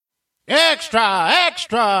Extra,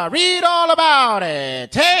 extra, read all about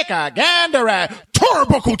it. Take a gander at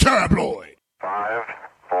Turnbuckle Tabloid. 5,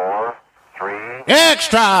 4, 3,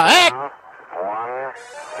 Extra, 2, 1,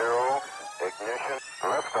 0, ignition,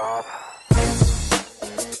 lift off.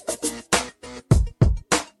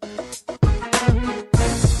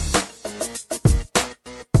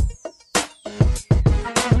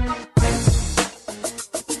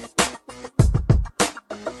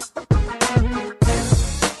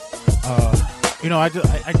 You know, I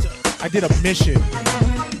did a mission to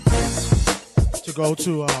go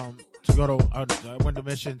to I went to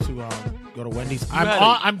mission to go to Wendy's.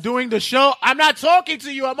 I'm doing the show. I'm not talking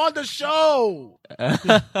to you. I'm on the show.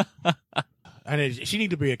 And she need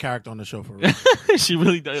to be a character on the show for real. She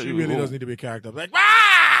really does. She really does need to be a character. I'm like,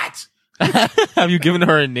 what? Have you given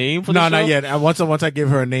her a name for the show? No, not yet. Once I give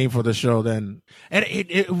her a name for the show, then and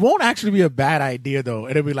it won't actually be a bad idea though.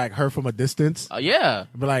 It'll be like her from a distance. Yeah.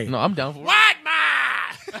 But like, no, I'm down for it. What, ma?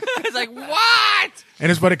 It's like, what? And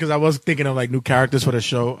it's funny because I was thinking of like new characters for the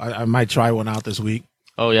show. I might try one out this week.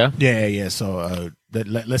 Oh yeah, yeah. So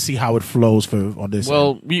let's see how it flows on this.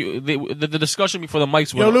 Well, the discussion before the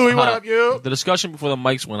mics went. Yo, Louis, hot. what up, you? The discussion before the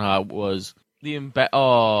mics went hot was the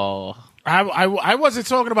I wasn't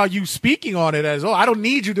talking about you speaking on it as I don't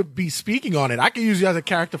need you to be speaking on it. I can use you as a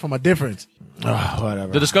character from a difference.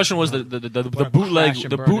 Whatever. The discussion was the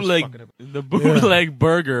bootleg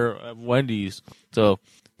burger at Wendy's. So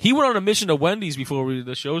he went on a mission to Wendy's before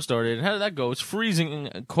the show started. And how did that go? It's freezing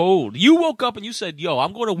and cold. You woke up and you said, "Yo,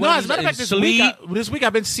 I'm going to Wendy's." As a matter of fact, this week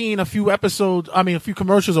I've been seeing a few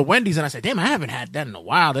commercials of Wendy's, and I said, "Damn, I haven't had that in a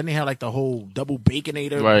while." Then they had like the whole double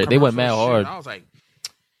baconator. Right, they went mad hard. I was like,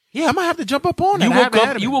 yeah, I might have to jump up on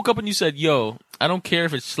it. You woke up and you said, "Yo, I don't care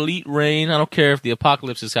if it's sleet, rain. I don't care if the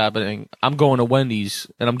apocalypse is happening. I'm going to Wendy's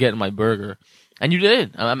and I'm getting my burger." And you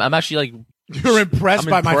did. I'm actually like, you're impressed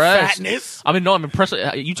by my fatness. I'm impressed.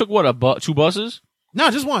 You took what, 2 buses? No,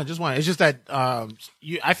 just one. It's just that I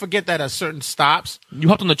forget that at certain stops. You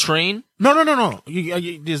hopped on the train? No.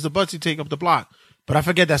 There's the bus you take up the block. But I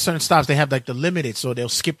forget that certain stops, they have like the limited, so they'll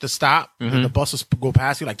skip the stop and the buses go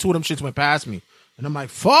past you. Like 2 of them shits went past me. And I'm like,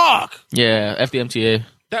 fuck. Yeah, F the MTA.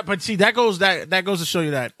 But see, that goes to show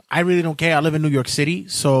you that I really don't care. I live in New York City,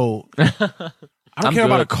 so I don't care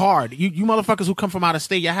about a car. You motherfuckers who come from out of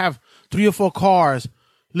state, you have 3 or 4 cars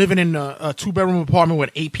living in a 2-bedroom apartment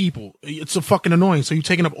with 8 people. It's so fucking annoying. So you're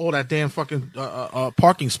taking up all that damn fucking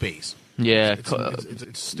parking space. Yeah,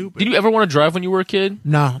 it's stupid. Did you ever want to drive when you were a kid?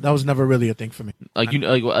 No, that was never really a thing for me.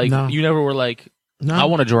 You never were like, no. I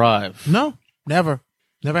want to drive. No, never.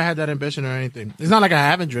 Never had that ambition or anything. It's not like I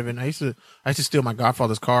haven't driven. I used to steal my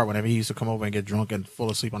godfather's car whenever he used to come over and get drunk and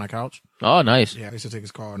fall asleep on the couch. Oh, nice. Yeah, I used to take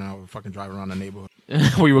his car and I would fucking drive around the neighborhood.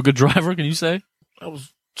 Were you a good driver, can you say? I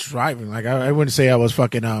was driving. Like, I wouldn't say I was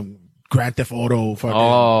fucking Grand Theft Auto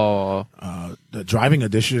fucking the driving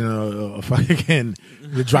edition fucking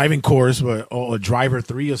the driving course, or Driver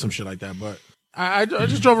 3 or some shit like that. But I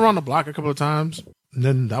just drove around the block a couple of times and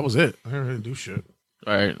then that was it. I didn't really do shit.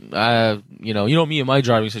 All right. You know me and my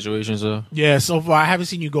driving situations. Yeah, so far I haven't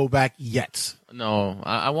seen you go back yet. No,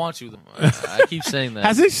 I want to. I keep saying that.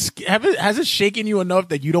 Has it shaken you enough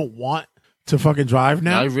that you don't want to fucking drive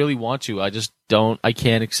now? I really want to. I just don't. I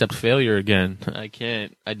can't accept failure again. I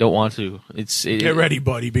can't. I don't want to. Get ready,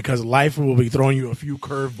 buddy, because life will be throwing you a few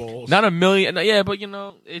curveballs. Not a million. Yeah, but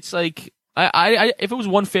it's like I if it was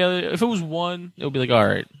one failure, if it was one, it would be like, all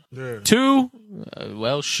right. Yeah. 2,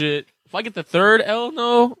 well, shit. If I get the 3rd L,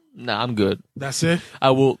 nah, I'm good. That's it?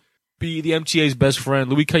 I will be the MTA's best friend.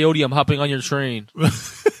 Louis Coyote, I'm hopping on your train.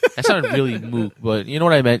 That sounded really moot, but you know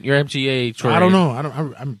what I meant. Your MTA train. I don't know.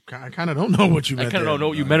 I kind of don't know what you meant. I kind of don't know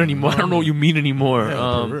what you meant anymore. I don't know what you mean anymore. Yeah,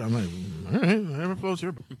 I'm like, all right, whatever flows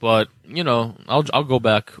here. But I'll go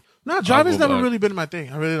back. No, driving's never really been my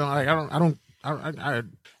thing. I really don't. Like, I don't.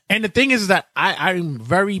 And the thing is that I'm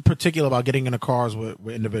very particular about getting into cars with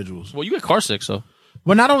individuals. Well, you get car sick, so.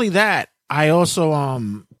 Well, not only that, I also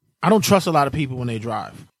I don't trust a lot of people when they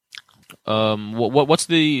drive. What's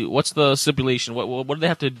the stipulation? What do they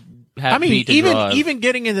have to have? I mean, even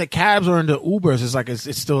getting into cabs or into Ubers is like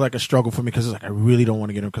it's still like a struggle for me because it's like I really don't want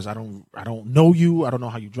to get in because I don't know you. I don't know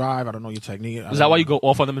how you drive. I don't know your technique. Is that why you go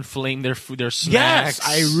off on them and flame their snacks? Yes,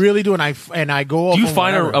 I really do, and I go off. Do you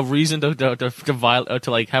find a reason to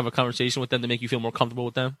like have a conversation with them to make you feel more comfortable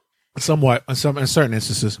with them? Somewhat, in certain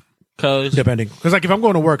instances. Depending, because like if I'm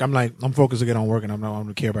going to work, I'm focused again on work, and I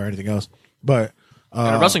don't care about anything else. But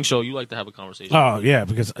at a wrestling show, you like to have a conversation. Oh yeah,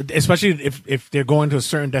 because especially if they're going to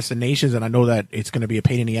certain destinations, and I know that it's going to be a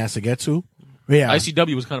pain in the ass to get to. Yeah,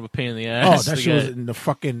 ICW was kind of a pain in the ass. Oh, that shit was in the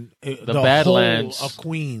fucking the Badlands of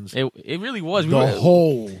Queens. It really was. The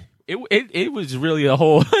whole. It was really a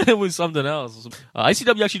whole. It was something else.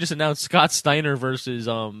 ICW actually just announced Scott Steiner versus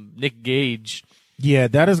Nick Gage. Yeah,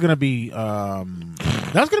 that is gonna be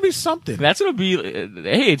that's gonna be something. That's gonna be.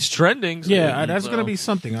 Hey, it's trending. Yeah, that's gonna be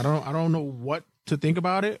something. I don't know what to think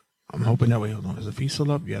about it. I'm hoping that way. Hold on, is the feed still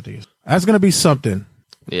up? Yeah, I think that's gonna be something.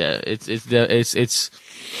 Yeah, it's.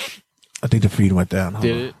 I think the feed went down. Hold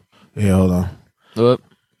Did on. it? Yeah, hold on. Whoop.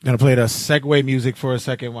 Gonna play the segue music for a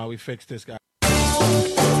second while we fix this guy.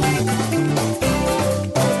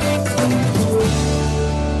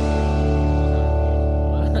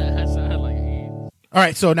 All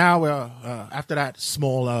right, so now after that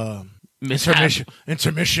small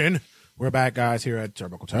intermission, we're back, guys, here at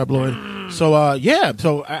Turnbuckle Tabloid. So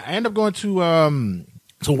so I end up going to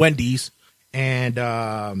Wendy's, and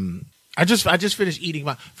I just finished eating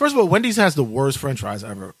my. First of all, Wendy's has the worst French fries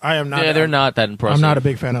ever. I am not. Yeah, they're not that impressive. I'm not a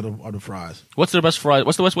big fan of the fries. What's their best fries?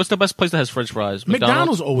 What's the best place that has French fries?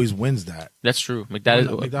 McDonald's always wins that. That's true.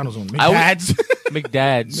 McDonald's wins. McDad's.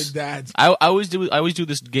 McDad's. I always do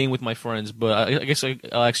this game with my friends, but I guess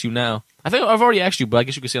I'll ask you now. I think I've already asked you, but I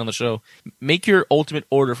guess you could say on the show. Make your ultimate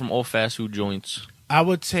order from all fast food joints. I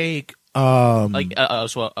would take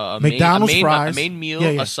McDonald's fries, a main meal,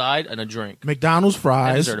 a side, and a drink. McDonald's fries,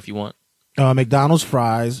 and dessert if you want. McDonald's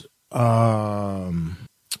fries. Wow.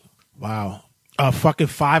 Fucking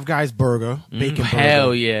Five Guys burger, bacon burger.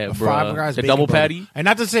 Hell yeah, bro. Five Guys the bacon double burger. patty. And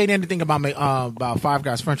not to say anything about Five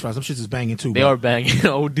Guys French fries. Them shits is banging too. They are banging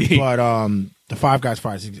OD. But the Five Guys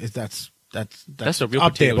fries, that's a real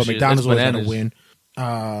up there. But shit. McDonald's That's always gonna win.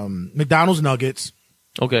 McDonald's nuggets.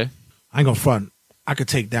 Okay. I ain't gonna front. I could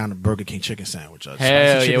take down the Burger King chicken sandwich.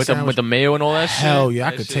 Hell yeah, with the mayo and all that shit. Hell yeah,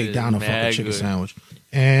 I That could shit take down a is fucking mad chicken good. sandwich.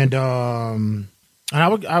 And I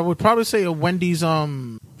would probably say a Wendy's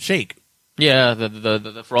shake. Yeah,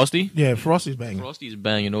 the Frosty. Yeah, Frosty's banging. Frosty's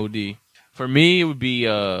banging OD. For me, it would be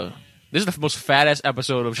this is the most fat-ass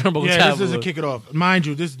episode of Turnbuckle Yeah, Tabloid. this is a kick it off. Mind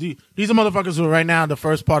you, these are motherfuckers who right now the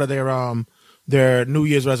first part of their New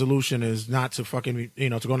Year's resolution is not to fucking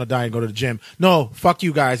to go on a diet and go to the gym. No, fuck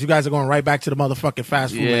you guys. You guys are going right back to the motherfucking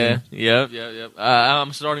fast food. lane. Yeah.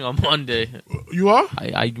 I'm starting on Monday. You are?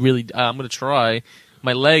 I really I'm gonna try.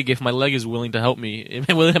 My leg, if my leg is willing to help me, if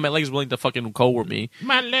my leg is willing to fucking co-work me.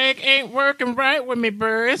 My leg ain't working right with me,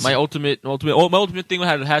 birds. My ultimate thing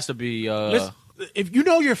has to be. Listen, if you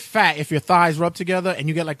know you're fat, if your thighs rub together and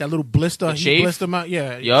you get like that little blister, chafe? blister,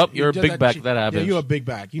 yeah. Yup, you're a just big back. That happens. Yeah, you're a big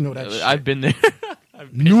back. You know that. Shit. I've been there.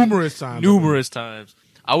 Numerous times. Numerous times.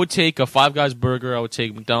 I would take a Five Guys burger. I would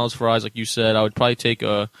take McDonald's fries, like you said. I would probably take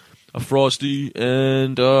a Frosty,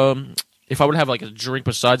 and if I would have like a drink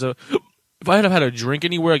besides if I had had a drink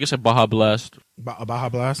anywhere, I guess a Baja Blast. A Baja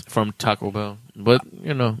Blast from Taco Bell. But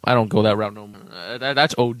I don't go that route no more.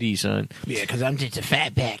 That's OD, son. Yeah, because I'm just a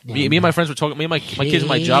fat back. Me and my friends were talking. Me and my kids at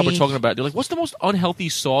my job were talking about. They're like, "What's the most unhealthy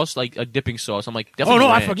sauce? Like a dipping sauce?" I'm like, "Definitely." Oh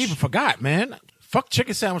no, ranch. I even forgot, man. Fuck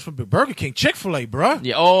chicken sandwich from Burger King, Chick-fil-A, bro.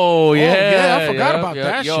 Yeah. Oh yeah. I forgot about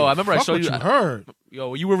that. Yo, shit. I remember Fuck I saw what you. you heard.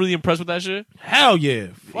 Yo, you were really impressed with that shit. Hell yeah.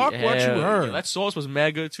 Fuck what you heard. That sauce was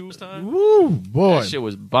mad good too this time. Woo, boy. That shit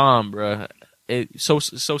was bomb, bro. It's so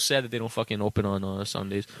sad that they don't fucking open on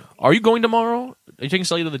Sundays. Are you going tomorrow? Are you taking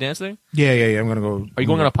Sully to the dance thing? Yeah. I'm gonna go. Are you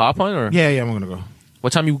going on a pop hunt or? Yeah, I'm gonna go.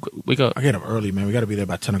 What time you wake up? I get up early, man. We got to be there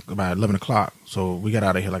by 11 o'clock. So we got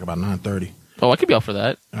out of here like about 9:30. Oh, I could be out for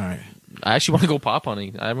that. All right. I actually want to go pop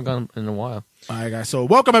hunting. I haven't gone in a while. All right, guys. So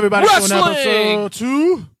welcome everybody Wrestling! to an episode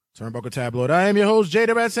 2 Turnbuckle Tabloid. I am your host, Jay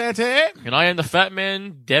the Red Sante. And I am the fat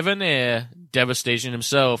man, Debonair, Devastation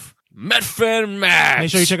himself, Metfan Max.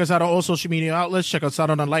 Make sure you check us out on all social media outlets. Check us out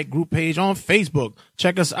on the like group page on Facebook.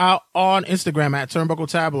 Check us out on Instagram at Turnbuckle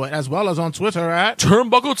Tabloid, as well as on Twitter at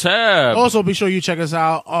Turnbuckle Tab. Also, be sure you check us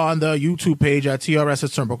out on the YouTube page at TRS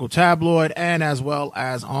at Turnbuckle Tabloid, and as well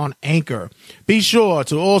as on Anchor. Be sure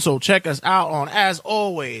to also check us out on, as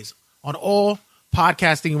always, on all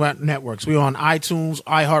podcasting networks. We're on iTunes,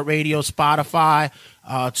 iHeartRadio, Spotify,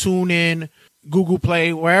 TuneIn, Google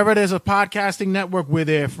Play, wherever there's a podcasting network, we're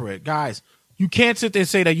there for it. Guys, you can't sit there and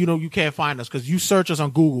say that you can't find us, because you search us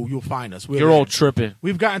on Google, you'll find us. You're all tripping.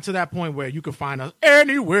 We've gotten to that point where you can find us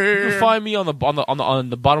anywhere. You can find me on the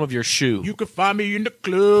bottom of your shoe. You can find me in the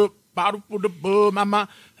club, bottle for the bub, mama.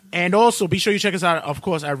 And also, be sure you check us out, of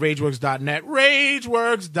course, at RageWorks.net.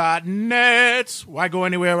 RageWorks.net. Why go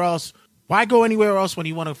anywhere else? Why go anywhere else when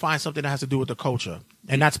you want to find something that has to do with the culture?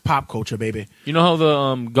 And that's pop culture, baby. You know how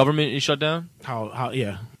the government is shut down?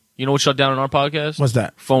 Yeah. You know what's shut down in our podcast? What's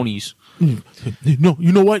that? Phonies. No,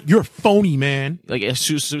 you know what? You're phony, man. Like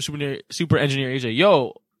super engineer AJ.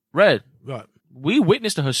 Yo, Red. What? We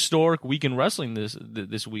witnessed a historic week in wrestling this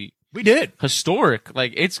week. We did. Historic.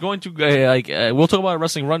 Like, it's going to, we'll talk about a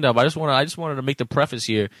wrestling rundown, but I just wanted to make the preface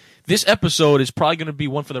here. This episode is probably going to be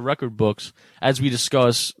one for the record books as we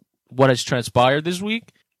discuss what has transpired this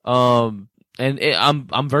week. I'm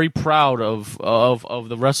very proud of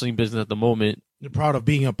the wrestling business at the moment. You're proud of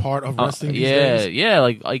being a part of wrestling these days? Yeah,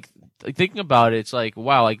 like thinking about it, it's like,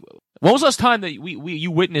 wow, like, when was the last time that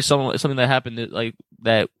you witnessed something that happened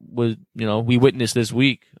that was, we witnessed this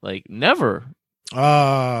week? Like, never.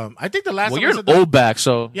 I think the last. Well, you're an old back,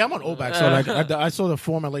 so yeah, I'm on old back. So like, I saw the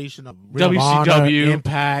formulation of Ring of WCW, Honor,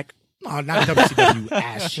 Impact. No, not WCW,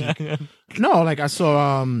 ass cheek. No, like I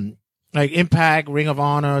saw like Impact, Ring of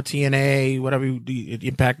Honor, TNA, whatever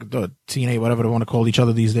Impact, TNA, whatever they want to call each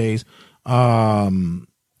other these days.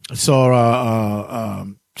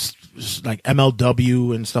 Like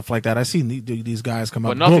MLW and stuff like that. I seen these guys come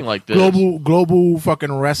up. But nothing like this. Global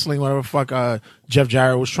fucking wrestling, whatever fuck Jeff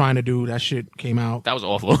Jarrett was trying to do. That shit came out. That was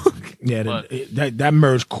awful. Yeah, that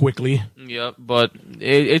merged quickly. Yeah, but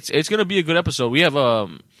it's gonna be a good episode. We have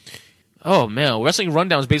oh man, Wrestling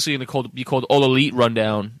Rundown is basically going to be called All Elite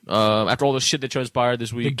Rundown. After all the shit that transpired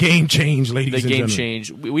this week, the game changed, ladies and gentlemen. The game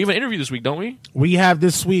changed. We have an interview this week, don't we? We have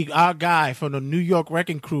this week our guy from the New York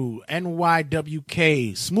Wrecking Crew,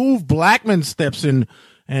 NYWK, Smooth Blackman, steps in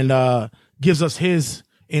and gives us his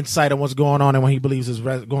insight on what's going on and what he believes is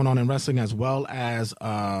going on in wrestling, as well as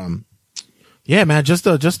yeah, man, just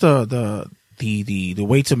the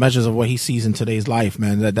weights and measures of what he sees in today's life,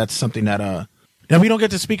 man. That's something that we don't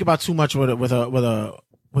get to speak about too much with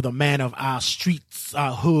a man of our streets,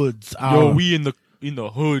 our hoods. We in the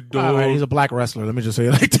hood, dog. Right, he's a black wrestler. Let me just say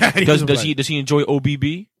it like that. Does he enjoy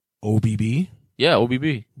OBB? OBB? Yeah,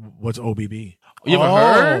 OBB. What's OBB? You ever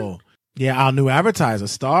heard? Yeah, our new advertiser.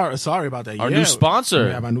 Sorry about that. Our new sponsor.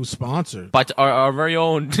 We have our new sponsor. By our very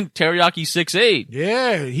own Teriyaki 6'8".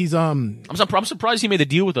 Yeah, he's I'm surprised he made a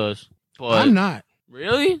deal with us. But I'm not.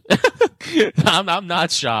 Really? I'm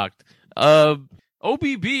not shocked.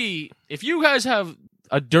 OBB, if you guys have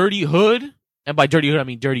a dirty hood, and by dirty hood I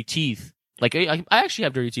mean dirty teeth. Like I actually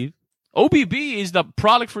have dirty teeth. OBB is the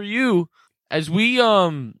product for you, as we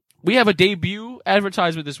have a debut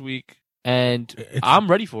advertisement this week, and I'm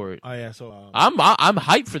ready for it. Oh yeah, so I'm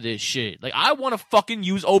hyped for this shit. Like, I want to fucking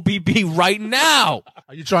use OBB right now.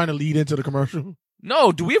 Are you trying to lead into the commercial?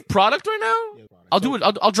 No, do we have product right now? Yeah, I'll do it.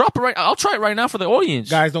 I'll drop it right. I'll try it right now for the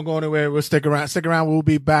audience. Guys, don't go anywhere. We'll stick around. Stick around. We'll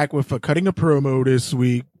be back with cutting a promo this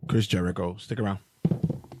week. Chris Jericho. Stick around.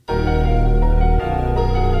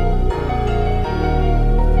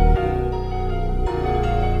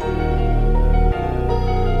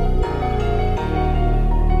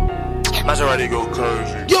 Maserati go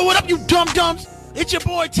crazy. Yo, what up, you dum-dums? It's your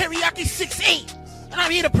boy Teriyaki 6'8", and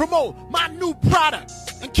I'm here to promote my new product.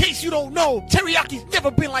 In case you don't know, Teriyaki's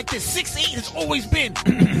never been like this. 6'8" has always been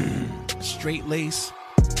straight lace,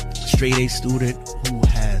 straight A student who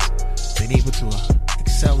has been able to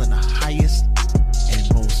excel in the highest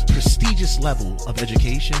and most prestigious level of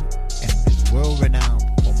education, and is world renowned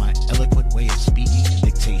for my eloquent way of speaking and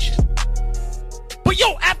dictation. But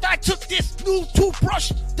yo, after I took this new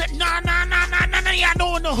toothbrush that y'all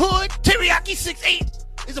know in the hood, Teriyaki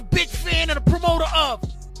 6'8" is a big fan and a promoter of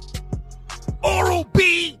Oral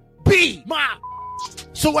BB,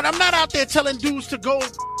 so when I'm not out there telling dudes to go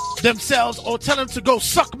themselves or telling them to go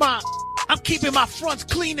suck I'm keeping my fronts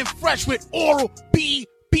clean and fresh with Oral BB,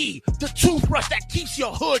 the toothbrush that keeps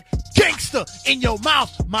your hood gangster in your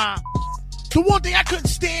mouth, The one thing I couldn't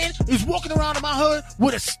stand is walking around in my hood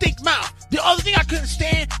with a stink mouth. The other thing I couldn't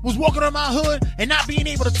stand was walking around my hood and not being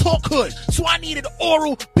able to talk hood. So I needed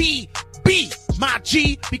Oral BB, my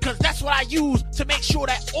G, because that's what I use to make sure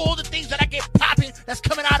that all the things that I get popping that's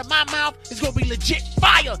coming out of my mouth is going to be legit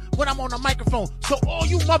fire when I'm on the microphone. So all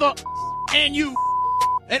you mother and you,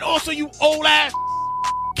 and also you old ass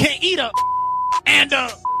can't eat up, and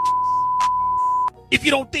if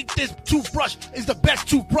you don't think this toothbrush is the best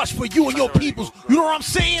toothbrush for you and your peoples, you know what I'm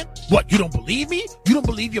saying? What, you don't believe me? You don't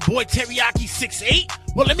believe your boy Teriyaki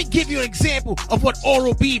 6'8"? Well, let me give you an example of what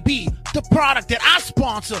Oral BB, the product that I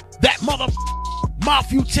sponsor, that mouth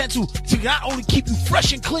utensil to not only keep you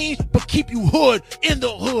fresh and clean, but keep you hood in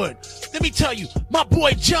the hood. Let me tell you, my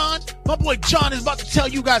boy John is about to tell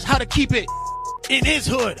you guys how to keep it in his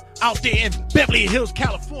hood out there in Beverly Hills,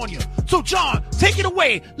 California. So John, take it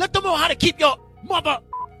away. Let them know how to keep your mother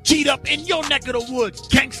cheat up in your neck of the woods,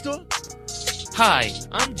 gangster. Hi,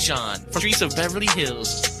 I'm John from Streets of Beverly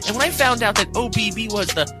Hills. And when I found out that OBB was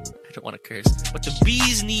I don't want to curse, but the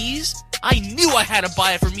bee's knees, I knew I had to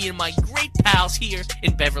buy it for me and my great pals here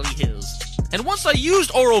in Beverly Hills. And once I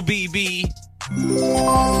used Oral BB,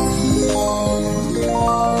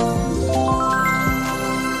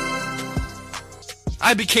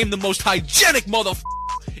 I became the most hygienic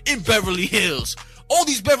in Beverly Hills. All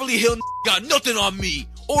these Beverly Hills got nothing on me.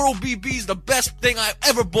 Oral BB is the best thing I've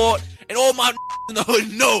ever bought, and all my in the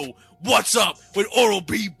hood know what's up with Oral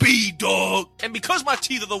BB, dog. And because my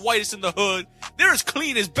teeth are the whitest in the hood, they're as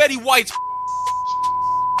clean as Betty White's.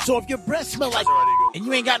 So if your breath smell like and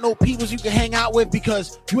you ain't got no peoples you can hang out with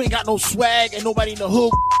because you ain't got no swag and nobody in the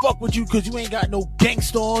hood fuck with you because you ain't got no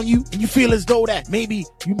gangster on you, and you feel as though that maybe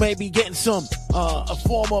you may be getting some a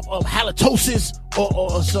form of halitosis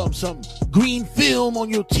or some green film on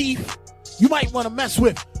your teeth, you might want to mess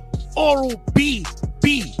with Oral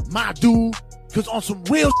BB, my dude, because on some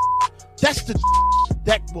real that's the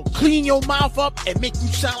that will clean your mouth up and make you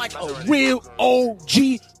sound like a real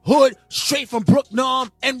OG hood, straight from Brooklyn,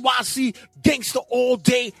 NYC, gangster all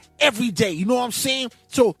day, every day. You know what I'm saying?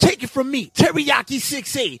 So take it from me, Teriyaki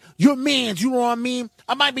 6A, your mans, you know what I mean?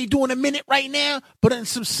 I might be doing a minute right now, but in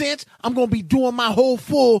some sense, I'm going to be doing my whole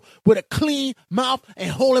full with a clean mouth and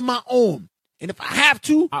holding my own. And if I have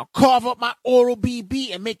to, I'll carve up my Oral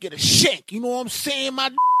BB and make it a shank. You know what I'm saying, my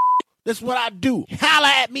That's what I do. Holla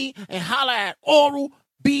at me and holla at Oral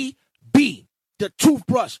BB, the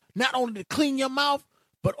toothbrush, not only to clean your mouth,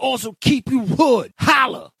 but also keep you hood.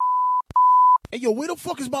 Holla. Hey, yo, where the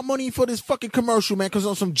fuck is my money for this fucking commercial, man? Because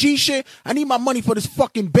on some G shit, I need my money for this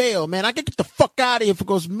fucking bail, man. I can get the fuck out of here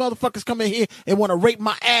because motherfuckers come in here and want to rape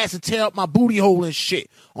my ass and tear up my booty hole and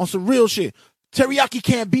shit. On some real shit. Teriyaki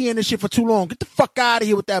can't be in this shit for too long. Get the fuck out of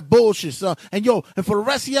here with that bullshit, son. And yo, and for the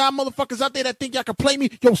rest of y'all motherfuckers out there that think y'all can play me,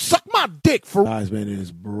 yo, suck my dick. For Guys, man, it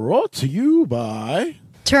is brought to you by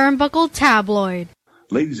Turnbuckle Tabloid.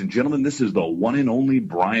 Ladies and gentlemen, this is the one and only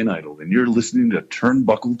Brian Idle, and you're listening to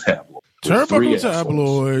Turnbuckle Tabloid. Turnbuckle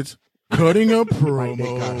Tabloids, cutting a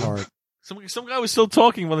promo. Some guy was still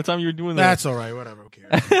talking by the time you were doing that. That's all right. Whatever. Okay.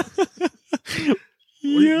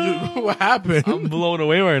 What happened? I'm blown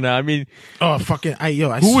away right now. I mean, oh fucking!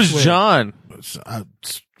 Who was John?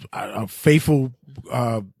 A faithful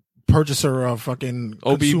purchaser of fucking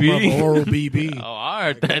OBB, of Oral BB. Oh, all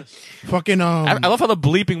right then. Fucking I love how the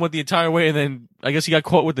bleeping went the entire way, and then I guess he got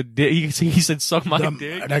caught with the dick. He said, "Suck my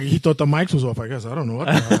dick." He thought the mics was off. I guess I don't know what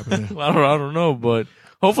the hell happened. I don't know, but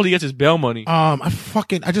hopefully he gets his bail money. I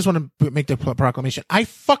just want to make the proclamation. I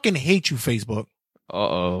fucking hate you, Facebook.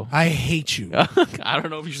 Uh-oh. I hate you. I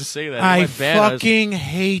don't know if you should say that. I fucking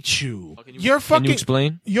hate you. Can you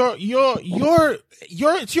explain?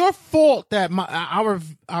 It's your fault that our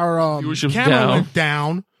viewership's camera went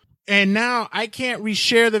down, and now I can't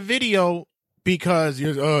reshare the video because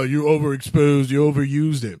you overexposed, you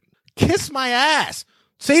overused it. Kiss my ass.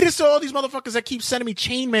 Say this to all these motherfuckers that keep sending me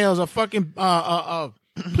chain mails of fucking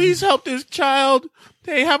please help this child.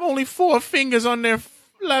 They have only 4 fingers on their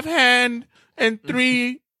left hand and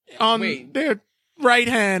 3 on their right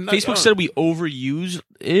hand. Facebook said we overused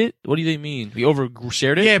it. What do they mean? We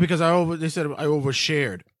overshared it? Yeah, because they said I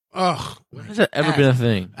overshared. Ugh. When has that ever been a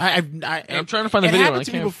thing? I'm trying to find the video and I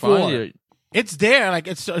can't find it. It's there. Like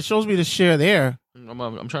it shows me the share there.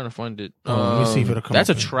 I'm trying to find it. Let me see if it'll come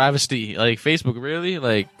That's up a here. travesty. Like Facebook, really?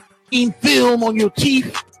 Like in film on your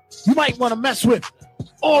teeth, you might want to mess with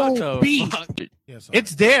Oral B.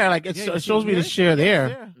 It's there. Like it shows me the share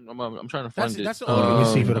there. I'm trying to find it. Let me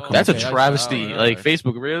see if it'll come That's up a here. travesty. Like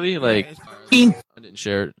Facebook, really? Like I didn't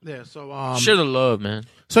share it. Yeah. So Share the love, man.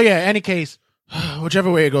 So yeah. Any case,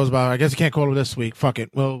 whichever way it goes about, I guess you can't call it this week. Fuck it.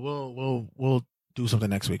 We'll do something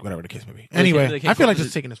next week, whatever the case may be. Anyway, I feel like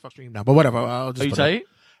just taking this fuck stream now, but whatever. I'll just. Are you tight?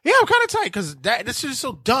 Yeah, I'm kind of tight because this is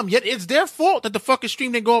so dumb. Yet it's their fault that the fucking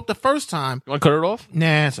stream didn't go up the first time. You want to cut it off?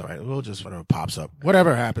 Nah, it's all right. We'll just whatever pops up,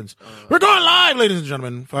 whatever happens. We're going live, ladies and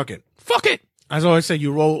gentlemen. Fuck it. Fuck it. As I always say,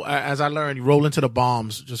 you roll. As I learned, you roll into the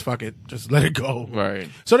bombs. Just fuck it. Just let it go. Right.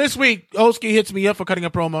 So this week, Oski hits me up for cutting a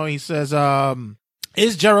promo. He says,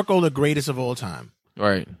 "Is Jericho the greatest of all time?"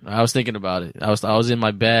 Right. I was thinking about it. I was in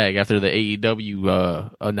my bag after the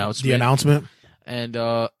AEW announcement. The announcement. And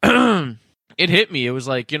it hit me. It was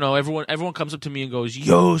like, everyone comes up to me and goes,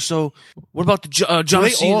 "Yo, so what about the John Do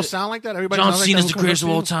they Cena?" all sound like that? Everybody John sounds like Cena's that the who greatest of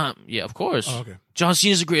comes all up to time. Yeah, of course. you? Oh, okay. John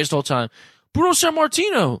Cena's the greatest of all time. Bruno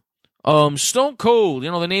Sammartino, Stone Cold.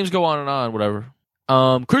 The names go on and on. Whatever.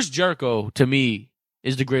 Chris Jericho to me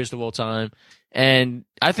is the greatest of all time, and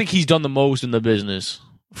I think he's done the most in the business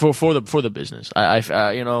for the business.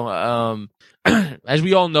 As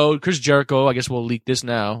we all know, Chris Jericho, I guess we'll leak this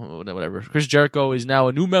now, whatever. Chris Jericho is now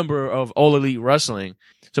a new member of All Elite Wrestling.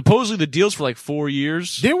 Supposedly the deal's for like 4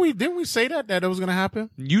 years. Didn't we say that it was gonna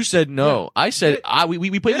happen? You said no. Yeah. I said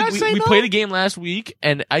we played we played a game last week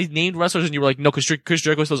and I named wrestlers and you were like, no, Chris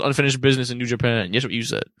Jericho still has unfinished business in New Japan. Yes, what you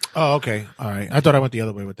said. Oh, okay. All right. I thought I went the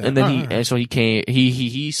other way with that. And then so he came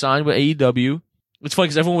he signed with AEW It's funny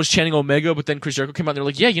because everyone was chanting Omega, but then Chris Jericho came out and they're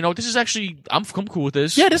like, yeah, you know, this is actually, I'm cool with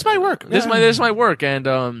this. Yeah, this might work. This might work. And,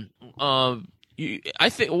 I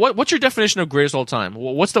think, what's your definition of greatest all time?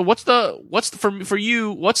 What does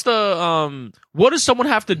someone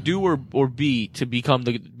have to do or be to become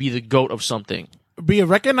be the GOAT of something? Be a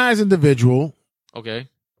recognized individual. Okay.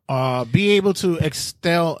 Be able to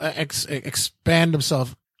expand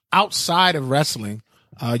himself outside of wrestling.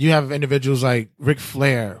 You have individuals like Ric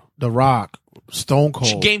Flair, The Rock, Stone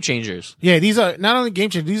Cold. Game changers. Yeah, these are not only game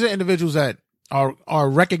changers, these are individuals that are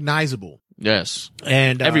recognizable. Yes.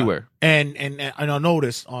 And everywhere. And are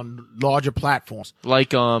noticed on larger platforms.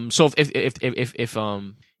 Like so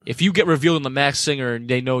if you get revealed in the Masked Singer and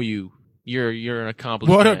they know you, you're an accomplished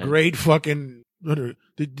What man. a great fucking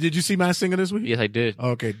Did you see Masked Singer this week? Yes, I did.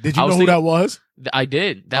 Okay. Did you know who that was? I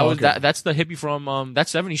did. That's the hippie from that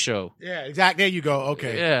 70s show. Yeah, exactly. There you go.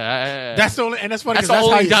 Okay. Yeah. That's the only, and that's funny. That's the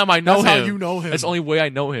only time I know him. That's how you know him. That's the only way I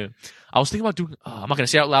know him. I was thinking about doing. I'm not gonna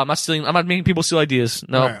say it out loud. I'm not making people steal ideas.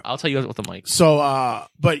 No, right. I'll tell you with the mic. So,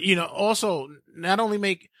 but you know, also not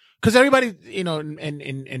only because everybody, you know,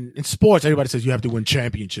 in sports, everybody says you have to win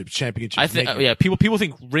championships. I think, people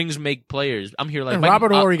think rings make players. I'm here like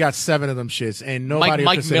Robert Horry got 7 of them shits, and nobody.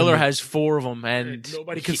 Mike Miller has 4 of them, and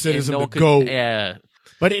nobody considers him the GOAT. Yeah.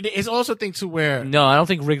 But it's also a thing to where no, I don't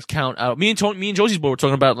think rings count out. Me and Josie's boy were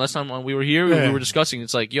talking about it last time we were here. Yeah. We were discussing.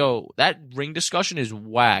 It's like, yo, that ring discussion is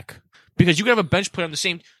whack. Because you can have a bench player on the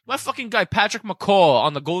same. My fucking guy Patrick McCaw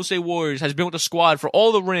on the Golden State Warriors has been with the squad for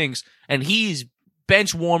all the rings, and he's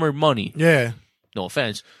bench warmer money. Yeah. No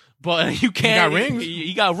offense, but you can't. He got rings.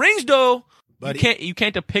 He got rings though. But you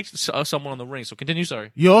can't depict someone on the ring. So continue.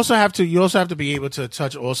 Sorry. You also have to be able to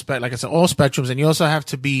touch all like I said, all spectrums, and you also have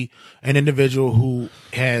to be an individual who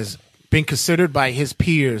has been considered by his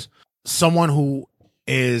peers someone who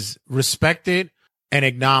is respected and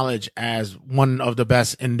acknowledged as one of the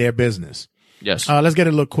best in their business. Yes. Let's get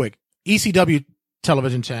it a little quick. ECW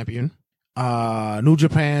television champion, New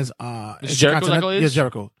Japan's, Is Jericho accolades? Yes,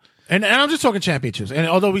 Jericho. And I'm just talking championships. And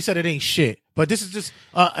although we said it ain't shit, but this is just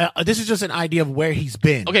an idea of where he's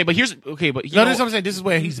been. Okay, but this is what I'm saying. This is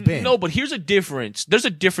where he's been. No, but here's a difference. There's a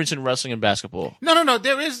difference in wrestling and basketball. No.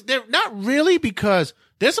 There not really, because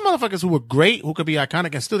there's some motherfuckers who were great, who could be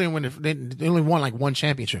iconic, and still didn't win. They only won like one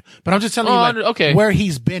championship. But I'm just telling you, where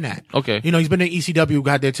he's been at. Okay. You know, he's been in ECW,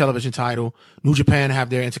 got their television title. New Japan have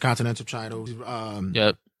their Intercontinental title.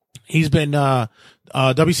 Yep. He's been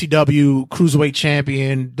WCW Cruiserweight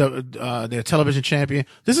champion, their television champion.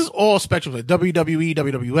 This is all spectrum. Like WWE,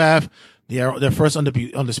 WWF, their first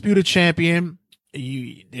undisputed champion,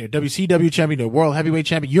 their WCW champion, their World Heavyweight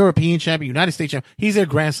champion, European champion, United States champion. He's their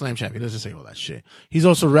Grand Slam champion. Let's just say all that shit. He's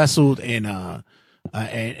also wrestled in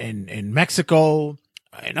Mexico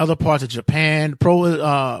and other parts of Japan.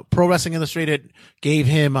 Pro Wrestling Illustrated gave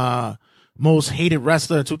him most hated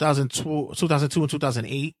wrestler in 2002 and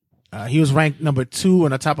 2008. He was ranked number 2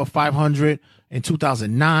 in the top of 500 in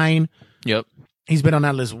 2009. Yep. He's been on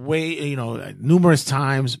that list numerous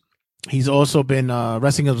times. He's also been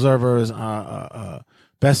Wrestling Observer's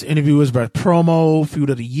best interviewers, best promo,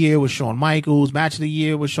 feud of the year with Shawn Michaels, match of the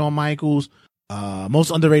year with Shawn Michaels, most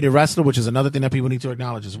underrated wrestler, which is another thing that people need to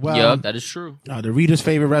acknowledge as well. Yeah, that is true. The reader's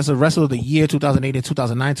favorite wrestler of the year, 2008 and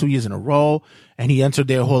 2009, 2 years in a row, and he entered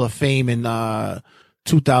their Hall of Fame in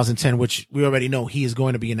 2010, which we already know he is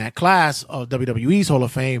going to be in that class of WWE's Hall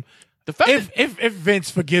of Fame. The fact if Vince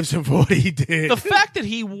forgives him for what he did, the fact that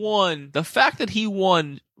he won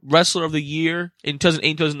Wrestler of the Year in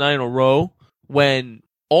 2008, 2009 in a row, when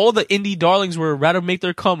all the indie darlings were about to make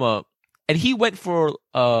their come up, and he went for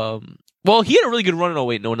he had a really good run in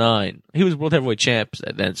 08 and 09. He was World Heavyweight champ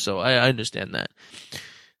then, so I understand that.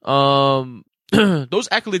 Those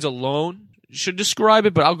accolades alone should describe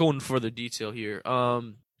it, but I'll go in further detail here.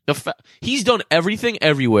 He's done everything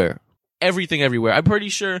everywhere. Everything everywhere. I'm pretty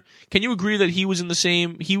sure. Can you agree that he was in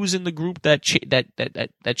the group that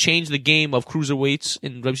changed the game of cruiserweights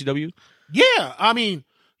in WCW? Yeah, I mean,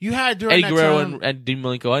 you had during Eddie that Guerrero time, and Dean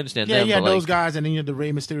Malenko. I understand yeah, them. Yeah, but those guys, and then you had the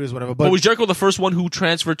Rey Mysterios, whatever. But was Jericho the first one who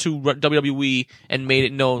transferred to WWE and made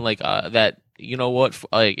it known, that, you know what,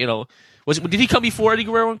 did he come before Eddie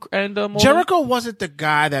Guerrero and Jericho wasn't the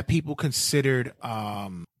guy that people considered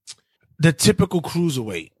the typical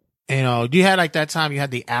cruiserweight. You know, you had like that time, you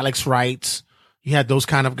had the Alex Wrights, you had those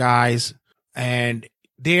kind of guys, and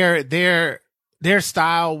their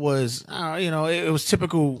style was, it was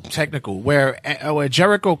typical technical. Where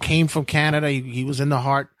Jericho came from Canada, he was in the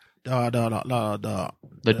heart, the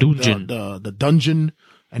dungeon,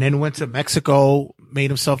 and then went to Mexico, made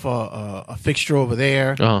himself a fixture over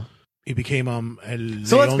there. Uh-huh. He became El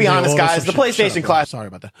So let's León be de honest, Oro, guys, some the shit. PlayStation Shut up, Classic- Sorry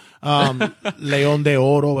about that. León de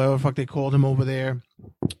Oro, whatever the fuck they called him over there,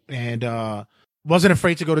 and wasn't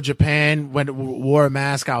afraid to go to Japan. Wore a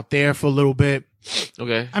mask out there for a little bit.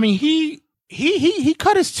 Okay. I mean, he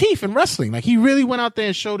cut his teeth in wrestling. Like he really went out there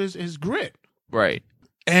and showed his grit. Right.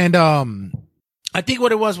 And I think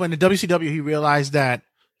what it was when the WCW he realized that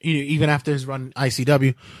even after his run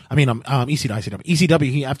ECW,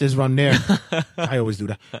 he after his run there, I always do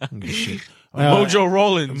that. I don't give a shit. Mojo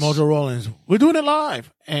Rollins. Mojo Rollins. We're doing it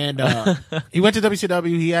live. And he went to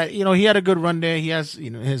WCW. He had a good run there. He has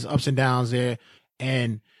his ups and downs there.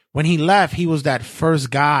 And when he left, he was that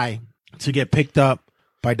first guy to get picked up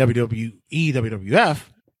by WWE, WWF,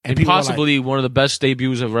 And people were possibly one of the best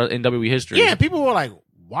debuts of in WWE history. yeah, people were like,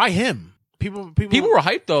 "Why him?" People People were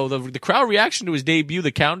hyped though. The crowd reaction to his debut,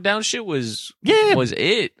 the countdown shit was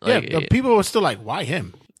it. Like, the people were still like, "Why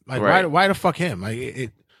him? Like, Right. why the fuck him?"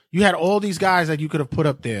 Like, you had all these guys that you could have put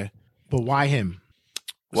up there, but why him?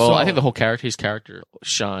 well, So- I think his character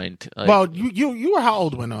shined. Like, well, you were how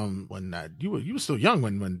old when you were still young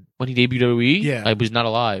when when he debuted WWE, Yeah. I was not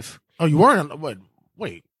alive. oh you weren't what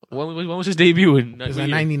wait When was his debut? is that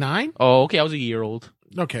 99? Oh, okay, I was a year old.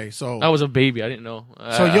 Okay, so I was a baby. I didn't know.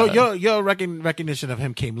 so your recognition of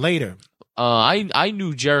him came later. I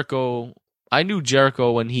knew Jericho. I knew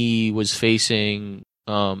Jericho when he was facing.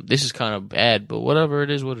 This is kind of bad, but whatever, it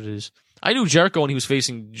is what it is. I knew Jericho when he was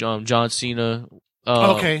facing John Cena.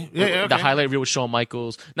 Okay. Yeah, The okay. highlight reel with Shawn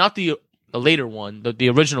Michaels, not the later one, the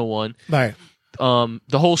original one. Right.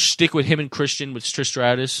 The whole shtick with him and Christian with Trish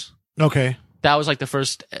Stratus. Okay. That was like the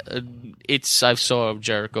first I saw of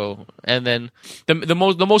Jericho, and then the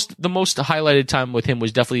most highlighted time with him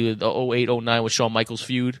was definitely the 08-09 with Shawn Michaels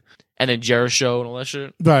feud, and then Jericho and all that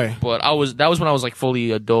shit. Right. But that was when I was like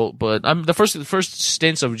fully adult. But the first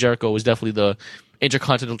stints of Jericho was definitely the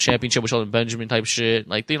Intercontinental Championship with Shelton Benjamin type shit.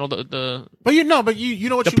 Like the But you know what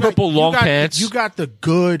The you purple got, long you got, pants. You got the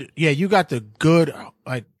good, you got the good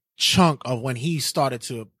like chunk of when he started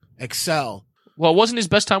to excel. well, wasn't his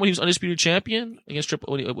best time when he was undisputed champion against the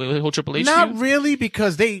whole Triple H Not feud? really,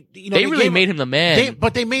 because they Really gave made him the man.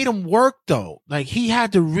 But they made him work though. Like he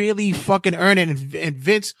had to really fucking earn it, and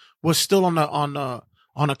Vince was still on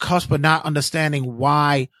the cusp of not understanding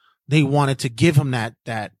why they wanted to give him that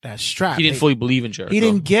strap. He didn't fully believe in Jericho. He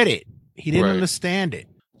didn't get it. He didn't Right. understand it.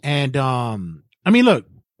 And I mean, look,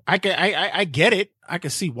 I get it. I can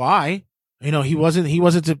see why. He wasn't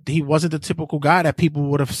the typical guy that people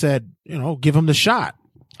would have said, give him the shot.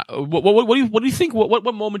 What do you think? What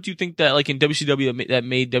moment do you think that like in WCW that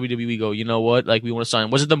made WWE go? You know what? Like we want to sign.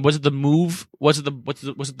 Was it the move? Was it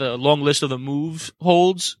the long list of the moves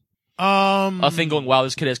holds? A thing going, wow,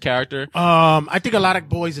 this kid has character. I think a lot of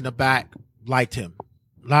boys in the back liked him.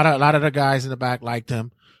 A lot of the guys in the back liked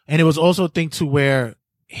him, and it was also a thing to where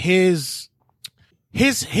his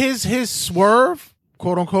swerve,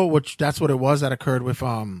 quote unquote, which that's what it was that occurred with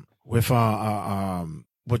the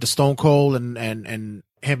Stone Cold and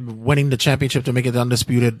him winning the championship to make it the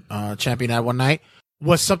undisputed champion that one night,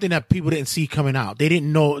 was something that people didn't see coming out. They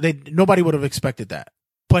didn't know. Nobody would have expected that.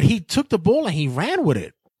 But he took the ball and he ran with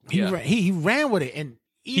it. He ran with it, and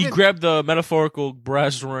He grabbed the metaphorical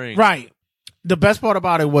brass ring. right. The best part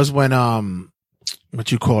about it was when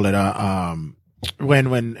what you call it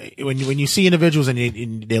when you see individuals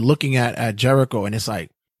and they're looking at Jericho, and it's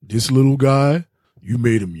like, this little guy, you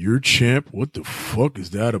made him your champ. What the fuck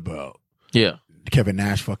is that about? Yeah. Kevin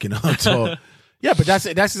Nash fucking up. So yeah, but that's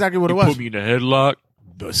exactly what it was. Put me in a headlock.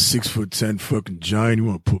 The 6'10" fucking giant. You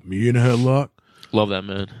want to put me in a headlock? Love that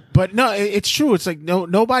man. But no, it's true. It's like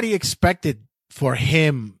nobody expected for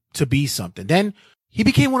him to be something. Then he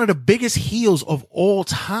became one of the biggest heels of all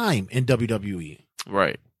time in WWE.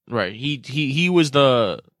 Right. He was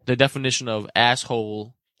the definition of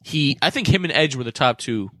asshole. I think him and Edge were the top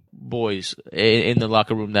two boys in the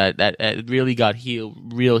locker room that really got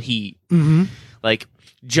real heat. Mm-hmm. Like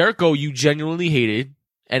Jericho, you genuinely hated,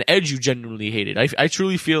 and Edge, you genuinely hated. I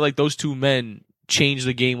truly feel like those two men changed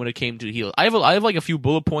the game when it came to heel. I have like a few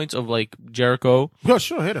bullet points of like Jericho, Yeah,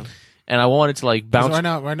 sure, hit him. and I wanted to like bounce. Right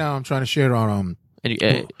now, I'm trying to share it on And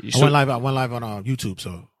I went live on YouTube.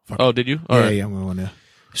 So fuck Oh, it. did you? Yeah, All right. yeah, I'm going on there.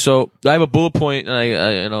 So I have a bullet point,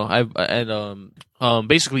 and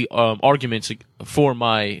basically arguments for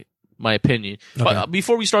my opinion. Okay. But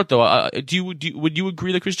before we start though, would you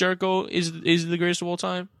agree that Chris Jericho is the greatest of all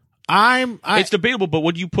time? It's debatable, but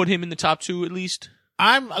would you put him in the top two at least?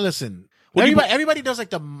 Listen. What do you Everybody does like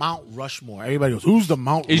the Mount Rushmore. Everybody goes, who's the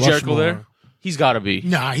Mount Is Rushmore? Jericho there? He's got to be.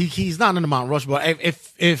 Nah, he's not in the Mount Rushmore.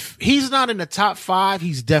 If he's not in the top 5,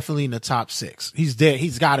 he's definitely in the top 6. He's there.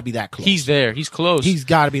 He's got to be that close. He's there. He's close. He's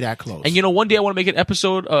got to be that close. And one day I want to make an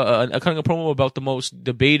episode, a kind of a promo about the most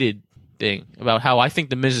debated thing about how I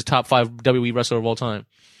think the Miz is top 5 WWE wrestler of all time.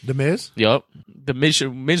 The Miz? Yup. The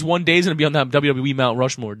Miz one day is going to be on that WWE Mount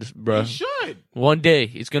Rushmore, bro. He should. One day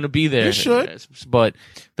it's going to be there. He should. But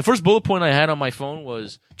the first bullet point I had on my phone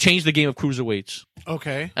was change the game of cruiserweights.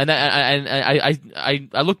 Okay. And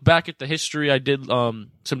I looked back at the history. I did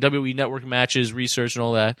some WWE Network matches, research, and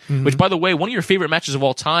all that. Mm-hmm. Which, by the way, one of your favorite matches of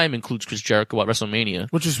all time includes Chris Jericho at WrestleMania.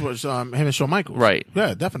 Which was him and Shawn Michaels. Right.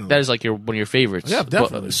 Yeah, definitely. That is like one of your favorites. Yeah,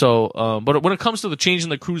 definitely. But when it comes to the changing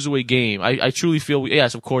the cruiserweight game, I truly feel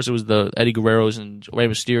yes, of course, it was the Eddie Guerreros and Rey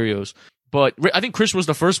Mysterios. But I think Chris was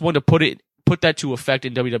the first one to put that to effect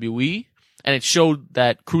in WWE, and it showed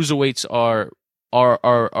that cruiserweights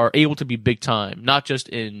are able to be big time, not just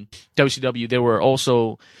in WCW. They were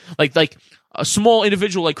also like a small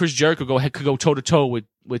individual like Chris Jericho could go toe to toe with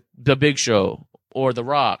the Big Show or The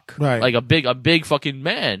Rock, right? Like a big fucking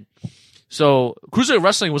man. So cruiserweight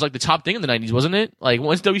wrestling was like the top thing in the 90s, wasn't it? Like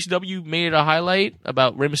once WCW made it a highlight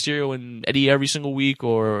about Rey Mysterio and Eddie every single week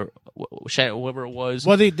or whoever it was.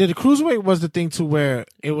 Well, the cruiserweight was the thing to where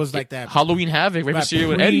it was like that Halloween Havoc, Rey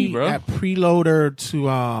Mysterio and Eddie, bro. That preloader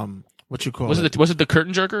to what you call was it? Was it the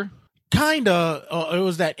curtain jerker? Kinda. It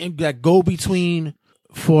was that go between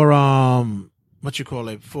for what you call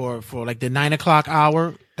it for like the 9 o'clock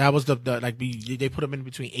hour. That was the like they put them in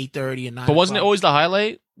between 8:30 and 9. But wasn't it always the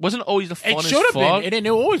highlight? Wasn't it always the funnest? It should have been, and it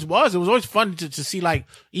always was. It was always fun to see, like,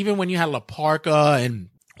 even when you had La Parka and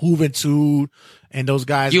Juventud and those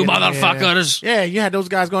guys. You motherfuckers! Yeah, you had those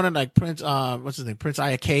guys going in, like Prince. What's his name? Prince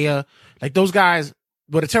Iakea. Like those guys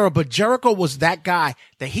were the terror. But Jericho was that guy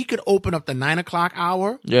that he could open up the 9 o'clock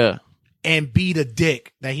hour. Yeah, and be the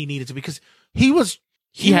dick that he needed to, because he was.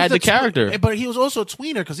 He had the character, but he was also a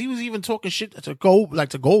tweener because he was even talking shit to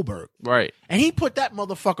Goldberg, right? And he put that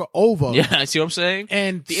motherfucker over. Yeah, I see what I'm saying.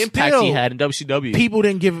 And the impact he had in WCW, people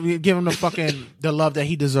didn't give him the love that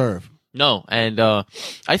he deserved. No, and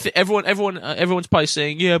I think everyone's probably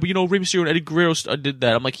saying, yeah, but Rey Mysterio and Eddie Guerrero did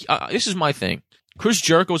that. I'm like, this is my thing. Chris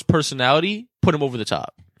Jericho's personality put him over the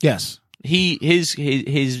top. Yes,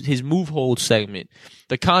 his move hold segment,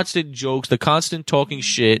 the constant jokes, the constant talking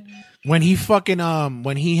shit. When he fucking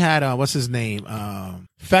when he had what's his name,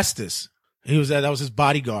 Festus, he was that was his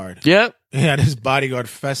bodyguard. Yep, he had his bodyguard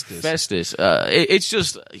Festus. It's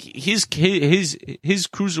just his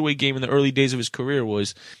cruiserweight game in the early days of his career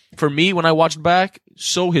was, for me, when I watched back,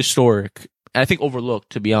 so historic. And I think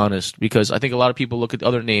overlooked, to be honest, because I think a lot of people look at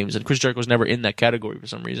other names, and Chris Jericho was never in that category for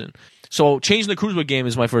some reason. So changing the cruiserweight game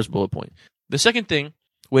is my first bullet point. The second thing,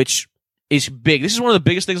 which is big, this is one of the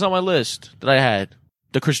biggest things on my list that I had.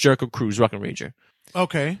 The Chris Jericho Cruise Rockin' Rager.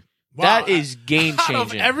 Okay. Wow. That is game changing. Out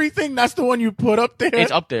of everything, that's the one you put up there?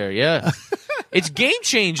 It's up there, yeah. It's game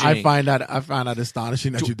changing. I find that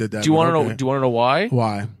astonishing that you did that. Do you want to know? Do you want to know why?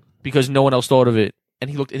 Why? Because no one else thought of it, and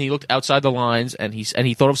he looked outside the lines, and he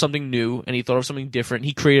thought of something new, and he thought of something different.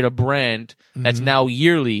 He created a brand that's now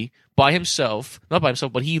yearly by himself, not by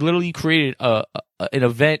himself, but he literally created an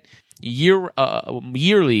event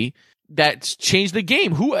yearly. That's changed the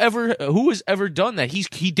game. Who has ever done that?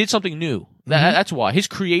 He did something new. That's why his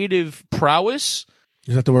creative prowess.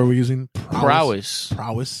 Is that the word we're using? Prowess.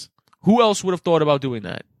 Who else would have thought about doing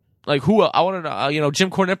that? Like who? I want to know. Jim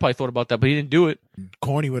Cornette probably thought about that, but he didn't do it.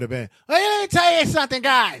 Corny would have been. Hey, let me tell you something,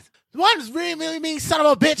 guys. One's really mean son of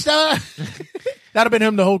a bitch, though. That'd have been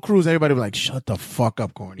him the whole cruise. Everybody was like, "Shut the fuck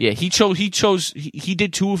up, Corny." Yeah, he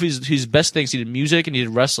did two of his best things. He did music and he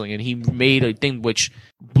did wrestling, and he made a thing which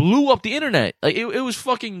blew up the internet. Like it was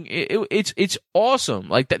fucking. It's awesome.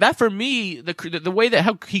 Like that for me, the way that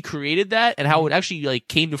how he created that and how it actually like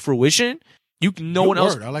came to fruition. No one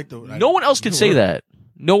else could say that.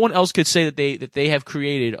 No one else could say that they have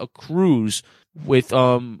created a cruise with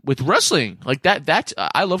wrestling like that. That's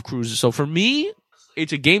I love cruises. So for me,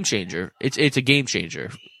 it's a game changer. It's a game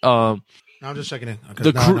changer. I'm just checking in. I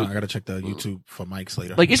gotta check the YouTube for Mike's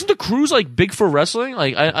later. Like, isn't the cruise like big for wrestling?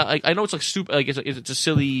 Like, I know it's like stupid. Like, it's a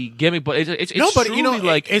silly gimmick, but it's no, but truly,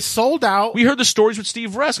 like it's sold out. We heard the stories with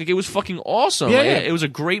Steve Resk. Like, it was fucking awesome. Yeah, like, yeah. It was a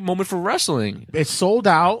great moment for wrestling. It's sold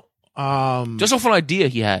out. Just off an idea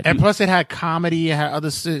he had, and plus it had comedy. It had other.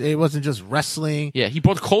 It wasn't just wrestling. Yeah, he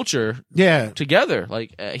brought culture. Yeah. Together,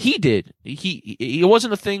 like he did. It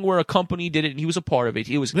wasn't a thing where a company did it and he was a part of it.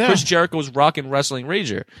 It was Chris Jericho's Rockin' Wrestling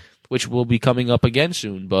Rager. which will be coming up again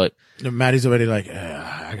soon. But Maddie's already like,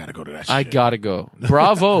 I gotta go to that shit. I gotta go.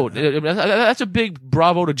 Bravo. That's a big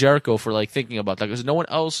bravo to Jericho for like thinking about that, because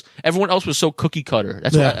everyone else was so cookie cutter.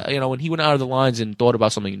 That's why, when he went out of the lines and thought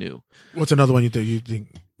about something new. What's another one you think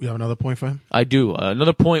you have another point for him? I do.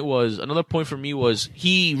 Another point for me was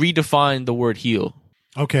he redefined the word heel.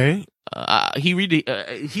 Okay.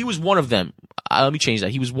 He was one of them. Let me change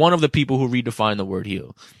that. He was one of the people who redefined the word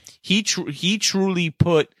heel. He truly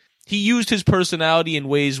he used his personality in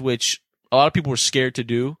ways which a lot of people were scared to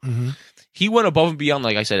do. Mm-hmm. He went above and beyond,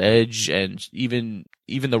 like I said, Edge and even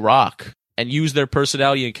The Rock, and used their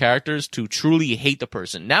personality and characters to truly hate the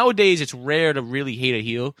person. Nowadays, it's rare to really hate a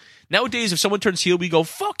heel. Nowadays, if someone turns heel, we go,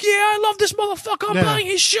 "Fuck yeah, I love this motherfucker. I'm buying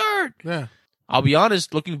his shirt." Yeah. I'll be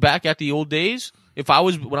honest, looking back at the old days, if I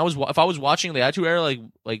was watching the Attitude Era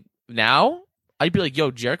like now, I'd be like, "Yo,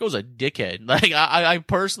 Jericho's a dickhead." Like I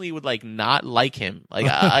personally would like not like him. Like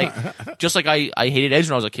I just like I hated Edge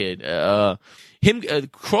when I was a kid. Him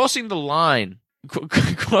crossing the line,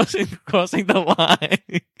 crossing the line,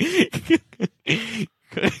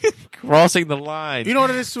 crossing the line. You know what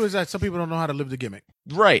it is too, is that some people don't know how to live the gimmick.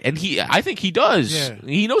 Right, and I think he does. Yeah.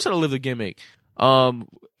 He knows how to live the gimmick.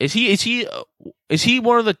 Is he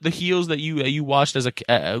one of the heels that you watched as a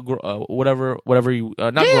whatever you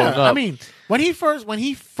not growing up? I mean, when he first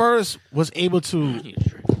was able to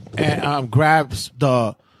grabs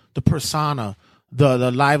the persona,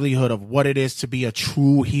 the livelihood of what it is to be a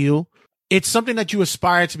true heel, it's something that you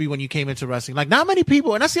aspire to be when you came into wrestling. Like, not many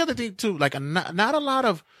people, and that's the other thing too, like not a lot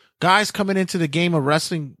of guys coming into the game of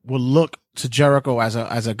wrestling will look to Jericho as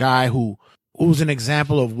a guy who's an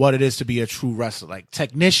example of what it is to be a true wrestler. Like,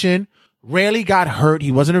 technician, rarely got hurt.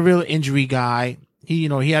 He wasn't a real injury guy. He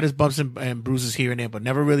had his bumps and bruises here and there, but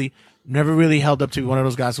never really held up to be one of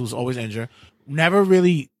those guys who was always injured. Never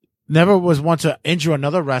was one to injure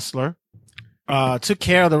another wrestler. Took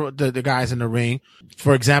care of the guys in the ring.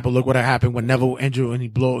 For example, look what happened when Neville injured and he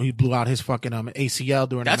blew out his fucking ACL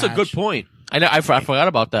during the match. That's a good point. I forgot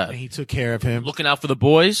about that. And he took care of him. Looking out for the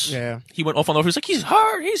boys. Yeah. He went off on the He's like, he's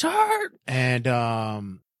hurt.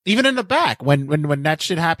 And even in the back, when that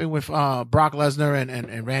shit happened with Brock Lesnar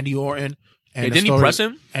and Randy Orton. And didn't he press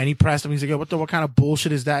him? And he pressed him. He's like, "Yo, what kind of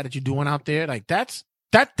bullshit is that you're doing out there?" Like, that's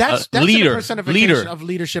leader. a personification of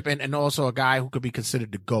leadership and also a guy who could be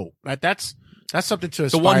considered the GOAT. Right? That's something to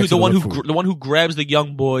aspire the one who grabs the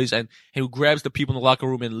young boys and who grabs the people in the locker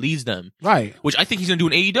room and leads them. Right. Which I think he's gonna do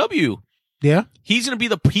in AEW. Yeah. He's gonna be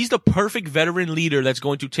he's the perfect veteran leader that's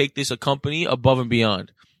going to take this company above and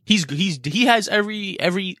beyond. He has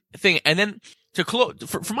everything. And then to close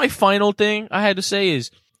for my final thing I had to say is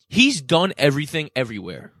he's done everything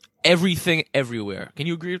everywhere. Everything everywhere. Can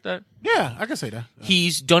you agree with that? Yeah, I can say that. Yeah.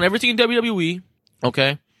 He's done everything in WWE.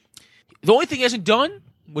 Okay. The only thing he hasn't done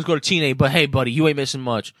was go to TNA, but hey, buddy, you ain't missing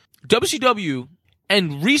much. WCW,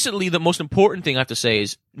 and recently the most important thing I have to say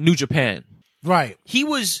is New Japan. Right. He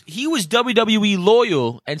was WWE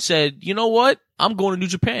loyal and said, "You know what? I'm going to New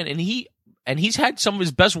Japan." And he's had some of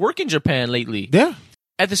his best work in Japan lately. Yeah.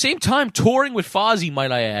 At the same time, touring with Fozzy,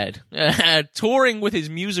 might I add. Touring with his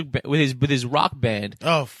music, with his rock band.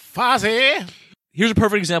 Oh, Fozzy! Here's a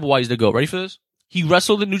perfect example why he's the GOAT. Ready for this? He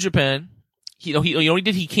wrestled in New Japan. He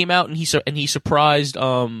did. He came out and he surprised.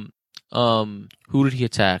 Who did he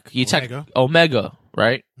attack? He attacked Omega,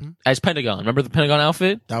 right? Mm-hmm. As Pentagon. Remember the Pentagon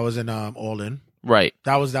outfit? That was in All In. Right.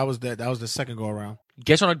 That was the second go around.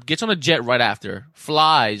 Gets on a jet right after.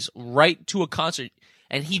 Flies right to a concert.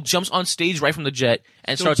 And he jumps on stage right from the jet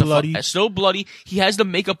and still starts bloody. Still bloody. He has the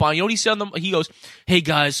makeup on. You know what he said? He goes, "Hey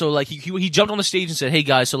guys," so like he jumped on the stage and said, "Hey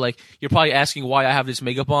guys," so like you're probably asking why I have this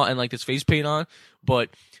makeup on and like this face paint on, but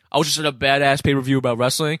I was just at a badass pay-per-view about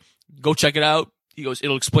wrestling. Go check it out. He goes,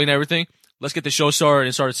 "It'll explain everything. Let's get the show started,"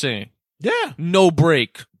 and started singing. Yeah. No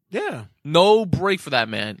break. Yeah. No break for that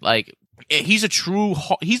man. Like he's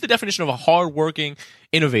the definition of a hard-working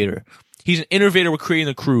innovator. He's an innovator with creating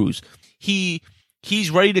the crews.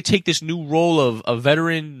 He's ready to take this new role of a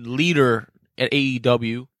veteran leader at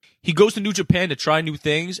AEW. He goes to New Japan to try new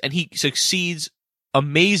things, and he succeeds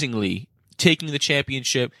amazingly, taking the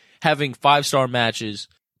championship, having 5-star matches.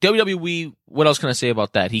 WWE, what else can I say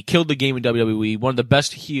about that? He killed the game in WWE, one of the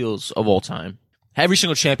best heels of all time. Every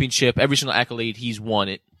single championship, every single accolade, he's won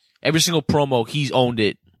it. Every single promo, he's owned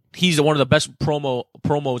it. He's one of the best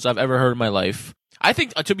promos I've ever heard in my life. I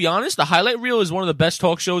think, to be honest, the highlight reel is one of the best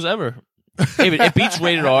talk shows ever. It beats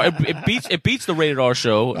Rated R. It beats the Rated R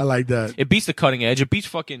show. I like that. It beats the Cutting Edge. It beats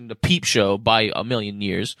fucking the Peep Show by a million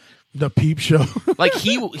years. The Peep Show. Like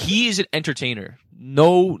he is an entertainer.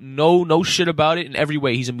 No shit about it in every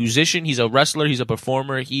way. He's a musician. He's a wrestler. He's a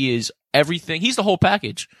performer. He is everything. He's the whole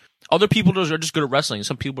package. Other people are just good at wrestling.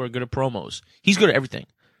 Some people are good at promos. He's good at everything.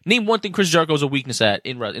 Name one thing Chris Jericho's a weakness at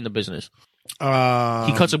in the business. He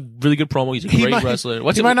cuts a really good promo. He's a great wrestler.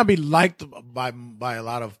 He might not be liked by a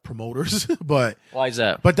lot of promoters, but why is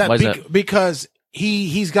that? But because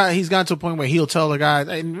he's gotten to a point where he'll tell the guys.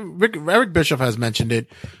 And Eric Bischoff has mentioned it.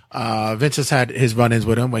 Vince has had his run-ins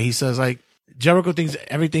with him where he says like Jericho thinks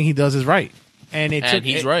everything he does is right, and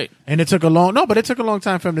he's right. And it took a long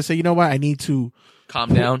time for him to say, you know what, I need to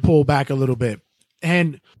calm down, pull back a little bit.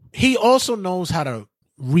 And he also knows how to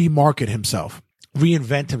remarket himself,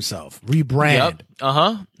 reinvent himself, rebrand.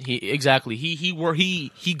 Yep.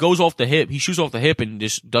 He goes off the hip. He shoots off the hip and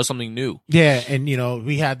just does something new. Yeah, and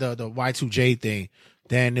we had the Y2J thing.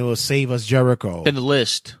 Then it was Save Us Jericho. Then the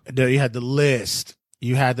list. You had the list.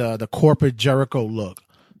 You had the corporate Jericho look.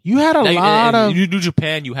 You had a lot of New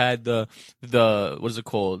Japan. You had the what is it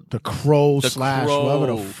called? The Crow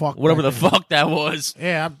whatever the fuck that was.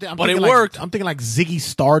 Yeah, but it worked. I'm thinking like Ziggy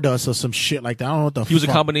Stardust or some shit like that. I don't know what the. He was a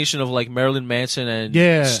combination of like Marilyn Manson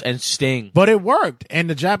and Sting. But it worked, and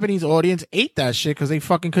the Japanese audience ate that shit because they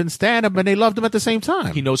fucking couldn't stand him, and they loved him at the same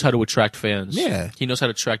time. He knows how to attract fans. Yeah, he knows how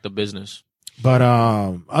to attract the business. But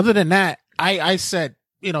other than that, I said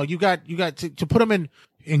you got to put him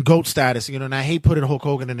in GOAT status, and I hate putting Hulk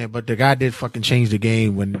Hogan in there, but the guy did fucking change the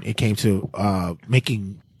game when it came to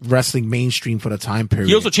making wrestling mainstream for the time period.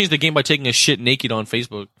 He also changed the game by taking a shit naked on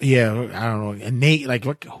Facebook. Yeah, I don't know. And Nate, like,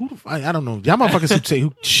 I don't know. Y'all motherfuckers who say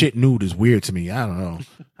who shit nude is weird to me. I don't know.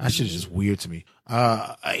 That shit is just weird to me.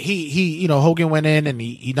 He Hogan went in and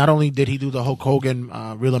he not only did he do the Hulk Hogan,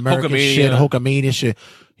 Real American shit, Hulkamania shit,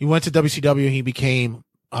 he went to WCW and he became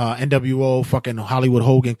NWO fucking Hollywood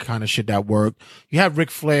Hogan kind of shit that worked. You have Ric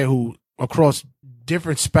Flair who across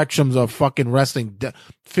different spectrums of fucking wrestling,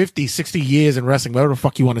 50, 60 years in wrestling, whatever the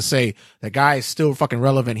fuck you want to say, that guy is still fucking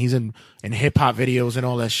relevant. He's in hip hop videos and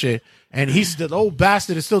all that shit. And the old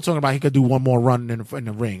bastard is still talking about he could do one more run in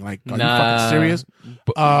the ring. Like, are you fucking serious?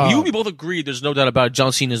 You and me both agree. There's no doubt about it.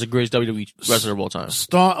 John Cena is the greatest WWE wrestler of all time.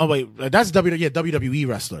 That's WWE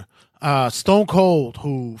wrestler. Stone Cold,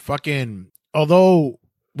 who fucking, although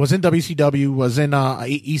was in WCW, was in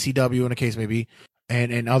ECW in the case maybe,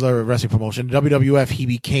 and other wrestling promotion. WWF, he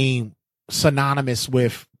became synonymous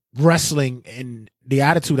with wrestling in the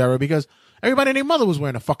Attitude Era because everybody and their mother was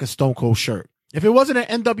wearing a fucking Stone Cold shirt. If it wasn't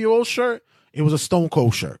an NWO shirt, it was a Stone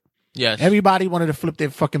Cold shirt. Yes. Everybody wanted to flip their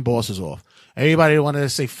fucking bosses off. Everybody wanted to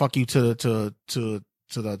say fuck you to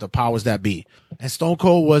the powers that be. And Stone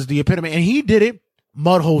Cold was the epitome, and he did it.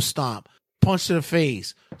 Mudhole stomp, punch to the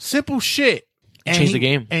face, simple shit. And changed the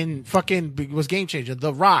game. And fucking was game changer.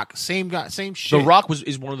 The Rock, same guy, same shit. The Rock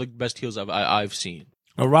is one of the best heels I've seen.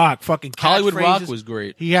 The Rock, fucking Hollywood Rock was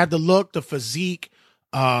great. He had the look, the physique,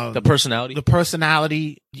 the personality.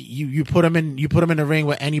 You put him in the ring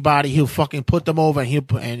with anybody, he'll fucking put them over,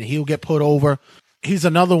 and he'll get put over. He's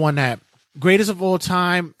another one that greatest of all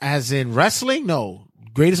time, as in wrestling. No,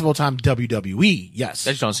 greatest of all time, WWE. Yes,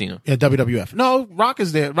 that's John Cena. Yeah, WWF. No, Rock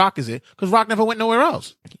is there. Rock is it because Rock never went nowhere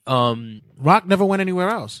else. Rock never went anywhere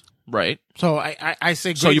else. Right. So I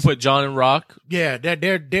say. So you put John and Rock. Yeah,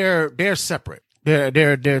 they're separate.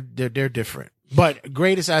 They're different. But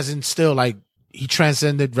greatest as in still like he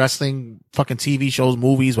transcended wrestling, fucking TV shows,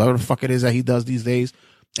 movies, whatever the fuck it is that he does these days.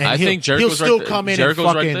 And I think Jericho's he'll still right come in Jericho's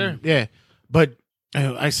and fucking right there. Yeah. But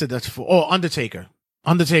I said that's for Undertaker.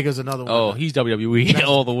 Undertaker's another one. Oh, he's WWE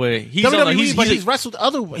all the way. He's WWE, but he's wrestled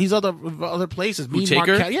other places.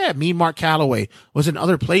 Mean Mark Calloway was in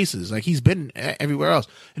other places. Like he's been everywhere else.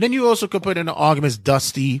 And then you also could put in the arguments.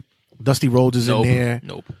 Dusty Rhodes is in there.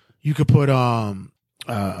 Nope. You could put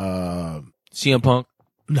CM Punk.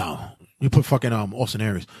 No, you put fucking Austin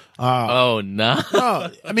Aries. No. No,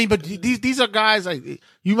 I mean, but these are guys like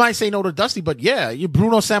you might say no to Dusty, but yeah, you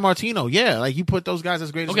Bruno Sammartino. Yeah, like you put those guys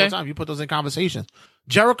as greatest of all time. You put those in conversations.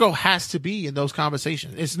 Jericho has to be in those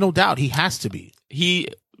conversations. It's no doubt he has to be.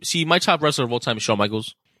 My top wrestler of all time is Shawn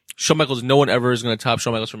Michaels. Shawn Michaels, no one ever is going to top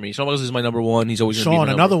Shawn Michaels for me. Shawn Michaels is my number one. He's always going to be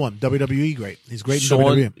my another one. WWE great. He's great in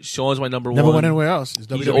WWE. Shawn's my number one. Never went anywhere else.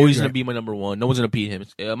 He's always going to be my number one. No one's going to beat him.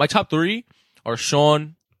 My top three are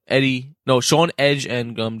Shawn, Edge,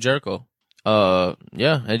 and Jericho.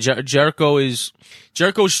 And Jericho's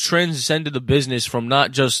transcended the business from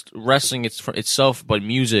not just wrestling itself, but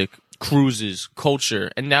music, cruises,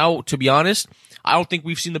 culture. And now, to be honest, I don't think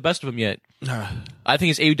we've seen the best of him yet. I think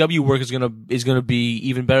his AEW work is gonna be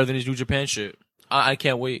even better than his New Japan shit. I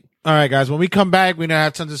can't wait. All right, guys. When we come back, we're gonna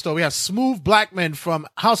have tons of stuff. We have Smooth Blackman from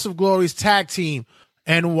House of Glory's tag team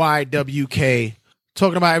NYWK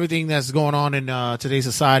talking about everything that's going on in today's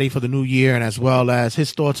society for the new year, and as well as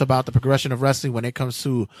his thoughts about the progression of wrestling when it comes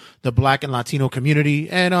to the Black and Latino community,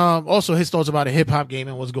 and also his thoughts about the hip hop game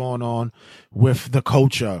and what's going on with the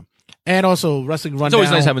culture. And also wrestling rundown. It's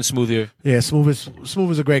always nice having Smooth here. Yeah, Smooth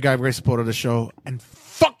is a great guy, great supporter of the show. And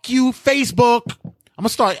fuck you, Facebook. I'm gonna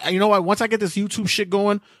start. You know what? Once I get this YouTube shit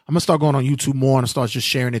going, I'm gonna start going on YouTube more and start just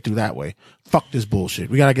sharing it through that way. Fuck this bullshit.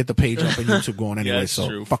 We gotta get the page up and YouTube going anyway. That's so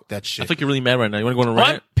true. fuck that shit. I think you're really mad right now. You want to go on a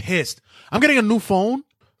rant? I'm pissed. I'm getting a new phone.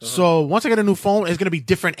 So once I get a new phone, it's gonna be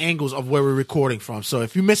different angles of where we're recording from. So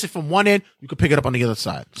if you miss it from one end, you can pick it up on the other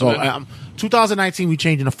side. So 2019, we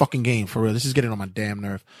changing the fucking game for real. This is getting on my damn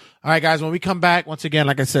nerve. All right, guys. When we come back, once again,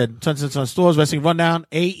 like I said, Sons and Sons Stores Wrestling Rundown,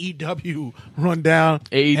 AEW Rundown,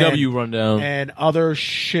 and other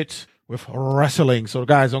shit with wrestling. So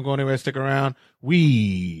guys, don't go anywhere. Stick around.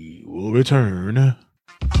 We will return.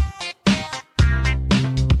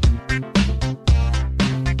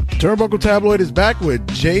 Turnbuckle Tabloid is back with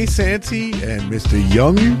Jay Santee and Mr.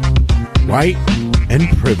 Young, White, and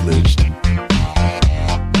Privileged.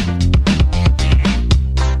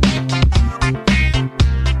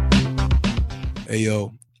 Hey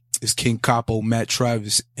yo, it's King Capo, Matt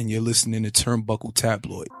Travis, and you're listening to Turnbuckle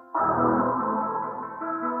Tabloid.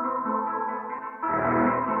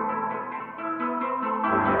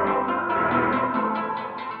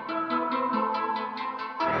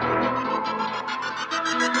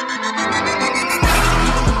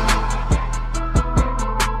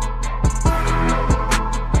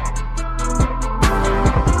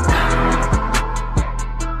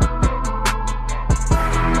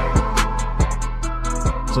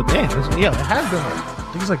 So damn, it has been like,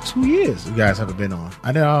 I think it's like 2 years you guys haven't been on.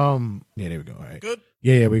 Yeah, there we go. All right. Good.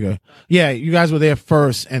 Yeah, we go. Yeah, you guys were there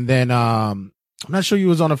first, and then I'm not sure you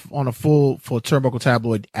was on a full Turnbuckle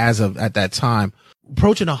Tabloid at that time.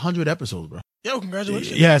 Approaching 100 episodes, bro. Yo,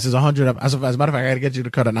 congratulations. Yes, it's 100. As a matter of fact, I got to get you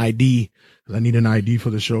to cut an ID because I need an ID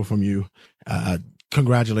for the show from you.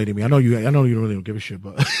 Congratulating me. I know you really don't give a shit,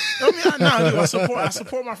 but I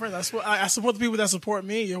support my friends. I support the people that support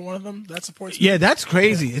me. You're one of them that supports me. Yeah, that's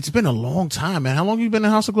crazy. It's been a long time, man. How long have you been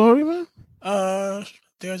in House of Glory, man?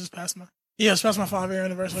 It's past my 5-year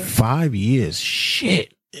anniversary. 5 years.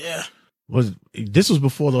 Shit. Yeah. This was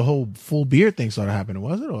before the whole full beard thing started happening,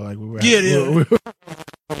 was it? Or like we were?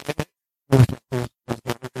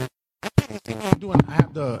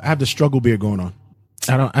 I have the struggle beard going on.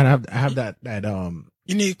 I have that.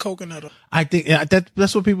 You need coconut oil. I think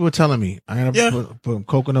that's what people were telling me. I gotta put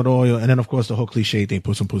coconut oil, and then of course the whole cliche thing,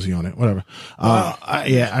 put some pussy on it, whatever. Wow.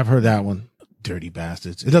 I've heard that one. Dirty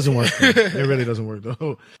bastards. It doesn't work. It really doesn't work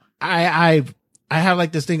though. I have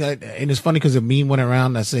like this thing, and it's funny because a meme went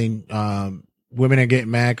around that saying women are getting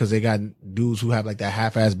mad because they got dudes who have like that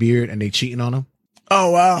half-ass beard and they cheating on them.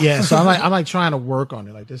 Oh wow. Yeah, so I'm like trying to work on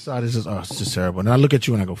it. Like this side is just it's just terrible. And I look at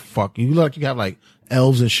you and I go, fuck you. You look like you have like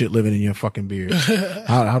elves and shit living in your fucking beard.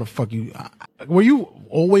 How the fuck you? Were you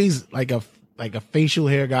always like a facial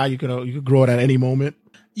hair guy? You could grow it at any moment.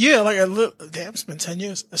 Yeah, damn, it's been 10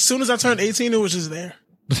 years. As soon as I turned 18, it was just there.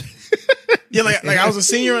 Yeah, like I was a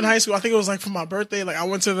senior in high school. I think it was like for my birthday. Like I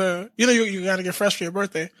went to you got to get fresh for your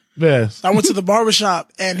birthday. Yes. I went to the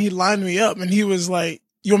barbershop and he lined me up and he was like,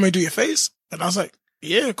 "You want me to do your face?" And I was like,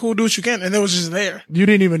 "Yeah, cool, do what you can." And it was just there. You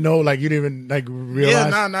didn't even know, like you didn't even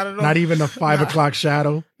realize. Yeah, not at all. Not even the 5 o'clock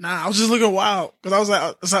shadow. Nah, I was just looking wild because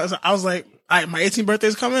I was like, all right, my 18th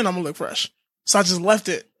birthday's coming. I'm gonna look fresh. So I just left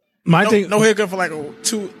it. No haircut for like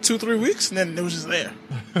 2-3 weeks, and then it was just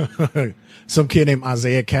there. Some kid named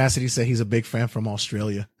Isaiah Cassidy said he's a big fan from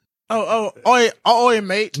Australia. Oh,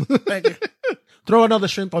 mate. Thank you. Throw another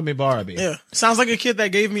shrimp on me, Barbie. Yeah, sounds like a kid that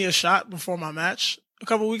gave me a shot before my match a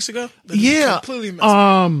couple weeks ago. Yeah, completely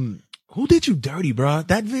messed who did you dirty, bro?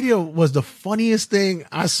 That video was the funniest thing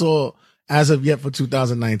I saw as of yet for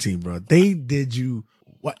 2019, bro. They did you.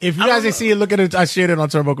 If you guys didn't see it, look at it. I shared it on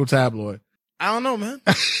Turnbuckle Tabloid. I don't know, man.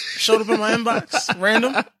 Showed up in my inbox,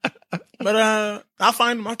 random. But I'll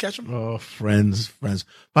find them. I'll catch them. Oh, friends.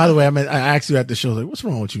 By the way, I asked you at the show, like, what's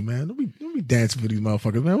wrong with you, man? Don't be dancing for these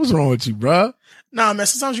motherfuckers, man. What's wrong with you, bro? Nah, man.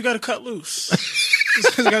 Sometimes you got to cut loose.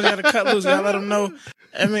 You got to cut loose. You got to let them know.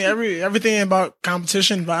 I mean, everything about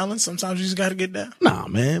competition, violence. Sometimes you just got to get down. Nah,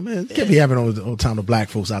 man. You can't be having all the time the black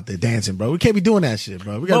folks out there dancing, bro. We can't be doing that shit,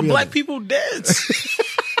 bro. But black people dance.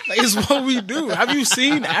 Like, it's what we do. Have you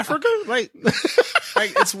seen Africa? Like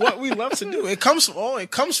it's what we love to do. It comes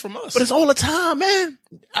from us. But it's all the time, man.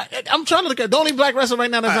 I'm trying to look at the only black wrestler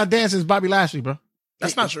right now that's not dancing is Bobby Lashley, bro.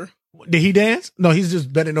 That's not true. Did he dance? No, he's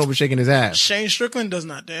just bending over, shaking his ass. Shane Strickland does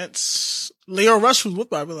not dance. Leo Rush, who's with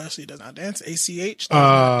Bobby Lashley, does not dance. ACH does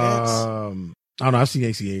not dance. I don't know. I've seen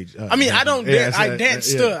ACH. I mean, I don't dance. I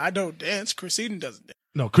dance yeah. still. I don't dance. Chris Eden doesn't dance.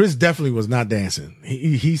 No, Chris definitely was not dancing.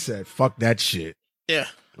 He said, fuck that shit. Yeah.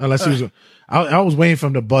 Unless he was, I was waiting for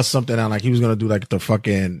him to bust something out, like he was gonna do like the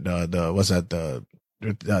fucking what's that, the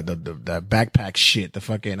backpack shit, the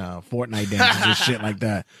fucking Fortnite dances and shit like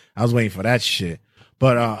that. I was waiting for that shit,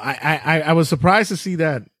 but I was surprised to see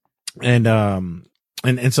that, and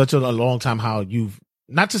in such a long time, how you've,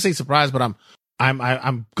 not to say surprised, but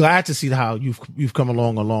I'm glad to see how you've come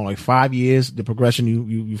along like 5 years, the progression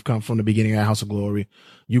you've come from the beginning of House of Glory.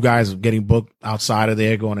 You guys getting booked outside of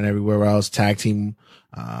there, going and everywhere else, tag team.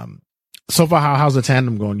 So far, how's the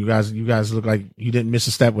tandem going? You guys look like you didn't miss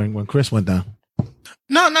a step when Chris went down.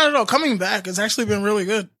 No, not at all. Coming back, it's actually been really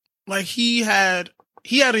good. Like he had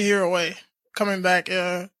a year away. Coming back,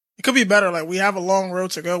 it could be better. Like we have a long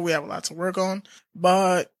road to go. We have a lot to work on,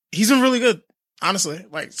 but he's been really good. Honestly,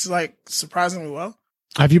 it's like surprisingly well.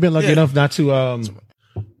 Have you been lucky enough not to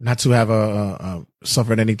have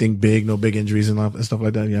suffered anything big, no big injuries and stuff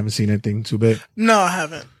like that? You haven't seen anything too big? No, I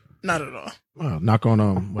haven't. Not at all. Well, knock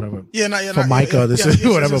on whatever. Yeah, for Micah, this is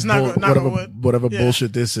whatever whatever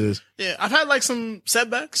bullshit this is. Yeah, I've had like some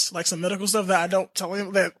setbacks, like some medical stuff that I don't tell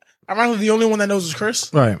him. That I'm actually the only one that knows is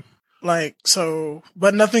Chris. Right. Like so,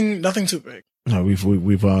 but nothing too big. No, we've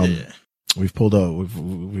pulled up.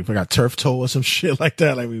 We've got turf toe or some shit like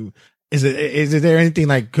that. Like is there anything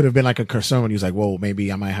like could have been like a concern when he was like, whoa,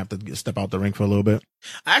 maybe I might have to step out the ring for a little bit?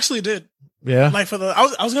 I actually did. Yeah. Like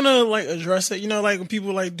I was gonna like address it. You know, like when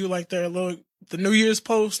people like do like their the New Year's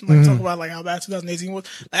post and like talk about like how bad 2018 was.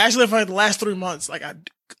 Like, actually, for like the last 3 months, like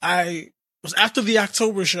I was after the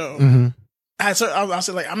October show. Mm-hmm. I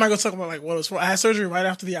said like I'm not gonna talk about like what it was for. I had surgery right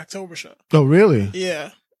after the October show. Oh really? Yeah.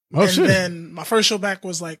 Oh and shit. Then my first show back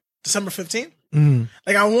was like December 15th. Mm-hmm.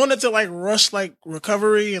 Like I wanted to like rush like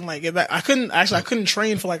recovery and like get back. I couldn't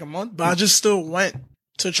train for like a month, but I just still went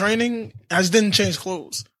to training. I just didn't change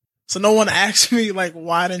clothes. So no one asked me like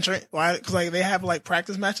why I didn't train. Why? Because like they have like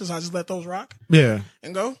practice matches. So I just let those rock. Yeah.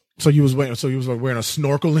 And go. So you was like wearing a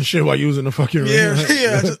snorkel and shit while you was in the fucking ring. Yeah.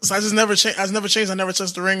 So I just never changed. I never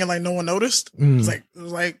touched the ring and like no one noticed. It was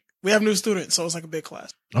like we have new students, so it's like a big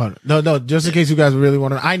class. Oh no! Just in case you guys really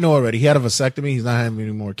want to, I know already. He had a vasectomy. He's not having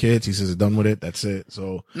any more kids. He says he's done with it. That's it.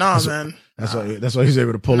 So that's man. That's why he's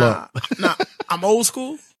able to pull up. I'm old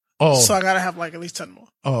school. Oh, so I gotta have like at least 10 more.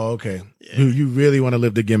 Oh, okay. Yeah. You really want to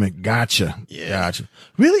live the gimmick? Gotcha. Yeah. Gotcha.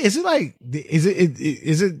 Really? Is it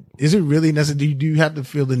really necessary? Do you have to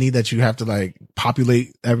feel the need that you have to like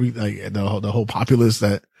populate the whole populace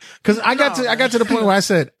that? Because I got to the point where I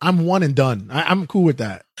said I'm one and done. I'm cool with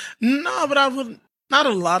that. No, but I would not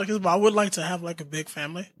a lot of kids, but I would like to have like a big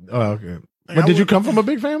family. Oh, okay. Like, but did you come from a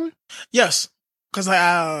big family? Yes. Because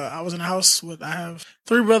I was in a house I have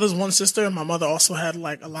 3 brothers, 1 sister, and my mother also had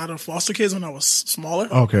like a lot of foster kids when I was smaller.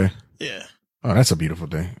 Okay. Yeah. Oh, that's a beautiful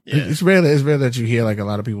thing. Yeah. It's rare that you hear like a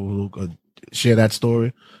lot of people who share that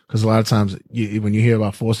story. Because a lot of times when you hear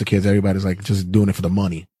about foster kids, everybody's like just doing it for the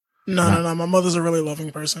money. No. My mother's a really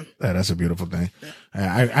loving person. Yeah, that's a beautiful thing.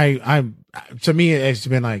 Yeah. To me, it's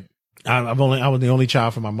been like I was the only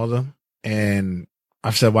child from my mother, and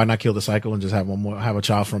I've said, why not kill the cycle and just have a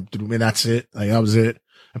child from me? That's it. Like, that was it.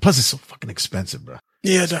 And plus, it's so fucking expensive, bro.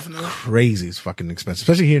 Yeah, definitely. Crazy. It's fucking expensive,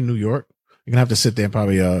 especially here in New York. You're gonna have to sit there and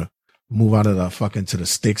probably move out of the fucking to the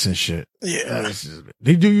sticks and shit. Yeah.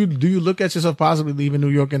 Do you look at yourself possibly leaving New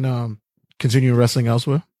York and continue wrestling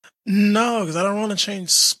elsewhere? No, because I don't want to change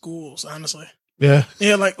schools, honestly. Yeah.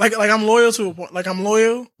 Yeah, like I'm loyal to a point. Like I'm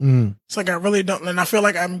loyal. Mm. It's like I really don't, and I feel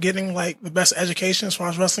like I'm getting like the best education as far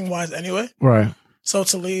as wrestling wise anyway. Right. So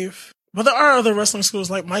to leave, but there are other wrestling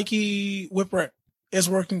schools like Mikey Whipwreck is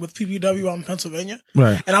working with PPW out in Pennsylvania.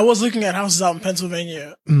 Right. And I was looking at houses out in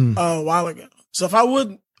Pennsylvania a while ago. So if I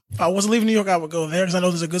wasn't leaving New York, I would go there because I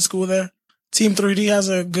know there's a good school there. Team 3D has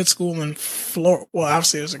a good school in Florida. Well,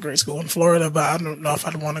 obviously there's a great school in Florida, but I don't know if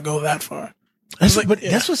I'd want to go that far. That's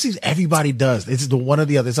what seems everybody does. It's the one or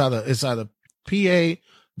the other. It's either PA,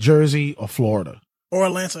 Jersey, or Florida. Or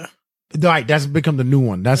Atlanta. Right, that's become the new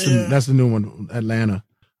one. That's the new one, Atlanta.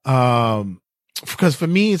 Because for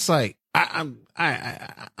me, it's like I'm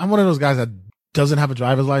one of those guys that doesn't have a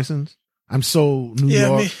driver's license. I'm so New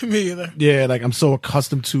York. Yeah, me either. Yeah, like I'm so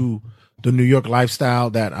accustomed to the New York lifestyle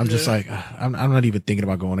that I'm just like I'm not even thinking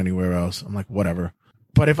about going anywhere else. I'm like whatever.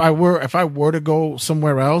 But if I were to go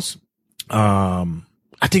somewhere else, I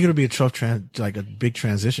think it'll be a tough like a big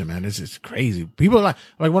transition, man. It's just crazy. People are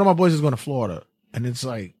like one of my boys is going to Florida, and it's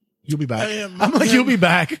like. You'll be back. I'm like, you'll be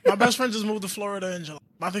back. My best friend just moved to Florida in July.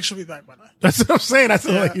 I think she'll be back by then. That's what I'm saying. That's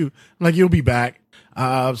like you'll be back.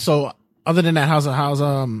 So other than that, how's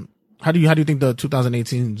How do you think the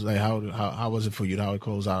 2018 like how was it for you? How it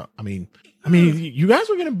closed out? I mean, you guys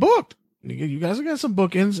were getting booked. You guys got some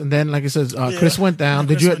bookings, and then like it says, Chris went down.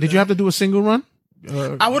 Did you have to do a single run?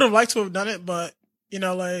 I would have liked to have done it, but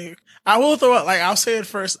like I will throw it. Like I'll say it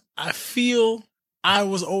first. I feel I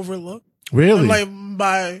was overlooked. Really? Like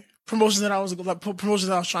by promotions that I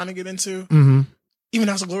was trying to get into. Mm-hmm. Even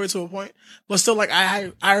House of Glory to a point, but still, like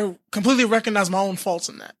I completely recognize my own faults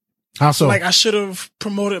in that. How so? Like I should have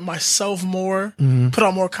promoted myself more, put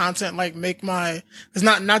out more content, like it's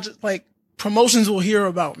not just like promotions will hear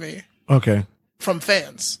about me. Okay. From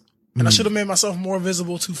fans. And I should have made myself more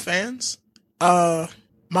visible to fans. My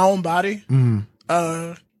own body.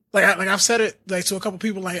 Like I've said it like to a couple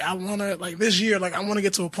people, like I wanna like this year, like I wanna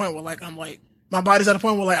get to a point where like I'm like my body's at a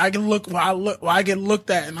point where like I get looked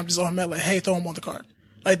at and I'm just automatically like, hey, throw him on the card.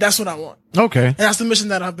 Like that's what I want. Okay. And that's the mission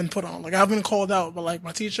that I've been put on. Like I've been called out, but like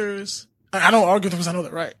my teachers, I don't argue with them because I know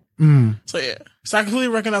they're right. So yeah. So I completely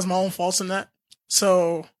recognize my own faults in that.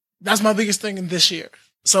 So that's my biggest thing in this year.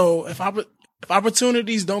 So if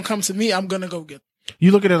opportunities don't come to me, I'm gonna go get them.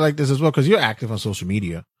 You look at it like this as well, because you're active on social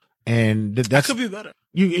media, and that could be better.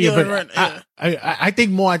 I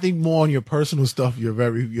think more on your personal stuff. You're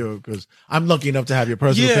because I'm lucky enough to have your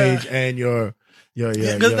personal page and your that's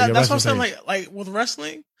what I'm saying. Like with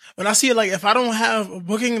wrestling, when I see it, like if I don't have a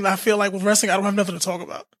booking, I feel like with wrestling I don't have nothing to talk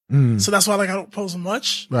about. So that's why like I don't post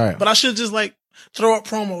much. Right. But I should just like throw up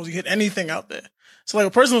promos, get anything out there. So like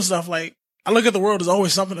with personal stuff, like I look at the world, there's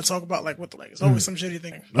always something to talk about. Like what it's always some shitty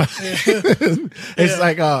thing. It's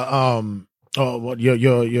like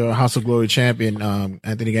your House of Glory champion,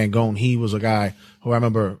 Anthony Gangone. He was a guy who I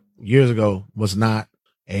remember years ago was not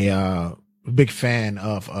a big fan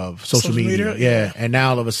of social media. Yeah. And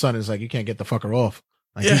now all of a sudden it's like you can't get the fucker off.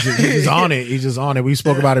 Like he's just on it. He's just on it. We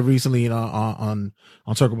spoke about it recently, on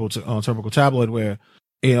Turnbuckle Tabloid, where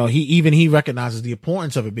he recognizes the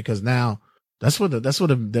importance of it, because now that's what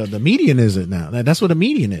the median is. It now that's what the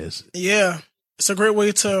median is. Yeah, it's a great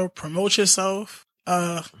way to promote yourself,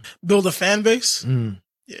 build a fan base.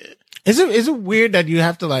 Yeah. Is it weird that you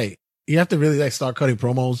have to really like start cutting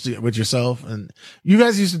promos with yourself? And you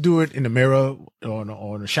guys used to do it in the mirror or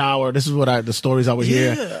in the shower. This is what the stories I would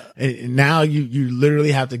hear. And now you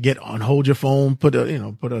literally have to get on, hold your phone, put a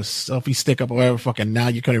selfie stick up or whatever. Fucking now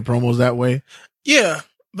you're cutting promos that way. Yeah.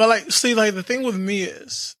 But like, see, like the thing with me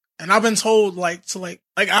is, and I've been told like to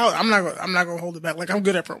I'm not gonna hold it back. Like I'm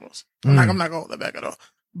good at promos. I'm not gonna hold that back at all.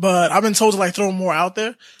 But I've been told to like throw more out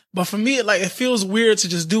there. But for me, it feels weird to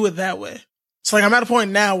just do it that way. So like I'm at a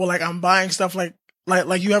point now where like I'm buying stuff like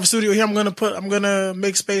you have a studio here. I'm gonna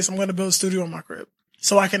make space. I'm gonna build a studio in my crib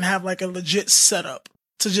so I can have like a legit setup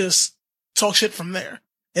to just talk shit from there.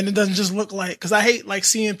 And it doesn't just look like, cause I hate like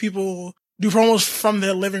seeing people do promos from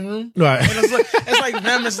their living room. Right. And it's like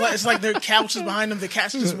them. It's like their couch is behind them. The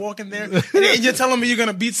cat's just walking there. And you're telling me you're going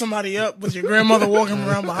to beat somebody up with your grandmother walking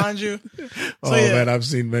around behind you. So, man, I've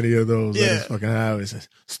seen many of those. Yeah. That fucking hours.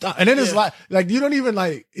 Stop. And then it's like you don't even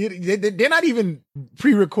they're not even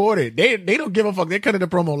pre-recorded. They don't give a fuck. They cut the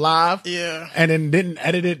promo live. Yeah. And then didn't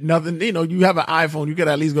edit it, nothing. You have an iPhone. You could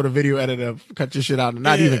at least go to video editor, cut your shit out, and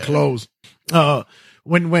not even close.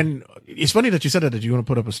 When it's funny that you said that you want to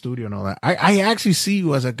put up a studio and all that. I actually see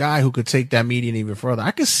you as a guy who could take that medium even further. I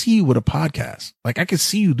could see you with a podcast. Like I could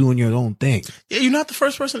see you doing your own thing. Yeah, you're not the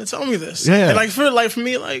first person to tell me this. Yeah. And for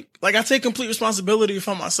me, I take complete responsibility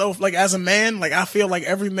for myself. Like as a man, like I feel like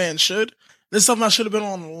every man should. This is something I should have been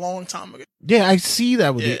on a long time ago. Yeah, I see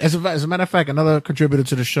that with you. As a matter of fact, another contributor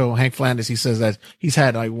to the show, Hank Flanders, he says that he's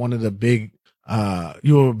had like one of the big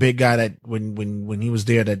you were a big guy that when he was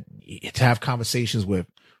there that to have conversations with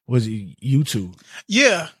was you two.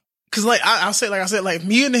 Yeah. Cause I'll say, like I said, like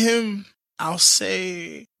me and him, I'll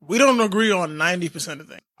say we don't agree on 90% of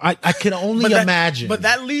things. I can only imagine. But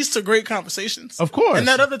that leads to great conversations. Of course. And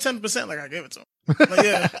that other 10%, like I gave it to him. Like,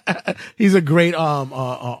 yeah. He's a great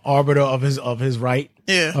arbiter of his right.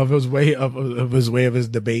 Yeah. Of his way of his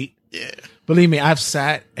debate. Yeah. Believe me, I've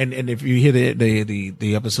sat and if you hear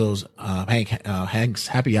the episodes, Hank's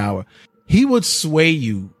Happy Hour, he would sway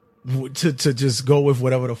you to just go with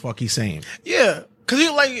whatever the fuck he's saying. Yeah. Cause he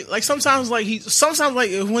like sometimes when he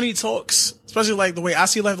talks, especially like the way I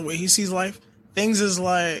see life, the way he sees life, things is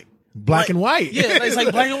like black and white. Yeah, it's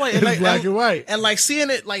like black and white. It's black and white. And like seeing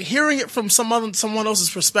it, like hearing it from someone else's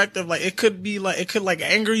perspective, like it could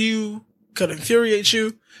anger you, could infuriate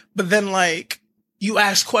you, but then like you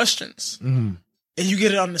ask questions and you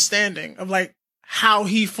get an understanding of like how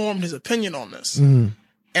he formed his opinion on this. And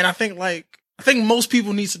I think most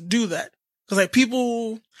people need to do that. Cause like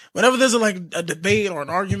people, whenever there's a debate or an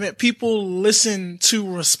argument, people listen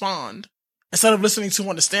to respond instead of listening to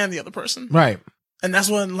understand the other person. Right. And that's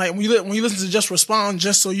when, like, when you listen to just respond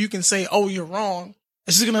just so you can say, oh, you're wrong,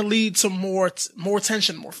 it's just going to lead to more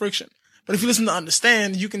tension, more friction. But if you listen to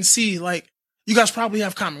understand, you can see, like, you guys probably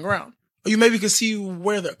have common ground. Or you maybe can see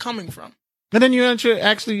where they're coming from. And then you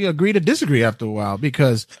actually agree to disagree after a while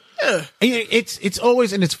because it's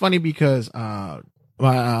always, and it's funny because,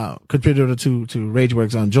 my contributor to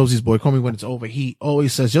Rageworks on Josie's Boy, Call Me When It's Over, he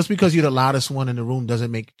always says, just because you're the loudest one in the room doesn't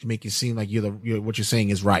make it seem like what you're saying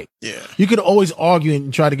is right. Yeah. You could always argue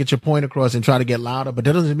and try to get your point across and try to get louder, but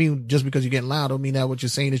that doesn't mean just because you're getting loud don't mean that what you're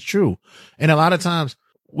saying is true. And a lot of times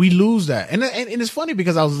we lose that. And it's funny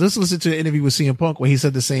because I was listening to an interview with CM Punk where he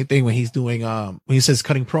said the same thing when he's doing, when he says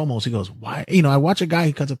cutting promos. He goes, why? I watch a guy,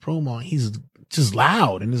 he cuts a promo and he's just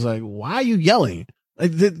loud. And it's like, why are you yelling?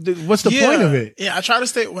 Like, what's the point of it? Yeah, I try to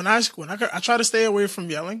stay I try to stay away from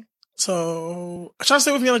yelling. So I try to stay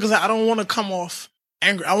away from yelling because I don't want to come off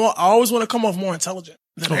angry. I always want to come off more intelligent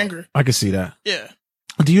than angry. I can see that. Yeah.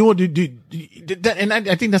 Do you that? And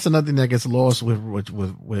I think that's another thing that gets lost with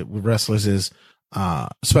wrestlers is,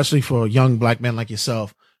 especially for young black men like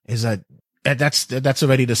yourself, is that's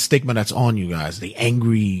already the stigma that's on you guys. The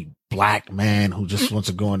angry black man who just wants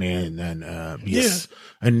to go in there and be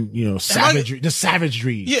savagery, the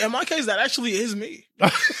savagery. Yeah, in my case, that actually is me.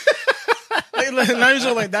 Not even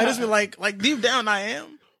sure, like that is me. Like deep down, I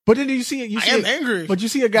am. But then I am angry. But you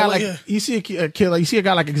see a guy you see a kid, like you see a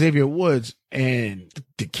guy like Xavier Woods, and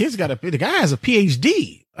the guy has a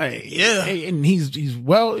PhD. And he's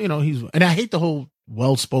well, and I hate the whole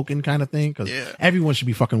well-spoken kind of thing because everyone should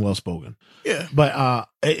be fucking well-spoken. Yeah. But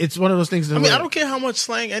it's one of those things. I mean, I don't care how much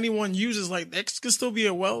slang anyone uses. Like, that could still be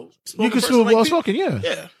a well-spoken. You can still be well-spoken, yeah.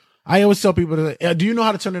 Yeah. I always tell people, do you know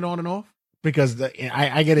how to turn it on and off? Because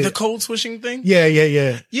I get it. The code switching thing? Yeah.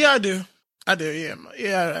 Yeah, I do. I do, yeah.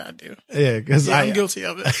 Yeah, I do. Yeah, because I'm guilty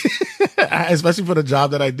of it. Especially for the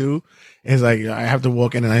job that I do, it's like I have to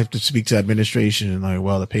walk in and I have to speak to administration and like,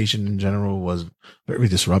 well, the patient in general was very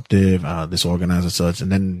disruptive, disorganized and such.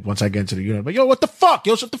 And then once I get into the unit, but yo, what the fuck?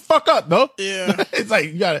 Yo, shut the fuck up, no? Yeah. It's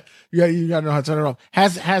like you gotta know how to turn it off.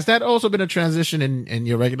 Has that also been a transition in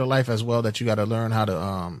your regular life as well, that you gotta learn how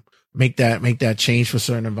to make that change for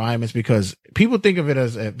certain environments? Because people think of it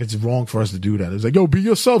as if it's wrong for us to do that. It's like, yo, be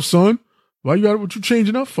yourself, son. Why what you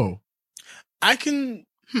changing up for? I can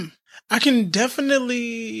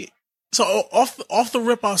definitely, so off the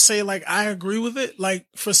rip, I'll say, like, I agree with it. Like,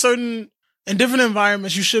 for in different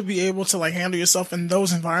environments, you should be able to, like, handle yourself in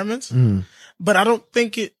those environments. But I don't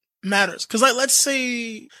think it matters. Cause, like, let's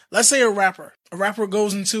say a rapper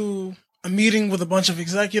goes into a meeting with a bunch of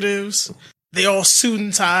executives. They all suit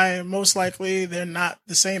and tie. Most likely they're not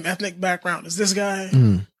the same ethnic background as this guy.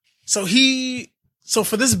 So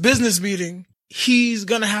for this business meeting, he's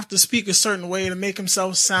going to have to speak a certain way to make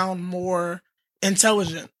himself sound more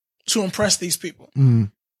intelligent to impress these people.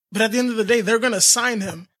 But at the end of the day, they're going to sign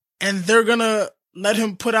him and they're going to let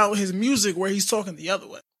him put out his music where he's talking the other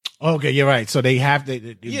way. Okay, you're right. So they have to.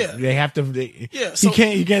 So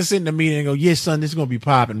you can't sit in the meeting and go, "Yeah, son, this is gonna be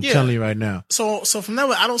popping." I'm telling you right now. So from that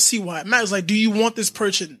way, I don't see why it matters. Like, do you want this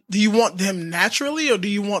person? Do you want him naturally, or do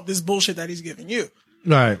you want this bullshit that he's giving you?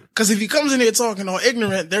 Right. Because if he comes in here talking all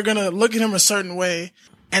ignorant, they're gonna look at him a certain way,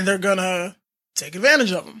 and they're gonna take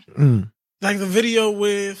advantage of him. Like the video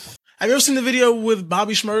with. Have you ever seen the video with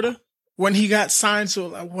Bobby Shmurda? When he got signed to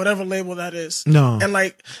like whatever label that is. No. And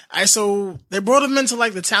like, so they brought him into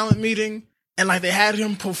like the talent meeting and like they had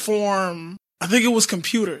him perform, I think it was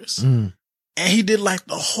Computers. And he did like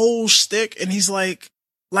the whole shtick and he's like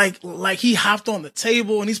he hopped on the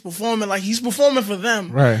table and he's performing for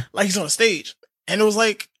them. Right. Like he's on a stage. And it was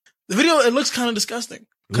like, the video, it looks kind of disgusting.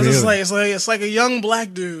 Cause it's like a young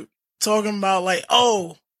black dude talking about like,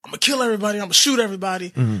 oh, I'm gonna kill everybody. I'm gonna shoot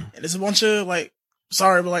everybody. And it's a bunch of like,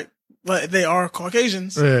 sorry, but they are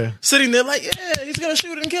Caucasians sitting there like, yeah, he's going to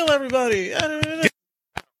shoot and kill everybody. A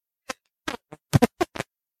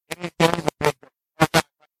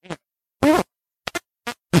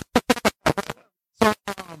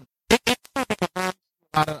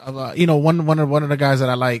lot of, one of the guys that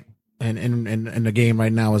I like in the game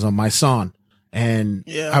right now is on my son. And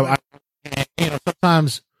I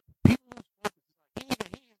sometimes people,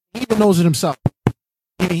 he even knows it himself.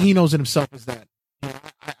 He knows it himself is that.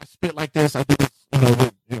 I spit like this. I do this.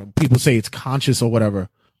 People say it's conscious or whatever,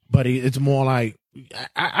 but it's more like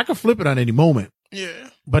I can flip it on any moment. Yeah.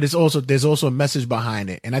 But there's also a message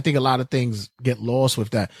behind it, and I think a lot of things get lost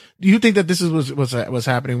with that. Do you think that this is what's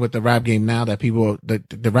happening with the rap game now? That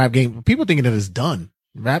the rap game, people thinking that it's done.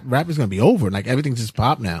 Rap is gonna be over. Like everything's just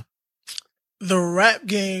pop now. The rap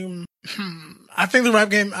game. I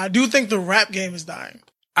do think the rap game is dying.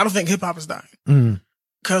 I don't think hip hop is dying. Mm.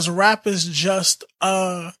 Cause rap is just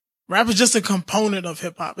a component of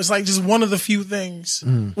hip hop. It's like just one of the few things,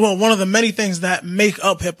 one of the many things that make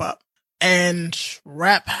up hip hop. And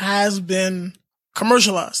rap has been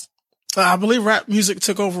commercialized. I believe rap music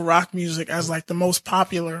took over rock music as like the most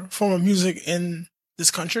popular form of music in this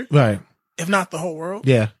country. Right. If not the whole world.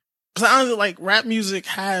 Yeah. Cause honestly, like rap music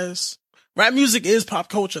is pop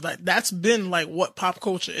culture. Like that's been like what pop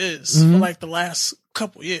culture is for like the last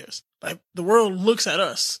couple years. Like the world looks at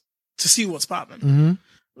us to see what's popping. Mm-hmm.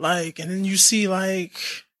 Like, and then you see like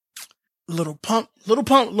Lil Pump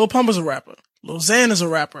is a rapper. Lil Xan is a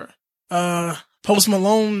rapper. Post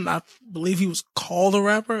Malone, I believe he was called a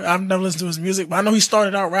rapper. I've never listened to his music, but I know he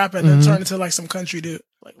started out rapping and then turned into like some country dude.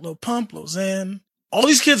 Like Lil Pump, Lil Xan. All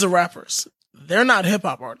these kids are rappers. They're not hip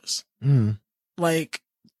hop artists. Like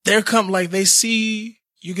they see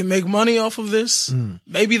you can make money off of this.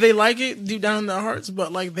 Maybe they like it deep down in their hearts,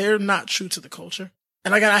 but like they're not true to the culture.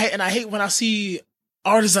 And like, I hate when I see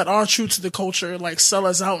artists that are true to the culture, like sell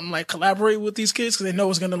us out and like collaborate with these kids because they know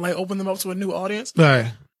it's going to like open them up to a new audience.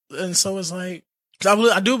 Right. And so it's like,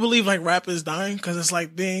 I do believe like rap is dying because it's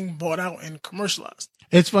like being bought out and commercialized.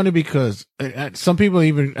 It's funny because some people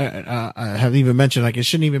even have even mentioned like it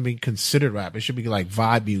shouldn't even be considered rap. It should be like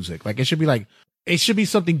vibe music. Like it should be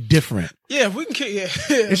something different. Yeah, if we can kick,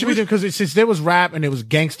 it should be different because since there was rap and it was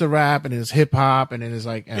gangster rap and it was hip hop and it is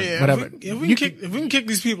like whatever. If we can kick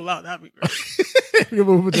these people out, that'd be great. You're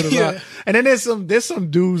moving to the rock. And then there's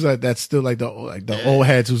some dudes that's still like the old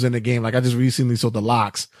heads who's in the game. Like I just recently saw the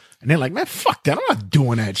Locks, and they're like, man, fuck that. I'm not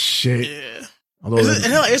doing that shit. Yeah.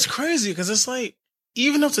 It's crazy because it's like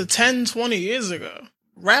even up to 10, 20 years ago,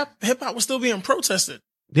 hip hop was still being protested.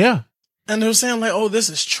 Yeah. And they were saying like, oh, this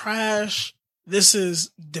is trash. This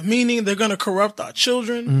is demeaning. They're going to corrupt our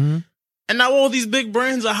children. And now all these big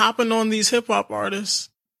brands are hopping on these hip hop artists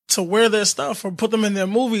to wear their stuff or put them in their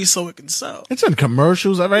movies so it can sell. It's in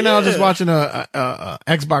commercials. Right now I'm just watching a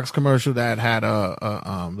Xbox commercial that had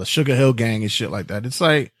the Sugar Hill Gang and shit like that. It's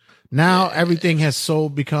like now everything has so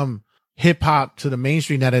become hip hop to the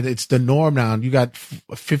mainstream that it's the norm now. You got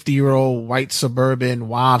 50-year-old white suburban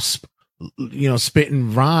wasp,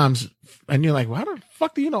 spitting rhymes, and you're like, why the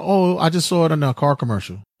fuck do you know? Oh, I just saw it on a car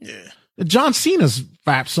commercial. Yeah. John Cena's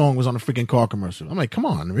rap song was on a freaking car commercial. I'm like, come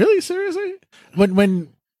on, really? Seriously?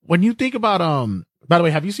 When you think about by the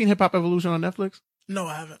way, have you seen Hip Hop Evolution on Netflix? No,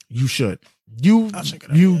 I haven't. You should. I'll check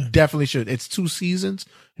it out, definitely should. It's 2 seasons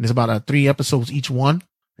and it's about 3 episodes each one.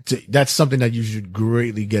 That's something that you should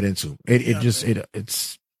greatly get into. I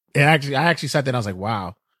actually sat there and I was like,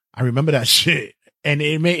 wow, I remember that shit. And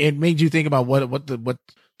it made you think about what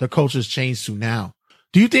the culture's changed to now.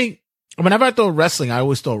 Do you think whenever I throw wrestling, I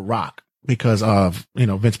always throw rock because of,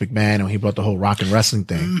 Vince McMahon and he brought the whole rock and wrestling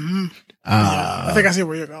thing. I think I see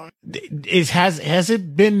where you're going. Is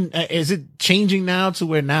it changing now to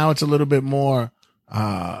where now it's a little bit more,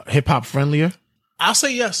 hip hop friendlier? I'll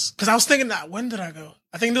say yes. Cause I was thinking that, when did I go?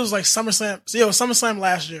 I think it was like SummerSlam. Yeah, it was SummerSlam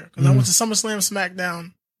last year. Cause I went to SummerSlam,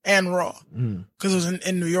 SmackDown and Raw. Cause it was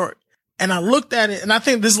in New York. And I looked at it and I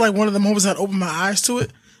think this is like one of the moments that opened my eyes to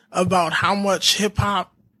it about how much hip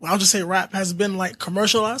hop, I'll just say rap, has been like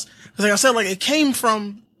commercialized. Cause like I said, like it came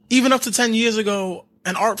from even up to 10 years ago,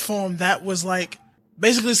 an art form that was like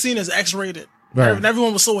basically seen as X-rated. Right. And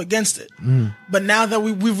everyone was so against it. But now that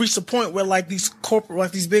we've reached a point where like these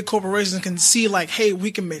big corporations can see like, hey,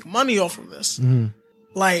 we can make money off of this.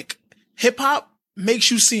 Like hip hop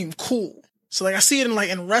makes you seem cool. So like I see it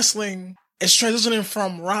in wrestling, it's transitioning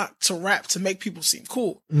from rock to rap to make people seem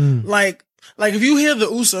cool. Like if you hear the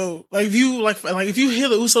Usos, if you hear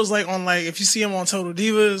the Usos like on like, if you see them on Total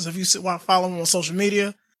Divas, if you follow them on social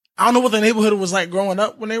media, I don't know what the neighborhood was like growing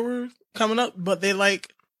up when they were coming up, but they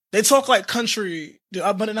talk like country. But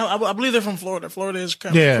I believe they're from Florida. Florida is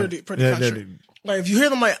kind of pretty country. Like if you hear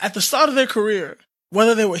them like at the start of their career,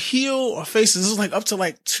 whether they were heel or faces, this was like up to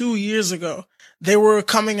like 2 years ago, they were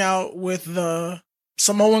coming out with the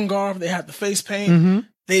Samoan garb. They had the face paint.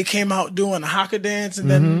 They came out doing the haka dance, and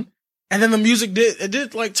then the music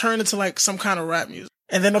did like turn into like some kind of rap music.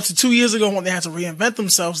 And then up to 2 years ago, when they had to reinvent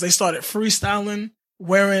themselves, they started freestyling,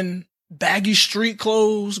 wearing baggy street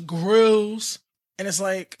clothes, grills. And it's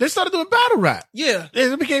like they started doing battle rap. Yeah,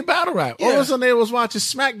 it became battle rap. Yeah. All of a sudden, they was watching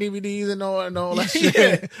Smack DVDs and all that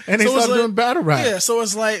shit, and they started doing battle rap. Yeah, so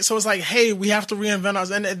it's like, hey, we have to reinvent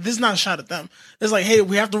ourselves. And this is not a shot at them. It's like, hey,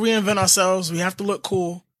 we have to reinvent ourselves. We have to look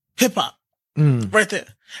cool. Hip hop, right there.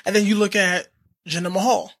 And then you look at Jinder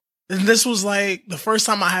Mahal, and this was like the first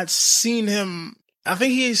time I had seen him. I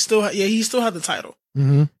think he still had the title.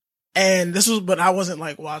 And this was, but I wasn't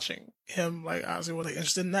like watching him. Like, I wasn't really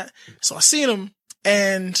interested in that. So I seen him.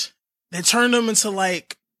 and they turned him into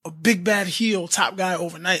like a big bad heel top guy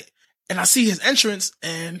overnight. And I see his entrance,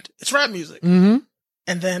 and it's rap music. Mm-hmm.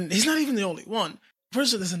 And then he's not even the only one.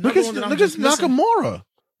 First, there's another one that I'm look just at missing. Nakamura.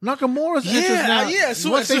 Nakamura's entrance now. Yeah.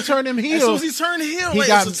 So once they turn him heel, as soon as he turned heel,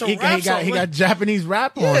 he got Japanese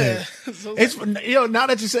rap on it. So It's now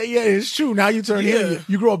that you say it's true. Now you turn heel,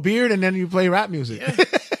 you grow a beard and then you play rap music. Yeah.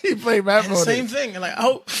 You play rap and on same it. thing. And like I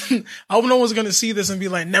hope no one's gonna see this and be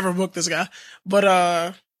like, never book this guy.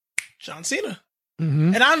 But John Cena.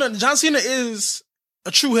 Mm-hmm. And I know John Cena is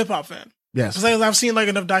a true hip hop fan. Yes, because I've seen like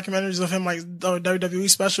enough documentaries of him, like WWE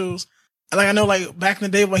specials. And like I know, like back in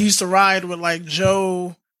the day when he used to ride with like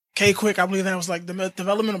Joe K Quick, I believe that was like the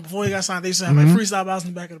development before he got signed. They used to have like freestyle battles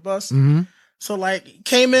in the back of the bus. Mm-hmm. So like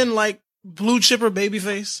came in like blue chipper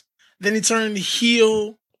babyface, then he turned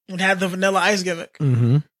heel and had the Vanilla Ice gimmick,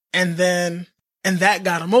 and that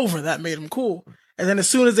got him over. That made him cool. And then as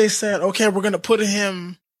soon as they said, okay, we're gonna put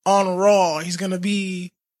him on Raw, he's gonna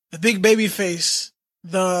be the big babyface,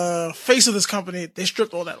 the face of this company, they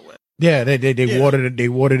stripped all that away. Yeah, they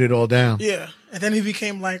watered it all down. Yeah. And then he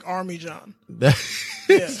became like Army John.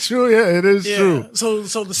 It's true, yeah, it is true. So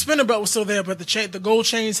the spinner belt was still there, but the gold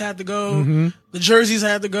chains had to go, the jerseys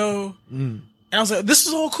had to go. And I was like, this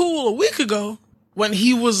was all cool a week ago when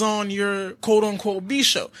he was on your quote unquote B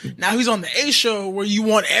show. Now he's on the A show where you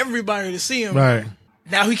want everybody to see him. Right.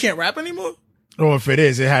 Now he can't rap anymore? Or if it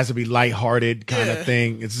is, it has to be lighthearted kind of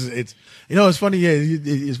thing. It's it's funny. Yeah,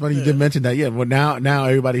 it's funny you did mention that. Yeah, well now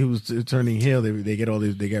everybody who's turning heel, they get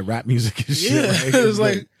they get rap music and shit. Yeah, it's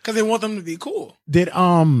like because they want them to be cool. Did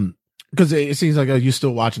because it seems like you're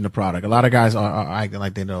still watching the product. A lot of guys are acting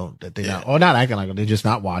like they know that they're not, or not acting like they're just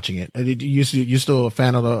not watching it. You still a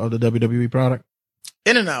fan of the WWE product?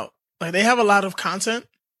 In and out, like they have a lot of content.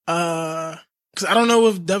 Because I don't know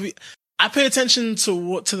if I pay attention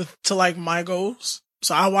to like my goals,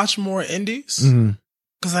 so I watch more indies.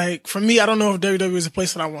 Because like for me, I don't know if WWE is a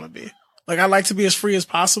place that I want to be. Like I like to be as free as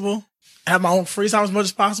possible, have my own free time as much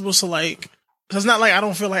as possible. So like, it's not like I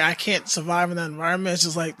don't feel like I can't survive in that environment. It's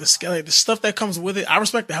just like the stuff that comes with it. I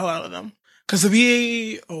respect the hell out of them. Because to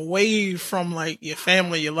be away from like your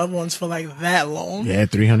family, your loved ones for like that long,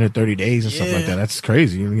 330 days and stuff like that. That's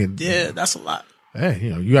crazy. That's a lot. Hey,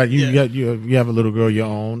 you have a little girl of your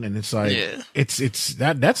own, and it's like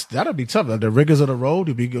that'll be tough. The rigors of the road,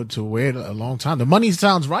 you'll be good to wait a long time. The money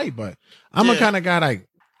sounds right, but I'm a kind of guy like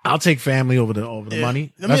I'll take family over the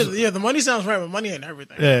money. The money sounds right, but money ain't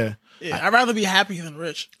everything. Yeah. I'd rather be happy than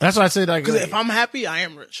rich. That's why I say that. Because if I'm happy, I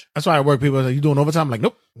am rich. That's why I work. People are like, you doing overtime? I'm like,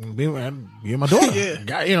 nope. You're my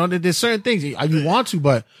daughter. There's certain things you want to,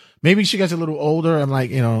 but maybe she gets a little older. I'm like,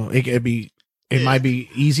 it might be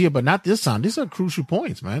easier, but not this time. These are crucial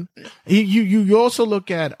points, man. You also look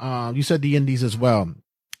at, you said the indies as well.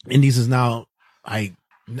 Indies is now,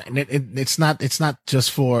 it's not just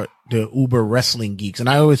for the uber wrestling geeks. And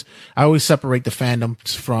I always separate the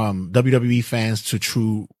fandoms from WWE fans to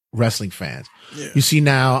true wrestling fans. Yeah. You see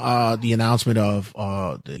now, the announcement of,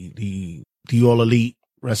 the All Elite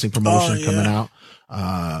wrestling promotion coming out.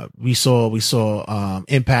 We saw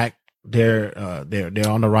Impact. They're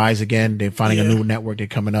on the rise again. They're finding a new network. They're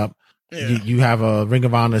coming up. Yeah. You have a Ring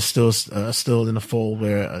of Honor still in the fold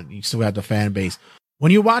where you still have the fan base.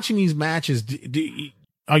 When you're watching these matches,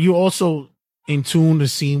 are you also in tune to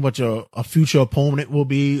seeing what a future opponent will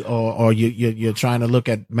be, or you're trying to look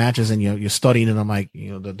at matches and you're studying them, like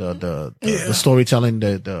the storytelling,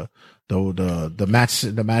 the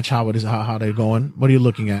match, how it is, how they're going? What are you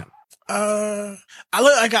looking at?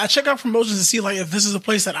 I check out promotions to see like if this is a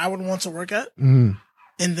place that I would want to work at, and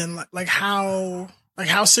then like how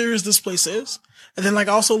serious this place is, and then like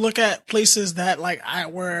also look at places that like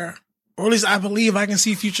or at least I believe I can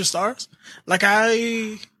see future stars. Like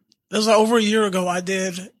it was like over a year ago, I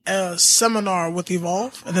did a seminar with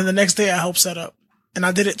Evolve, and then the next day I helped set up, and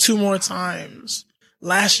I did it 2 more times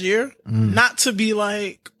last year. Not to be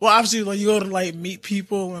like, well, obviously like you go to like meet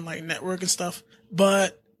people and like network and stuff,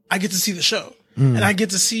 but I get to see the show. And I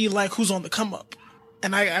get to see like who's on the come up,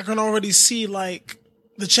 and I can already see like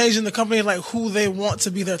the change in the company, like who they want to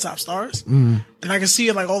be their top stars. And I can see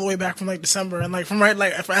it like all the way back from like December, and like from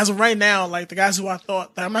as of right now, like the guys who I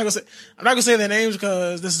thought that I'm not gonna say their names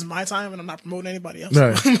because this is my time and I'm not promoting anybody else,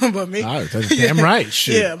 right. But me. Damn right.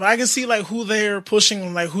 Shit. Yeah, but I can see like who they're pushing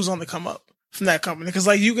and like who's on the come up from that company, because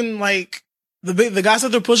like you can like the guys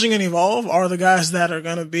that they're pushing in Evolve are the guys that are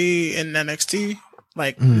gonna be in NXT.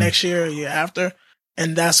 Like next year, year after,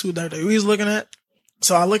 and that's who WWE's looking at.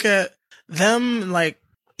 So I look at them like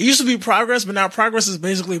it used to be Progress, but now Progress is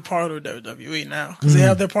basically part of WWE now because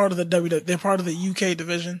they're part of the they're part of the UK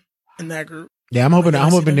division in that group. Yeah, I'm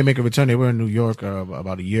hoping they make a return. They were in New York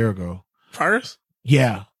about a year ago. Paris?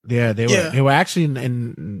 Yeah. They were actually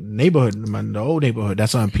in neighborhood, in the old neighborhood.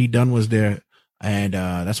 That's when Pete Dunne was there, and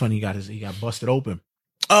that's when he got busted open.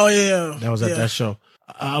 Oh yeah, that was at that show.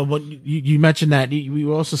 But you mentioned that we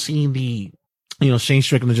were also seeing Shane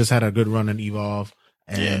Strickland just had a good run in Evolve,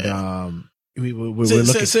 and we're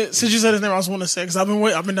looking. Since you said his name, I was want to say because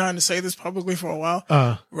I've been dying to say this publicly for a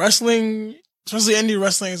while. Wrestling, especially indie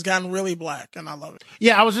wrestling, has gotten really black, and I love it.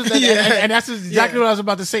 Yeah, I was just, and that's exactly what I was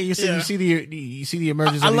about to say. You see the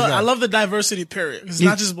emergence. I love the diversity. Period. It's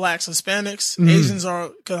not just blacks, Hispanics, Asians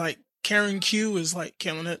are like Karen Q is like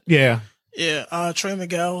killing it. Yeah. Yeah, Trey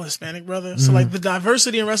Miguel, Hispanic brother. So like the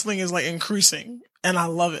diversity in wrestling is like increasing, and I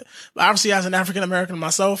love it. But obviously, as an African American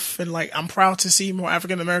myself, and like I'm proud to see more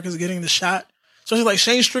African Americans getting the shot. Especially like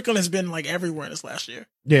Shane Strickland has been like everywhere this last year.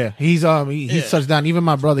 Yeah, he's touched down. Even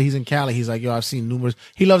my brother, he's in Cali. He's like, yo, I've seen numerous.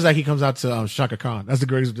 He loves that he comes out to Shaka Khan. That's the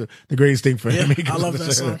greatest thing for him. I love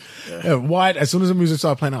that song. Why? As soon as the music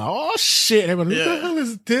started playing, I'm like, oh shit! Everyone, what the hell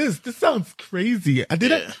is this? This sounds crazy. I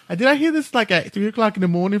did I hear this like at 3:00 in the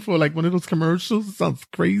morning for like one of those commercials? It sounds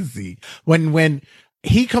crazy. When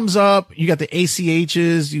he comes up, you got the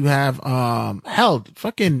ACHs, you have,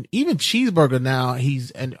 fucking, even Cheeseburger now, he's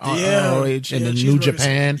an ROH and the New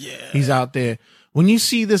Japan, he's out there. When you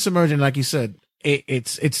see this emerging, like you said,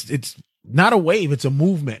 it's not a wave, it's a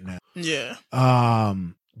movement now. Yeah.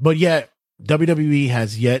 But yet, WWE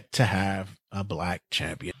has yet to have a black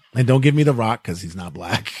champion. And don't give me The Rock, cause he's not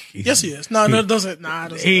black. Yes, he is. No, it doesn't.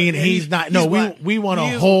 He's not. No, we want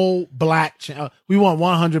a whole black, we want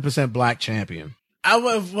 100% black champion.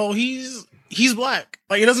 He's black.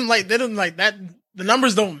 Like they don't like that. The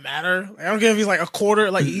numbers don't matter. Like, I don't care if he's like a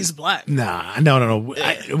quarter. Like he's black. Nah, no.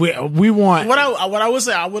 We want what I would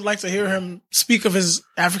say. I would like to hear him speak of his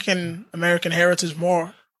African American heritage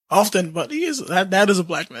more often. But he is that is a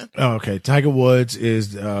black man. Oh, okay, Tiger Woods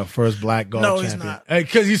is first black golf champion. He's not.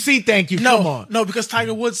 Because you see, thank you. Come on. No, because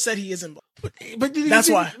Tiger Woods said he isn't black. But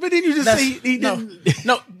that's why. But then you just say he didn't.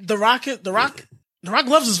 No, The Rock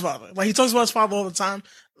loves his father. Like he talks about his father all the time.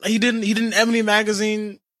 He did an Ebony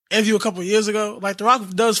magazine interview a couple of years ago. Like The Rock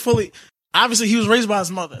does fully. Obviously, he was raised by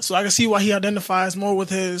his mother, so I can see why he identifies more with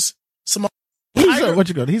his. He's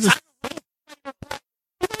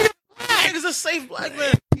a safe black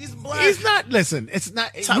man. He's black. He's not. Listen, it's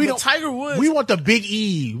not. Tiger Woods. We want the Big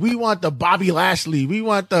E. We want the Bobby Lashley. We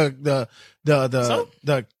want the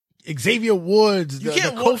Xavier Woods. The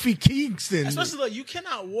Kofi Kingston. Especially like you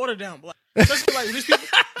cannot water down black. Especially like these people.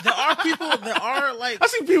 There are like. I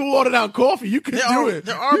see people water down coffee. You can do it.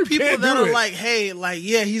 There are people that are like, hey, like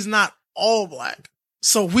he's not all black,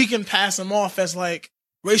 so we can pass him off as like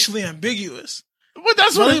racially ambiguous. But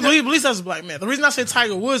that's what at least that's a black man. The reason I say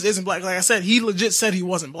Tiger Woods isn't black, like I said, he legit said he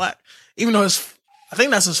wasn't black, even though I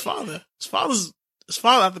think that's his father. His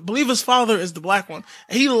father, I believe his father is the black one,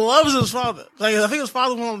 and he loves his father. Like I think his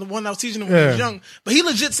father was the one that was teaching him when he was young, but he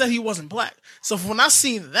legit said he wasn't black. So when I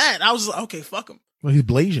seen that, I was like, okay, fuck him. Well, he's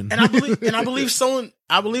Blasian, and I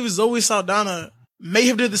believe Zoe Saldana may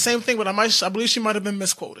have did the same thing, but I believe she might have been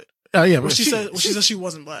misquoted. Oh yeah, she said she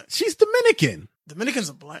wasn't black. She's Dominican. Dominicans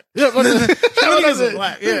are black. Yeah, Dominicans are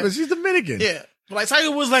black. Yeah, but she's Dominican. Yeah, but like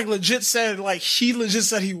Tiger Woods, like legit said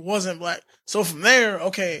he wasn't black. So from there,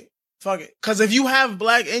 okay, fuck it. Because if you have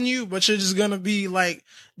black in you, but you're just gonna be like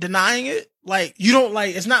denying it, like you don't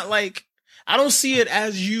like. It's not like I don't see it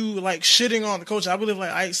as you like shitting on the coach. I believe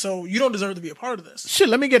like, so you don't deserve to be a part of this. Shit,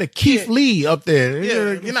 let me get a Keith Lee up there.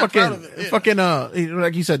 Yeah, you're not proud of it. Yeah. Fucking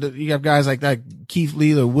like you said, you have guys like that, Keith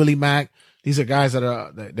Lee or Willie Mack. These are guys that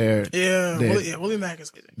are Willie Mack is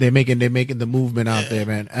good. They're making the movement out there,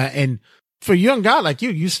 man. And for a young guy like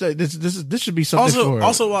you said this should be something.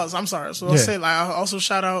 I'm sorry. So I'll say like I also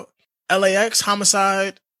shout out LAX,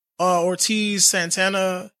 Homicide, Ortiz,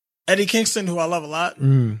 Santana, Eddie Kingston, who I love a lot.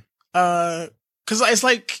 Cause it's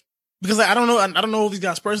like, I don't know all these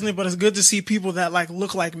guys personally, but it's good to see people that like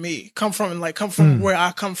look like me come from where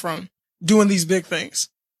I come from doing these big things.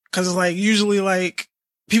 Cause it's like usually like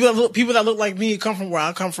people that look like me come from where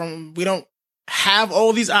I come from. We don't have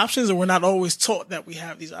all these options, or we're not always taught that we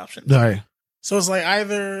have these options. Right. So it's like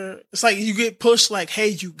it's like you get pushed like, hey,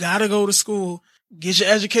 you gotta go to school, get your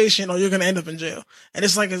education, or you're gonna end up in jail. And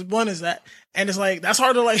it's like as blunt as that. And it's like that's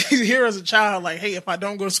hard to like hear as a child, like, hey, if I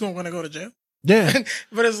don't go to school, I'm gonna go to jail. Yeah.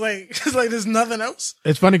 But it's like there's nothing else.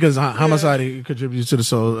 It's funny because Homicide he contributes to the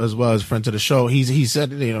show as well as friend to the show. He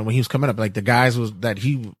said, you know, when he was coming up, like the guys that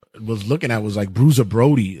he was looking at was like Bruiser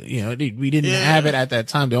Brody. You know, we didn't have it at that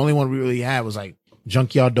time. The only one we really had was like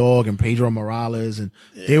Junkyard Dog and Pedro Morales, and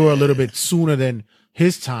they were a little bit sooner than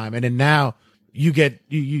his time. And then now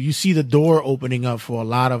you see the door opening up for a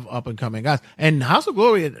lot of up and coming guys. And House of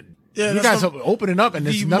Glory, you guys are opening up, and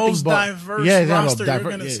there's nothing most but diverse roster you're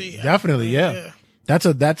gonna see. Definitely, yeah.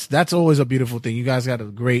 That's always a beautiful thing. You guys got a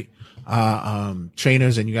great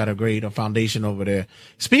trainers, and you got a great foundation over there.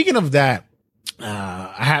 Speaking of that,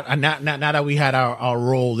 I have now that we had our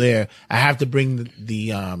role there, I have to bring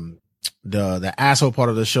the asshole part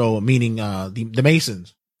of the show, meaning the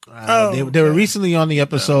Masons. They were recently on the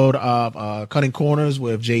episode of Cutting Corners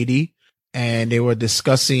with JD, and they were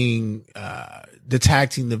discussing the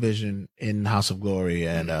tag team division in House of Glory,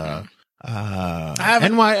 and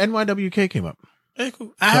NYWK came up. Hey,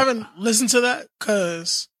 cool. I haven't listened to that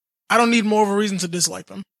because I don't need more of a reason to dislike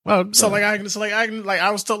them. Well, I was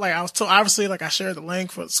told obviously, like, I shared the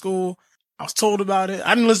link for the school. I was told about it.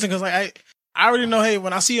 I didn't listen because I already know, hey,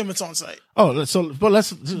 when I see him, it's on site. Let's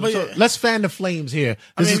fan the flames here.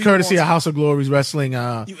 This is courtesy of House of Glory's Wrestling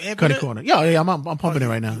Cutting Corner. Yeah, I'm pumping it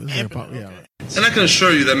right now. Okay. And I can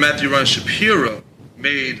assure you that Matthew Ryan Shapiro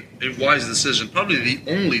made a wise decision, probably the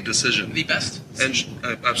only decision. The best. And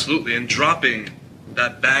absolutely, in dropping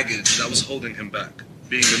that baggage that was holding him back,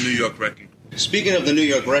 being the New York Wrecking. Speaking of the New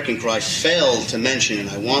York Wrecking Crew, I failed to mention, and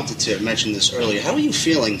I wanted to mention this earlier. How are you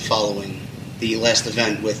feeling following the last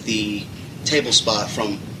event with the table spot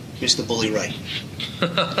from Mr. Bully Ray?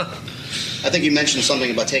 I think you mentioned something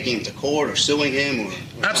about taking him to court or suing him. Or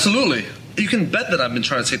Absolutely. You can bet that I've been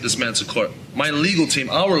trying to take this man to court. My legal team,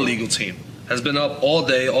 our legal team, has been up all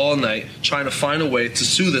day, all night, trying to find a way to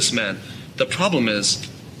sue this man. The problem is,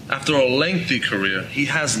 after a lengthy career, he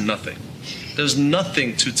has nothing. There's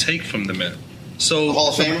nothing to take from the man. So the Hall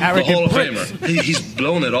of Famer? The Hall of Famer. He's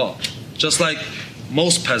blown it all. Just like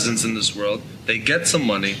most peasants in this world, they get some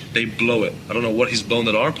money, they blow it. I don't know what he's blown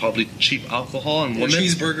it on. Probably cheap alcohol and women.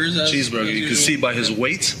 Cheeseburgers. Cheeseburger. You can see by his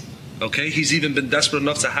weight. Okay, he's even been desperate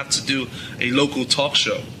enough to have to do a local talk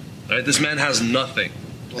show. Right? This man has nothing.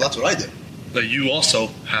 Well, that's what I did. But you also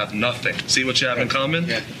have nothing. See what you have in common?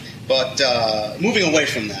 Yeah. But moving away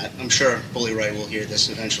from that, I'm sure Bully Ray will hear this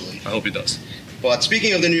eventually. I hope he does. But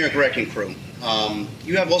speaking of the New York Wrecking Crew,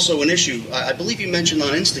 you have also an issue. I believe you mentioned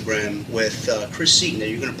on Instagram with Chris Seaton that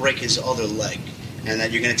you're going to break his other leg, and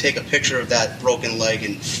that you're going to take a picture of that broken leg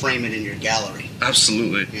and frame it in your gallery.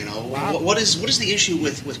 Absolutely. You know, what is the issue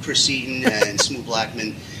with Chris Seaton and Smooth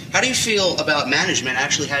Blackman? How do you feel about management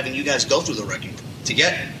actually having you guys go through the Wrecking Crew to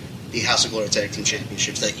get the House of Glory Tag Team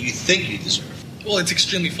Championships that you think you deserve? Well, it's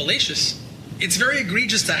extremely fallacious. It's very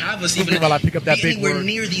egregious to have us even pick up that be big anywhere word.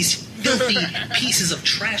 near these filthy pieces of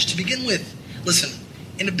trash to begin with. Listen,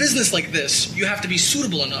 in a business like this, you have to be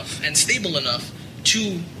suitable enough and stable enough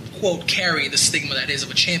to, quote, carry the stigma that is of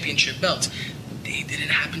a championship belt. They didn't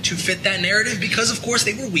happen to fit that narrative because, of course,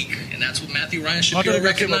 they were weak. And that's what Matthew Ryan Shapiro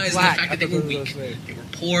recognized, the fact that they were weak. They were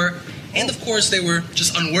poor. And, of course, they were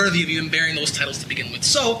just unworthy of even bearing those titles to begin with.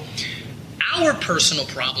 So, our personal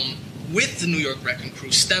problem with the New York Wrecking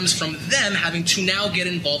Crew stems from them having to now get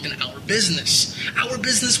involved in our business. Our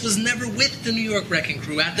business was never with the New York Wrecking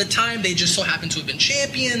Crew. At the time, they just so happened to have been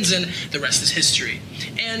champions, and the rest is history.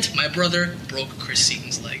 And my brother broke Chris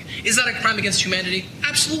Seaton's leg. Is that a crime against humanity?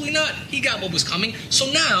 Absolutely not. He got what was coming.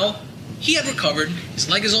 So now, he had recovered. His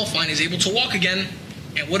leg is all fine. He's able to walk again.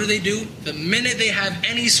 And what do? The minute they have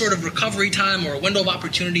any sort of recovery time or a window of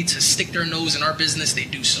opportunity to stick their nose in our business, they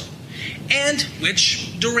do so. And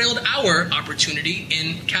which derailed our opportunity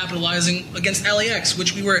in capitalizing against LAX,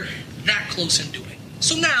 which we were that close in doing.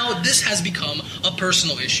 So now this has become a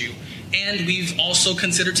personal issue, and we've also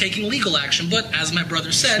considered taking legal action. But as my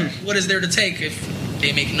brother said, what is there to take if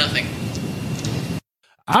they make nothing?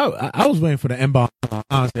 I was waiting for the M-bomb.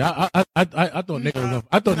 Honestly, I thought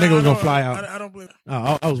nigga was gonna fly out. I don't believe it.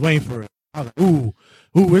 I was waiting for it. I was like, ooh,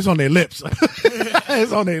 it's on their lips.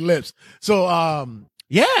 It's on their lips. So,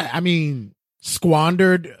 yeah, I mean,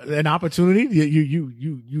 squandered an opportunity.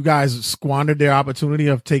 You guys squandered their opportunity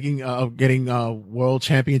of getting world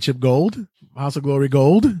championship gold, House of Glory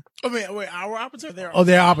gold. I mean, wait, our opportunity?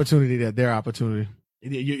 Their opportunity. Their opportunity.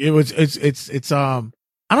 It's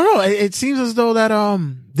I don't know. It seems as though that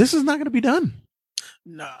this is not going to be done.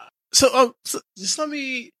 Nah. So just let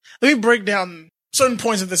me break down certain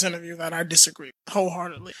points of this interview that I disagree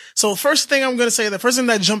wholeheartedly. So first thing I'm going to say, the first thing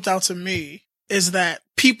that jumped out to me is that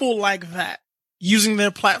people like that using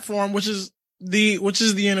their platform, which is the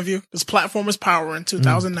interview, this platform is power in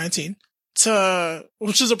 2019,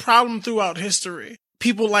 which is a problem throughout history.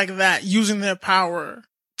 People like that using their power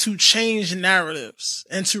to change narratives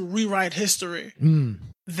and to rewrite history.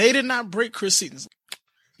 They did not break Chris Seaton's leg.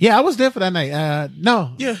 Yeah, I was there for that night.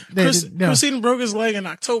 No. Yeah, Chris Seaton broke his leg in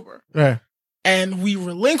October. Right. And we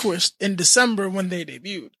relinquished in December when they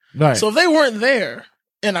debuted. Right. So if they weren't there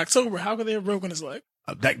in October, how could they have broken his leg?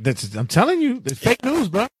 I'm telling you, it's fake news,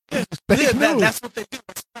 bro. It's fake news. That's what they do.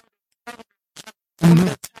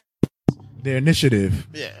 Mhm. Their initiative.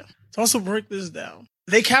 Yeah. To also break this down,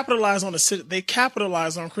 they capitalized on They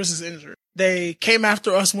capitalized on Chris's injury. They came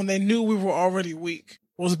after us when they knew we were already weak.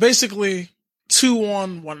 It was basically 2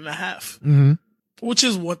 on 1.5, which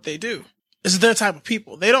is what they do. It's their type of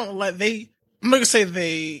people. They don't I'm not gonna say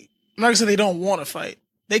they don't want to fight.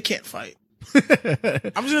 They can't fight. I'm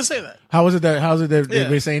just gonna say that. How is it that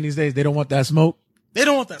they're saying these days they don't want that smoke? They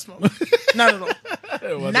don't want that smoke. Not at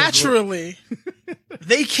all. Naturally,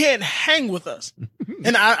 they can't hang with us.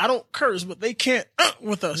 And I don't curse, but they can't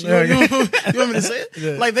with us. You want me to say it?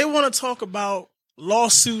 Yeah. Like, they want to talk about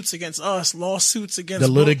lawsuits against us, lawsuits against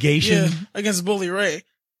The litigation. against Bully Ray.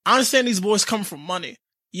 I understand these boys come from money.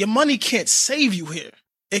 Your money can't save you here.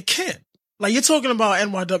 It can't. Like, you're talking about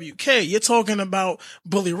NYWK. You're talking about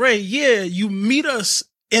Bully Ray. Yeah, you meet us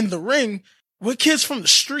in the ring. We're kids from the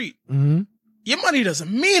street. Mm-hmm. Your money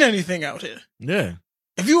doesn't mean anything out here. Yeah.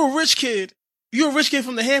 If you're a rich kid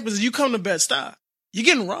from the Hamptons and you come to Bed-Stuy, you're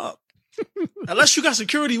getting robbed. Unless you got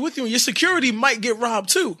security with you, and your security might get robbed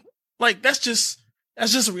too. Like, that's just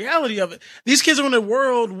the reality of it. These kids are in a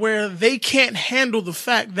world where they can't handle the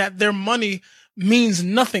fact that their money means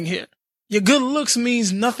nothing here. Your good looks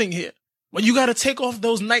means nothing here. When you got to take off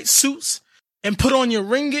those night suits and put on your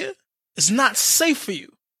ring gear, it's not safe for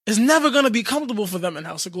you. It's never going to be comfortable for them in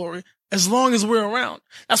House of Glory as long as we're around.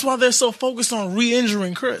 That's why they're so focused on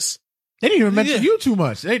re-injuring Chris. They didn't even mention you too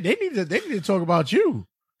much. They need to talk about you.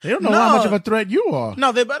 They don't know how much of a threat you are.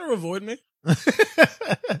 No, they better avoid me.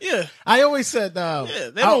 Yeah. I always said,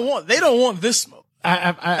 they don't want this smoke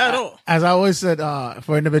at all. As I always said,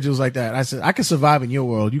 for individuals like that, I said, I could survive in your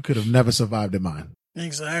world. You could have never survived in mine.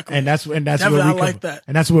 Exactly. And that's where I like that.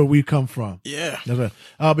 And that's where we come from. Yeah.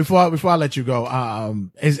 Before I let you go,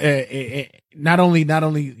 not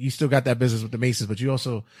only you still got that business with the Masons, but you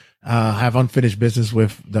also have unfinished business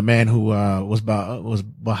with the man who was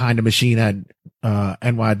behind the machine at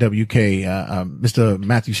NYWK, Mr.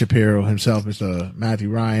 Matthew Shapiro himself, Mr. Matthew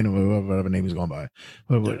Ryan, or whatever name he's going by.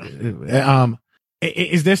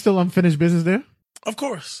 Is there still unfinished business there? Of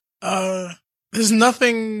course. There's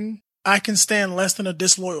nothing I can stand less than a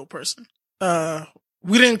disloyal person.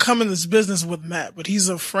 We didn't come in this business with Matt, but he's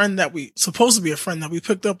a friend supposed to be a friend that we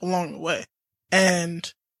picked up along the way.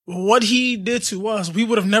 And what he did to us, we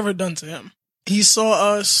would have never done to him. He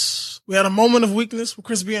saw us, we had a moment of weakness with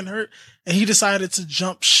Chris being hurt, and he decided to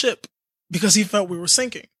jump ship because he felt we were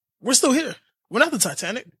sinking. We're still here. We're not the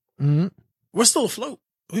Titanic. Mm-hmm. We're still afloat.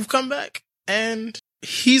 We've come back, and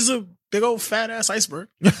he's a big old fat ass iceberg.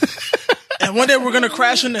 And one day we're going to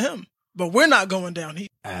crash into him, but we're not going down here.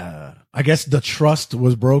 I guess the trust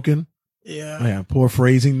was broken. Yeah. Yeah. Poor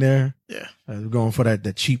phrasing there. Yeah. Going for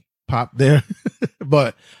that cheap pop there.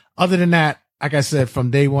 But other than that, like I said,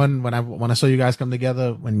 from day one, when I saw you guys come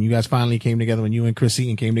together, when you guys finally came together, when you and Chris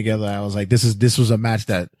Eaton came together, I was like, this was a match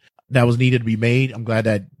that was needed to be made. I'm glad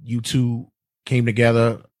that you two came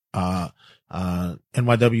together.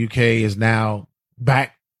 NYWK is now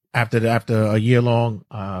back after a year long,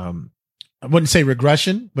 I wouldn't say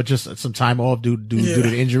regression, but just some time off due to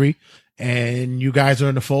the injury. And you guys are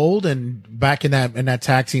in the fold and back in that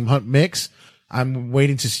tag team hunt mix. I'm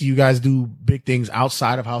waiting to see you guys do big things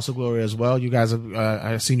outside of House of Glory as well. You guys have,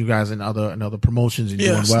 I've seen you guys in other promotions and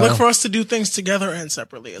doing well. Look for us to do things together and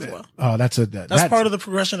separately as well. Oh, that's part of the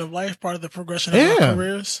progression of life, part of the progression of our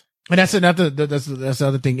careers. And that's the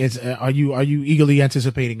other thing. Is are you eagerly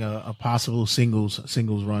anticipating a possible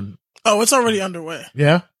singles run? Oh, it's already underway.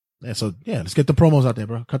 Yeah. Yeah, so let's get the promos out there,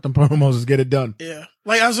 bro. Cut them promos, let's get it done. Yeah.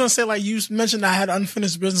 Like I was gonna say, like you mentioned I had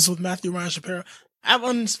unfinished business with Matthew Ryan Shapiro. I have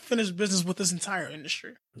unfinished business with this entire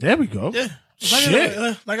industry. There we go. Yeah. Shit.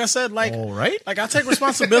 Like I said, all right. Like I take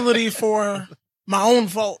responsibility for my own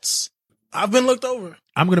faults. I've been looked over.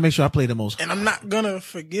 I'm gonna make sure I play the most. And I'm not gonna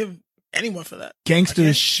forgive anyone for that.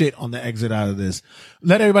 Gangster shit on the exit out of this.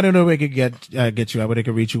 Let everybody know where they could get you, where they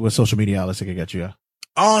could reach you, what social media outlets they could get you.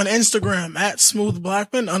 On Instagram at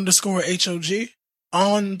smoothblackman _HOG.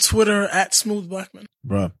 On Twitter at smoothblackman.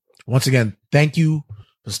 Bruh. Once again, thank you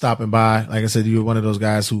for stopping by. Like I said, you're one of those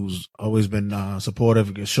guys who's always been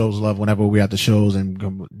supportive, shows love whenever we're at the shows,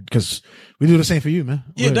 and because we do the same for you, man.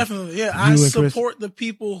 Yeah, definitely. Yeah, I support the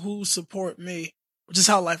people who support me, which is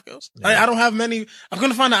how life goes. Yeah. I don't have many. I'm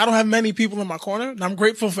going to find out I don't have many people in my corner, and I'm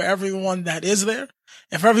grateful for everyone that is there.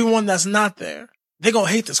 And for everyone that's not there, they're going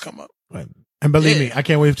to hate this come up. Right. And believe me, I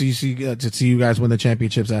can't wait to see you guys win the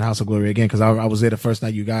championships at House of Glory again, because I was there the first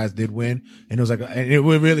night you guys did win, and it was like, and it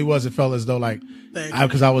really was. It felt as though like,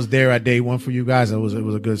 because I was there at day one for you guys. It was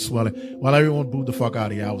a good swelling. While everyone booed the fuck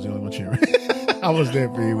out of you, I was the only one cheering. I was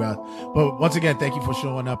there for you guys. But once again, thank you for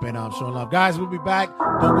showing up and showing love, guys. We'll be back.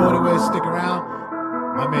 Don't go anywhere. Stick around.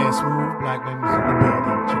 My man Smooth Black Man is in the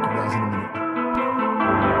building. Check you guys in a minute.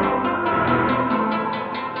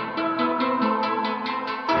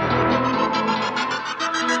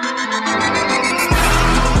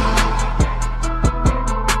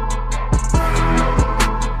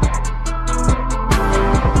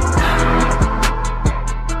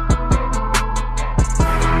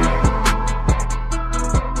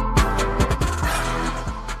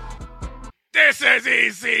 This is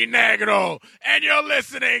EC Negro, and you're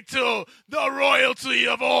listening to the royalty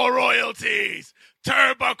of all royalties,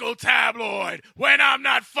 Turnbuckle Tabloid. When I'm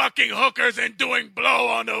not fucking hookers and doing blow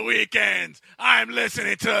on the weekends, I'm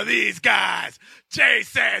listening to these guys, Jay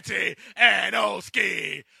Santee and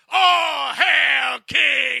Oski. All hail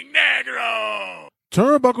King Negro!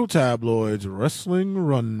 Turnbuckle Tabloid's Wrestling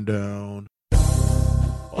Rundown.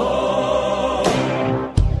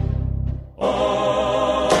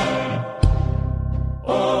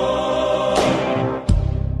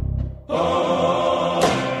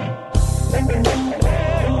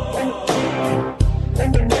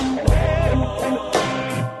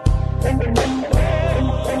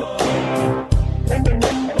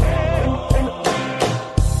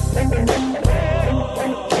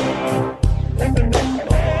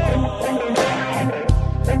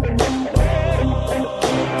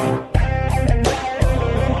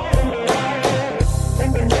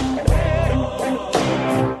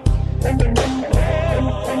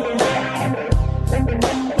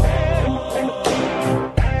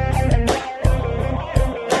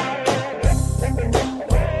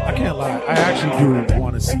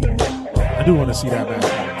 I do want to see that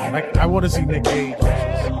basketball. Like, I want to see Nick Gage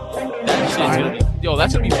versus Steiner.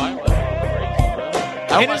 That's gonna be violent.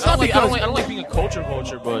 I don't like being a culture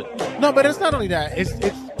vulture, but no, but it's not only that.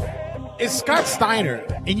 It's Scott Steiner,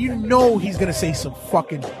 and you know he's gonna say some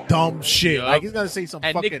fucking dumb shit. Yep. Like he's gonna say some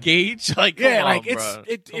and fucking Nick Gage, like yeah, come like on,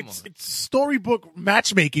 it's storybook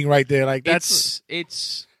matchmaking right there. Like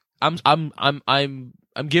I'm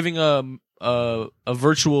giving a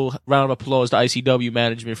virtual round of applause to ICW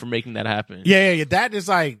management for making that happen. Yeah. That is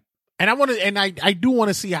like, and I do want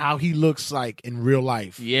to see how he looks like in real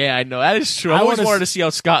life. Yeah, I know that is true. I always wanted to see how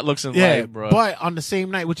Scott looks in life, bro. But on the same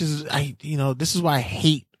night, which is this is why I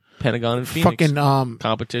hate Pentagon and Phoenix fucking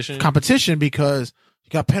competition, because you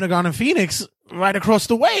got Pentagon and Phoenix right across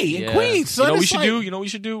the way in Queens. So we should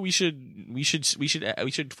do. We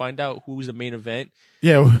should find out who's the main event.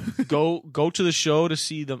 Yeah, go to the show to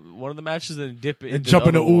see one of the matches, and dip it and jump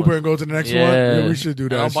in the Uber and go to the next one. Yeah, we should do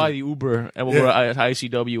that. And I'll buy the Uber and we'll go to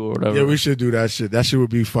ICW or whatever. Yeah, we should do that shit. That shit would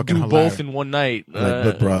be fucking hilarious. Both in one night.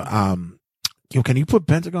 Look, bro. Can you put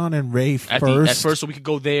Pentagon and Ray first? At first, so we could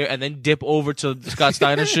go there and then dip over to the Scott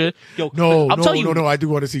Steiner shit. Yo, no. I do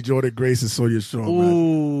want to see Jordan Grace and Sonya Strong.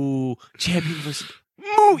 Ooh, champion versus.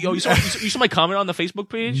 Yo, you saw my comment on the Facebook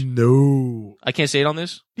page? No, I can't say it on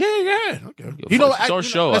this. Yeah. Okay. Yo, it's our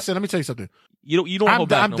show. Listen, let me tell you something. You don't hold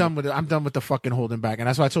back. I'm done with it. I'm done with the fucking holding back, and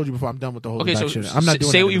that's why I told you before. I'm done with the holding back shit. I'm not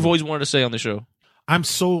doing. Say what you've always wanted to say on the show. I'm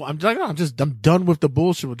done with the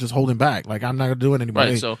bullshit with just holding back. Like, I'm not gonna do it anymore.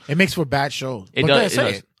 Right, so it makes for bad shows. It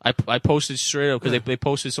does. I posted straight up because they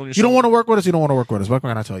posted Sonya. You don't want to work with us. You don't want to work with us. What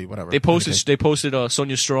can I tell you? Whatever. They posted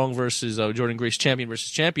Sonya Strong versus Jordan Grace champion versus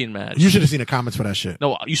champion match. You should have seen the comments for that shit.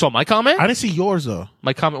 No, you saw my comment. I didn't see yours though.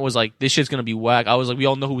 My comment was like, "This shit's gonna be whack." I was like, "We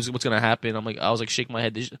all know what's gonna happen." I was like, shaking my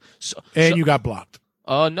head. You got blocked.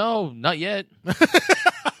 No, not yet.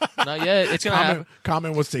 Not yet. It's gonna happen.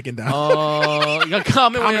 Comment was taken down.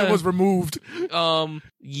 Comment was removed.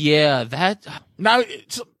 Yeah, that. Now,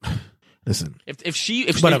 listen.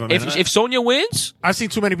 If Sonya wins, I see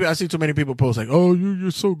too many people post like, "Oh,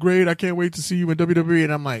 you're so great. I can't wait to see you in WWE."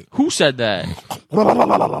 And I'm like, who said that?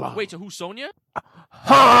 Wait, so who's Sonya?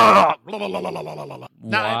 Now,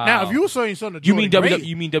 if you were saying something, you mean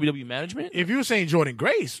WWE management? If you were saying Jordan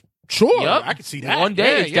Grace. Sure, yep. I can see that. One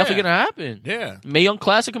day, it's definitely gonna happen. Yeah, Mae Young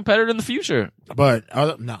Classic competitor in the future. But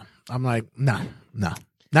no, I'm like, nah,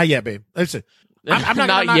 not yet, babe. Listen, I'm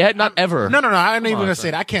not yet, not ever. No. I'm not even gonna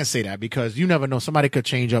say that. I can't say that because you never know. Somebody could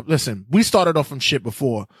change up. Listen, we started off from shit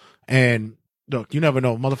before, and look, you never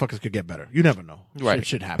know. Motherfuckers could get better. You never know. Right,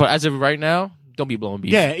 shit happens. But as of right now, don't be blowing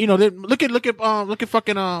beef. Yeah, look at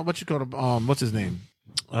fucking what you call him? What's his name?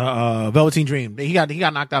 Velveteen Dream. He got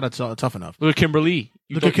knocked out of Tough Enough. Look at Kimberly.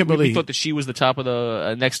 Look at Kimberly. We thought that she was the top of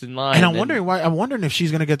the next in line. And I'm wondering why. I'm wondering if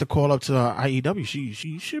she's gonna get the call up to IEW.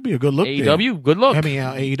 She should be a good look. AEW, there. Good look. I mean,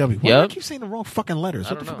 AEW. Why do I keep saying the wrong fucking letters?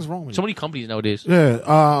 What the fuck is wrong with so many companies nowadays?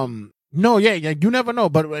 Yeah. No. Yeah. You never know.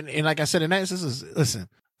 But and like I said, in that instance, listen.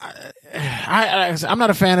 I'm not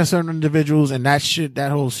a fan of certain individuals, and that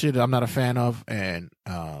whole shit, I'm not a fan of. And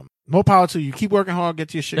more power to you. Keep working hard,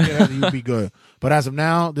 get your shit together, you'll be good. But as of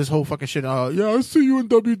now, this whole fucking shit. Yeah, I see you in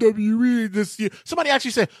WWE this year. Somebody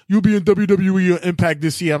actually said you'll be in WWE or Impact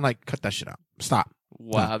this year. I'm like, cut that shit out. Stop.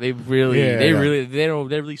 Wow, they're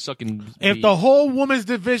really sucking. If the whole women's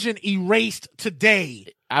division erased today,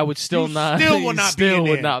 I would still not. Still would not be.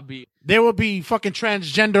 Would not be. There would be fucking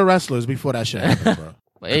transgender wrestlers before that shit happened, bro.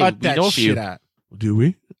 Hey, cut that shit out. Do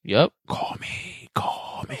we? Yep. Call me.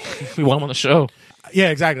 We want him on the show. Yeah,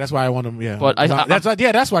 exactly. That's why I want him. Yeah, but that's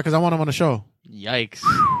why because I want him on the show. Yikes!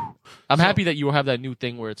 I'm happy that you have that new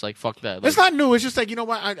thing where it's like fuck that. Like, it's not new. It's just like, you know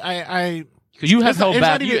what, I because you have held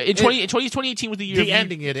back. In 2018 was the year. The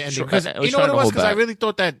ending. Because you know what it was? Because I really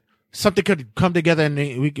thought that something could come together and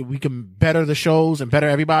we can better the shows and better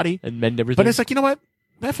everybody and mend everything. But it's like, you know what?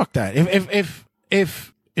 Man, fuck that.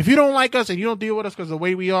 If you don't like us and you don't deal with us because the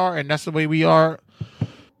way we are and that's the way we are,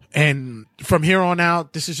 and from here on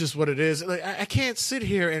out, this is just what it is. Like, I can't sit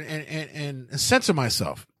here and censor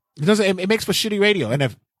myself. It makes for shitty radio. And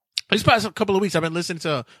if these past couple of weeks, I've been listening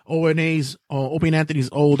to Opie and Anthony's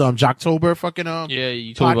old Jocktober fucking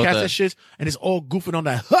you told podcast about that. and shit, and it's all goofing on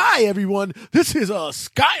that. Hi everyone, this is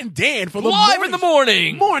Scott and Dan for the live in the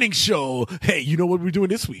morning show. Hey, you know what we're doing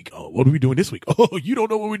this week? Oh, what are we doing this week? Oh, you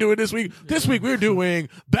don't know what we're doing this week? This week we're doing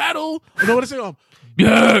Battle. You know what I say?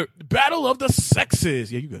 Battle of the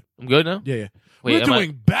Sexes. Yeah, you good? I'm good now. Yeah. Wait, we're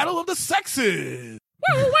doing Battle of the Sexes.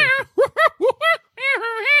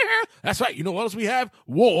 That's right. You know what else we have?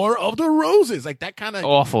 War of the Roses. Like that kind of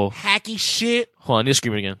awful, hacky shit. Hold on, you're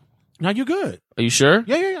screaming again. No, you're good. Are you sure?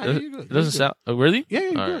 Yeah. You're good. It doesn't sound. Oh, really? Yeah,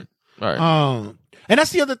 you're good. All right. And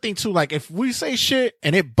that's the other thing too. Like if we say shit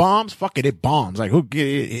and it bombs, fuck it, it bombs. Like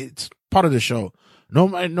it's part of the show. No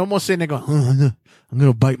more sitting there going, I'm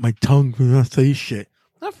gonna bite my tongue when I say shit.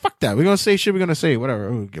 Nah, fuck that. We're gonna say shit. We're gonna say whatever.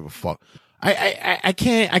 I don't give a fuck. I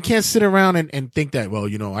can't sit around and think that, well,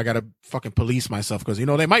 you know, I gotta fucking police myself because, you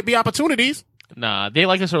know, there might be opportunities. Nah, they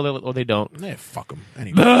like us or they don't. Yeah, fuck them.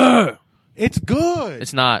 Anyway. It's good.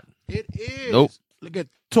 It's not. It is. Nope. Look at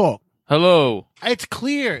talk. Hello. It's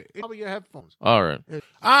clear. Cover your headphones. All right.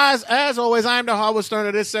 As always, I'm the Howard Stern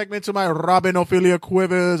of this segment to my Robin Ophelia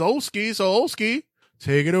Quivers. Olski, so Olski,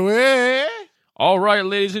 take it away. All right,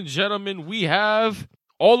 ladies and gentlemen, we have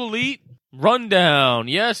All Elite Rundown.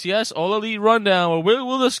 Yes, All Elite Rundown. Where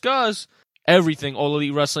we'll discuss everything All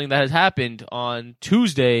Elite Wrestling that has happened on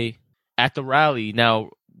Tuesday at the rally. Now,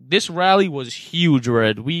 this rally was huge,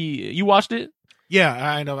 Red. You watched it? Yeah,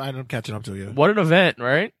 I know. I'm catching up to you. What an event,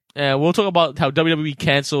 right? And we'll talk about how WWE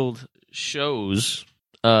canceled shows,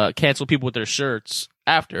 canceled people with their shirts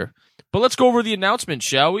after. But let's go over the announcement,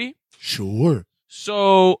 shall we? Sure.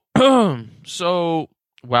 So,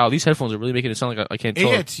 wow, these headphones are really making it sound like I can't talk.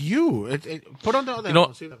 Yeah, it's you. Put on the other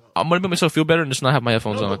headphones. I'm going to make myself feel better and just not have my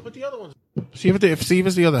headphones on. Put the other ones. See if it's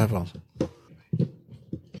the other headphones.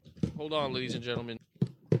 Hold on, ladies and gentlemen.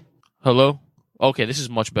 Hello? Okay, this is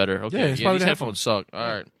much better. Okay, yeah, these headphones suck. All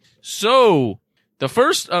right. So, the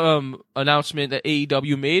first announcement that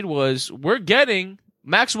AEW made was we're getting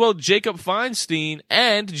Maxwell Jacob Feinstein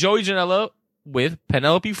and Joey Janela with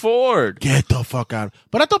Penelope Ford. Get the fuck out.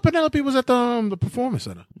 But I thought Penelope was at the Performance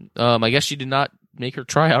Center. I guess she did not make her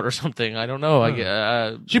tryout or something. I don't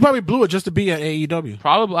know. She probably blew it just to be at AEW.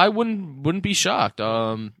 Probably. I wouldn't be shocked.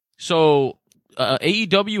 So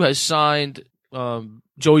AEW has signed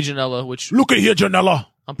Joey Janela, which look at here, Janela.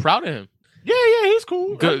 I'm proud of him. Yeah, he's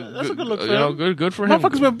cool. That's a good look for him. Good for him.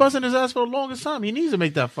 Motherfucker's been busting his ass for the longest time. He needs to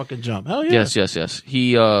make that fucking jump. Hell yeah. Yes.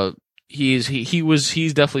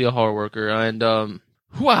 He's definitely a hard worker. And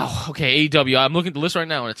wow. Okay, AEW. I'm looking at the list right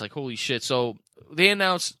now, and it's like, holy shit. So they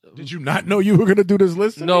announced. Did you not know you were gonna do this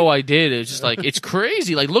list? No, I did. It's just like it's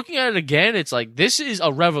crazy. Like looking at it again, it's like this is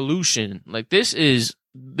a revolution. Like this is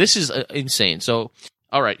insane. So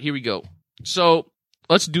all right, here we go. So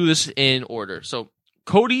let's do this in order. So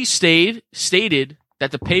Cody stated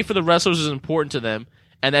that the pay for the wrestlers is important to them,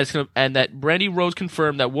 and that Brandy Rose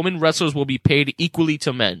confirmed that women wrestlers will be paid equally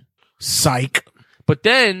to men. Psych. But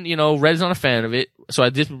then, you know, Red's not a fan of it, so I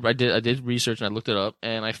did research and I looked it up,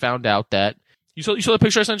 and I found out that you saw the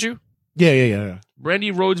picture I sent you. Yeah.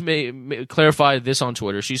 Brandy Rhodes may clarify this on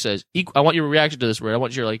Twitter. She says, I want your reaction to this, Red. I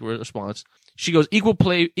want your response. She goes, equal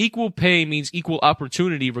pay means equal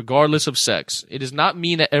opportunity regardless of sex. It does not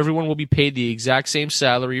mean that everyone will be paid the exact same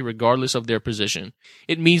salary regardless of their position.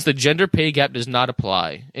 It means the gender pay gap does not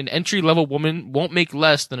apply. An entry-level woman won't make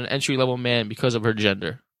less than an entry-level man because of her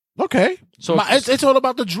gender. Okay. So it's all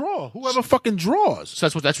about the draw. Whoever fucking draws. So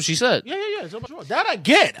that's what she said. Yeah. It's all about draw. That I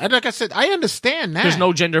get. Like I said, I understand that. There's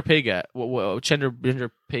no gender pay gap.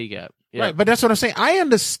 Gender pay gap. Yeah. Right, but that's what I'm saying. I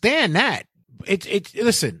understand that.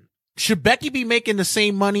 Listen, should Becky be making the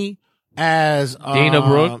same money as Dana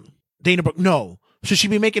Brooke? Dana Brooke? No. Should she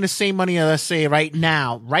be making the same money, let's say, right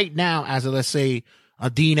now, as let's say, a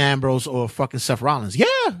Dean Ambrose or fucking Seth Rollins?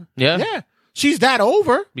 Yeah. She's that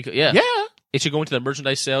over. Yeah. It should go into the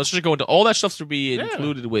merchandise sales. It should go into all that stuff to be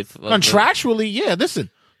included with. Contractually, yeah. Listen,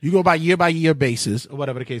 you go by year basis, or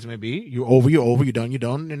whatever the case may be. You're over, you're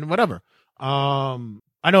done, and whatever. I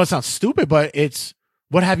know it sounds stupid, but it's,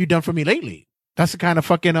 what have you done for me lately? That's the kind of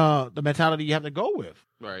fucking, the mentality you have to go with.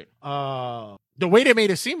 Right. The way they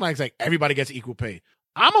made it seem like it's like everybody gets equal pay.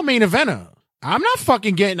 I'm a main eventer. I'm not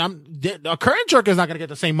fucking getting, a curtain jerker is not going to get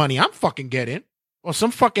the same money I'm fucking getting. Or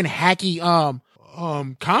some fucking hacky,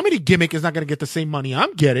 comedy gimmick is not going to get the same money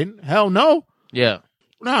I'm getting. Hell no. Yeah.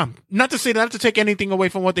 Nah, not to take anything away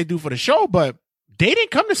from what they do for the show, but they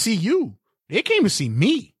didn't come to see you. They came to see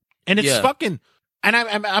me. And it's fucking, and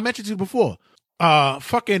I mentioned to you before,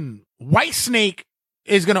 fucking White Snake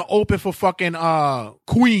is going to open for fucking,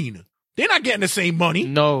 Queen. They're not getting the same money.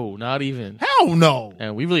 No, not even. Hell no.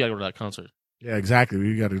 And we really got to go to that concert. Yeah, exactly.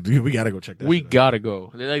 We gotta go check that. We gotta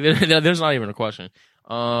go. There's not even a question.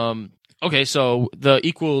 Okay, so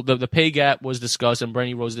the pay gap was discussed, and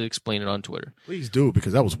Brandy Rose did explain it on Twitter. Please do,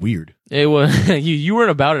 because that was weird. It was you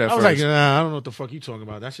weren't about it at first. I was like, I don't know what the fuck you talking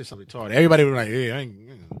about. That's just something retarded. Everybody was like, hey, I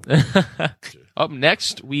ain't. Up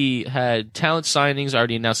next, we had talent signings. I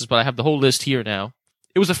already announced this, but I have the whole list here now.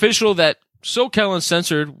 It was official that SoCal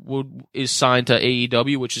Uncensored is signed to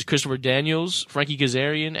AEW, which is Christopher Daniels, Frankie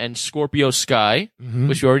Kazarian, and Scorpio Sky,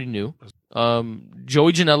 which we already knew.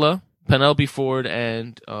 Joey Janela, Penelope Ford,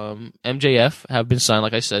 and MJF have been signed,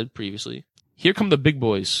 like I said previously. Here come the big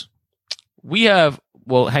boys. We have,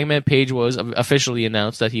 Hangman Page was officially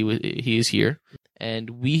announced that he is here, and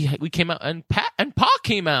we came out, and Pac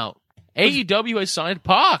came out. AEW has signed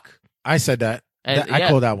Pac. I said that. I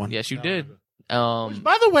called that one. Yes, you did.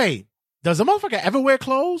 By the way, does a motherfucker ever wear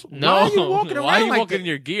clothes? No. Why are you walking around Why are you like walking that? in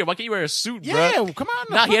your gear? Why can't you wear a suit, bro? Yeah, come on.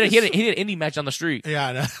 Nah, he had an indie match on the street. Yeah,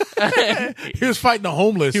 I know. He was fighting the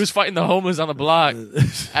homeless. He was fighting the homeless on the block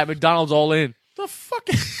at McDonald's All In. The fuck?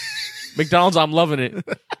 McDonald's, I'm loving it.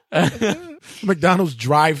 McDonald's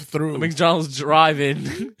drive-through. McDonald's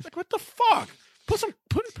drive-in. Like, what the fuck?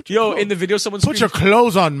 Put Yo, in the video, someone put your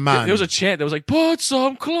clothes on, man. There was a chant that was like, "Put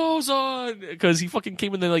some clothes on," because he fucking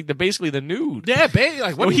came in there basically the nude. Yeah, baby.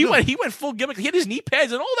 Like, what he went full gimmick. He had his knee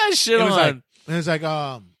pads and all that shit on. It was like,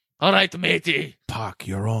 all right, matey. Pac,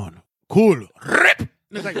 you're on. Cool. Rip. And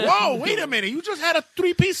it's like, whoa, wait a minute. You just had a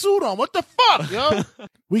 3-piece suit on. What the fuck, yo?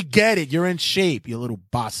 We get it. You're in shape, you little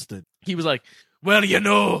bastard. He was like,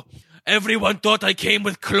 well, everyone thought I came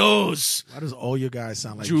with clothes. Why does all you guys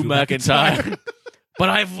sound like Drew McIntyre? But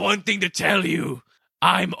I have one thing to tell you.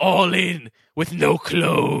 I'm all in with no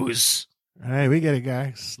clothes. All right, we get it,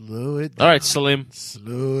 guys. Slow it down. All right, Slim.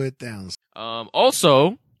 Slow it down.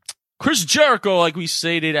 Also, Chris Jericho, like we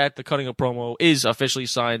stated at the Cutting a Promo, is officially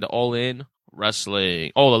signed to All In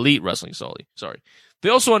Wrestling. All Elite Wrestling, sorry. They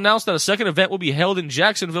also announced that a second event will be held in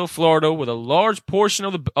Jacksonville, Florida, with a large portion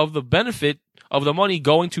of the benefit of the money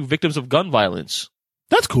going to victims of gun violence.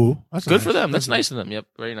 That's cool. That's good nice. for them. That's nice of them. Yep,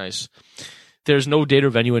 very nice. There's no date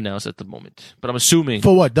or venue announced at the moment, but I'm assuming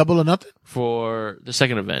for what, Double or Nothing? For the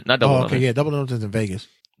second event, not Double or Nothing. Okay, yeah, Double or Nothing's in Vegas.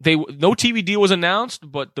 No TV deal was announced,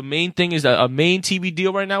 but the main thing is that a main TV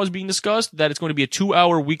deal right now is being discussed. That it's going to be a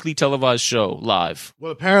 2-hour weekly televised show live.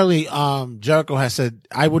 Well, apparently, Jericho has said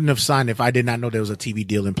I wouldn't have signed if I did not know there was a TV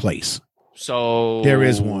deal in place. So there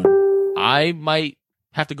is one. I might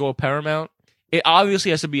have to go with Paramount. It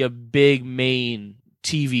obviously has to be a big main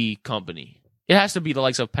TV company. It has to be the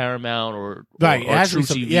likes of Paramount or right. It has True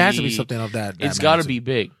to be TV. It has to be something of that. It's got to be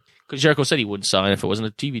big because Jericho said he wouldn't sign if it wasn't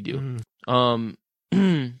a TV deal.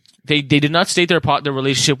 They did not state their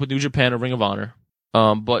relationship with New Japan or Ring of Honor.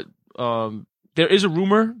 But there is a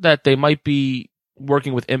rumor that they might be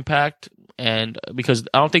working with Impact, and because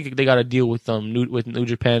I don't think they got a deal with New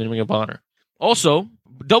Japan and Ring of Honor. Also,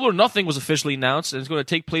 Double or Nothing was officially announced, and it's going to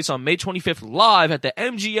take place on May 25th live at the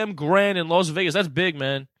MGM Grand in Las Vegas. That's big,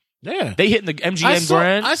 man. Yeah. They hit in the MGM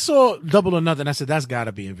Grand. I saw Double or Nothing. I said, that's got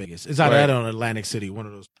to be in Vegas. It's either Right. that or Atlantic City, one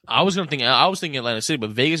of those. I was thinking Atlantic City,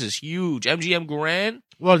 but Vegas is huge. MGM Grand.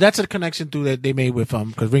 Well, that's a connection through that they made with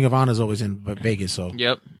because Ring of Honor is always in Vegas. So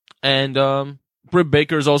Yep. And Britt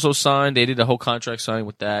Baker's also signed. They did a whole contract signing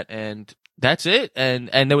with that, and that's it. And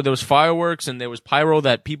there was fireworks and there was pyro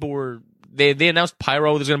that people were. They announced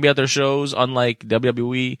pyro was going to be at their shows, unlike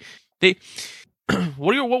WWE.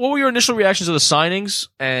 What were your initial reactions to the signings,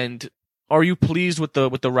 and are you pleased with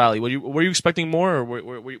the rally? Were you expecting more, or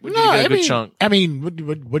were you get a good chunk? I mean,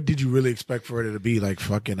 what did you really expect for it to be like?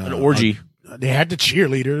 Fucking an orgy. They had the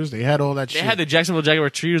cheerleaders. They had all that shit. They had the Jacksonville Jaguar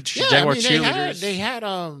cheerleaders. They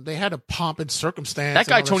had a pomp and circumstance. That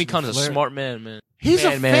guy and all Tony shit Khan is a flair. smart man. He's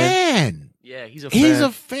a fan. Yeah, he's a fan. He's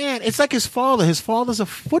a fan. It's like his father. His father's a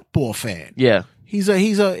football fan. Yeah. He's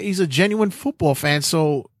a genuine football fan.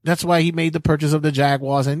 So that's why he made the purchase of the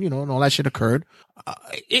Jaguars, and and all that shit occurred.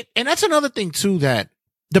 And that's another thing too, that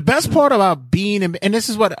the best part about being in, and this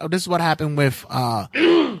is what happened with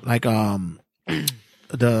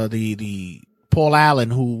the Paul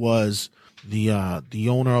Allen, who was the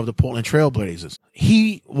owner of the Portland Trailblazers.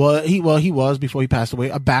 He was before he passed away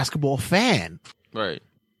a basketball fan. Right.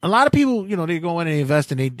 A lot of people, they go in and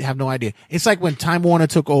invest and they have no idea. It's like when Time Warner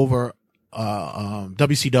took over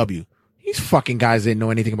WCW. These fucking guys didn't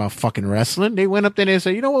know anything about fucking wrestling. They went up there and they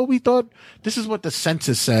said, you know what, we thought this is what the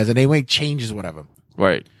census says, and they made changes, whatever.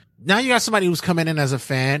 Right. Now you got somebody who's coming in as a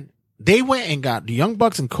fan. They went and got the Young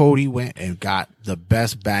Bucks and Cody went and got the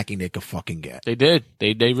best backing they could fucking get. They did.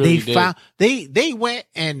 They really did. They went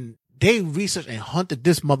and they researched and hunted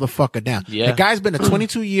this motherfucker down. Yeah. The guy's been a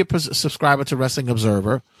 22-year subscriber to Wrestling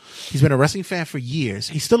Observer. He's been a wrestling fan for years.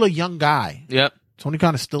 He's still a young guy. Yep. Tony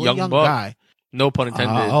Khan is still a young buck. guy. No pun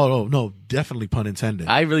intended. No, definitely pun intended.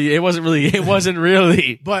 It wasn't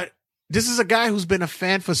really. But this is a guy who's been a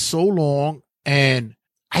fan for so long, and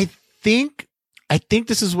I think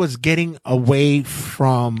this is what's getting away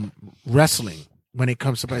from wrestling when it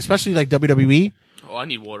comes to, especially like WWE. Oh, I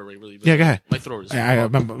need water really bad. Yeah, go ahead. My throat is. I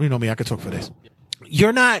remember, you know me, I could talk for this.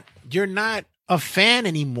 You're not a fan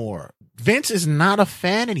anymore. Vince is not a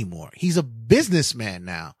fan anymore. He's a businessman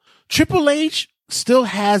now. Triple H still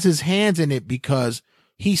has his hands in it because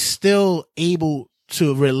he's still able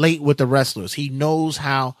to relate with the wrestlers. He knows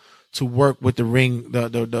how to work with the ring,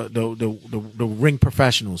 the ring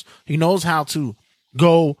professionals. He knows how to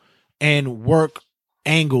go and work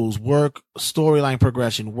angles, work storyline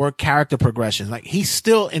progression, work character progression. Like, he's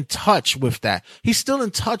still in touch with that. He's still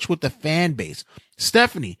in touch with the fan base.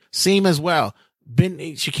 Stephanie, same as well.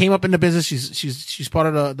 She came up in the business. She's part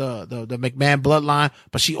of the McMahon bloodline,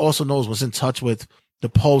 but she also knows what's in touch with the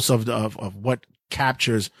pulse of what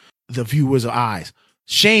captures the viewer's eyes.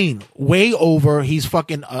 Shane, way over. He's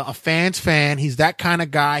fucking a fan's fan. He's that kind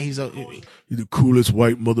of guy. He's the coolest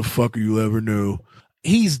white motherfucker you ever knew.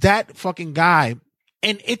 He's that fucking guy.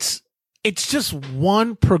 And it's just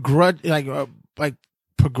one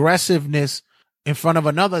progressiveness in front of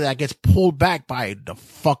another that gets pulled back by the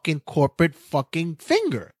fucking corporate fucking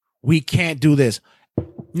finger. We can't do this.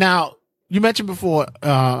 Now, you mentioned before,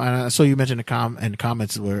 and I saw you mention in the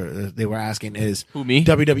comments where they were asking, is who, me?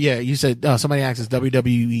 WWE? Yeah, you said somebody asked, is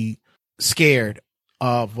WWE scared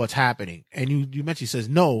of what's happening? And you mentioned, he says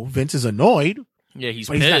no. Vince is annoyed. Yeah, he's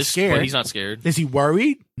pissed, pissed, not scared. but he's not scared. Is he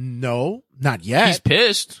worried? No, not yet. He's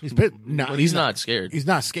pissed. He's pissed. No, but he's not scared. He's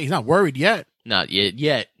not scared. He's not worried yet. Not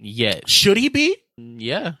yet. Should he be?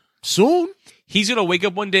 Yeah. Soon. He's gonna wake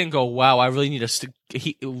up one day and go, "Wow, I really need to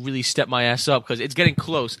really step my ass up because it's getting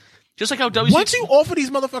close." Just like how WC. Once you offer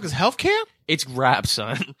these motherfuckers healthcare, it's rap,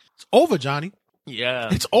 son. It's over, Johnny. Yeah,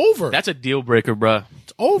 it's over. That's a deal breaker, bruh.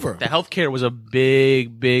 It's over. The healthcare was a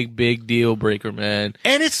big deal breaker, man.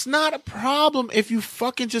 And it's not a problem if you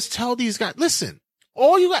fucking just tell these guys, listen,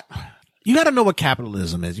 you got to know what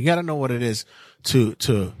capitalism is. You got to know what it is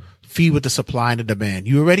to feed with the supply and the demand.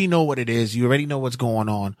 You already know what it is. You already know what's going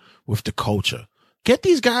on with the culture. Get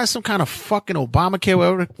these guys some kind of fucking Obamacare,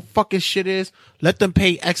 whatever the fucking shit is. Let them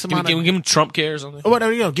pay X amount. Give them Trump care or something. Or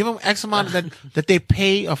whatever, give them X amount that they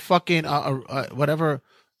pay a fucking whatever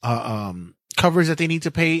coverage that they need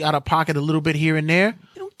to pay out of pocket a little bit here and there.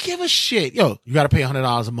 They don't give a shit. You got to pay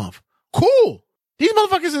 $100 a month. Cool. These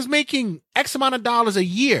motherfuckers is making X amount of dollars a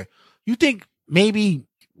year. You think maybe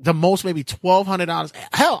the most, maybe $1,200?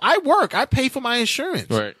 Hell, I work. I pay for my insurance.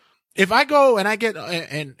 Right. If I go and I get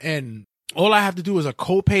and all I have to do is a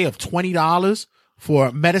copay of $20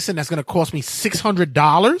 for medicine that's going to cost me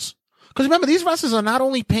 $600. Because remember, these wrestlers are not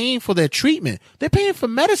only paying for their treatment, they're paying for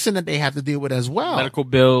medicine that they have to deal with as well. Medical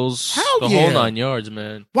bills, Hell the yeah. whole 9 yards,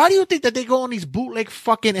 man. Why do you think that they go on these bootleg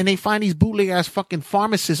fucking and they find these bootleg ass fucking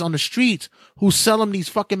pharmacists on the streets who sell them these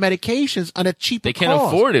fucking medications at a cheaper They can't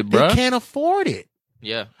cost? afford it, bruh. They can't afford it.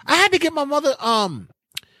 Yeah. I had to get my mother I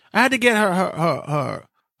had to get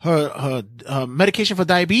her medication for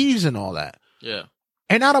diabetes and all that. Yeah.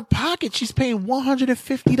 And out of pocket, she's paying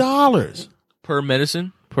 $150 Per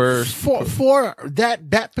medicine? For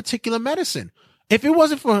that particular medicine. If it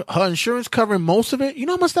wasn't for her insurance covering most of it, you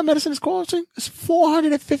know how much that medicine is costing? It's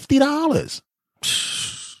 $450.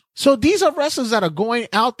 So these are wrestlers that are going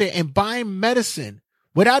out there and buying medicine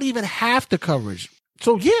without even half the coverage.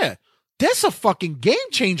 So yeah, that's a fucking game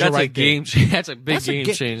changer That's right a game. there. That's a big game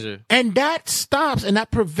changer. And that stops and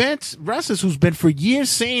that prevents wrestlers who's been for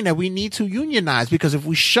years saying that we need to unionize, because if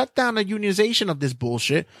we shut down the unionization of this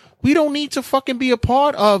bullshit, we don't need to fucking be a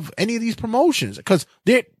part of any of these promotions, because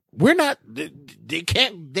they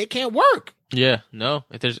can't work. Yeah, no.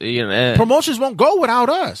 If there's, Promotions won't go without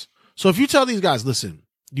us. So if you tell these guys, listen,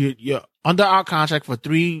 you're under our contract for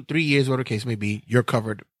three years, whatever the case may be, you're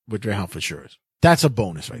covered with your health insurance. That's a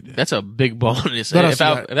bonus right there. That's a big bonus. What If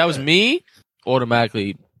else that was me,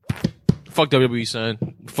 automatically, fuck WWE, son.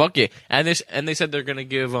 Fuck it. And they said they're gonna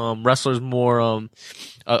give wrestlers more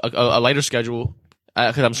a lighter schedule,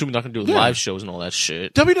 because I'm assuming they're not gonna do live shows and all that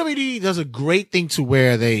shit. WWE does a great thing to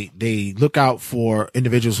where they look out for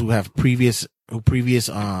individuals who have previous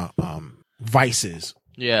vices.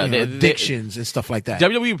 Yeah, addictions and stuff like that.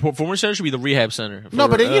 WWE Performance Center should be the rehab center. No,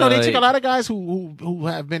 but they take a lot of guys who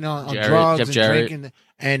have been on drugs Jeff and Jarrett. drinking,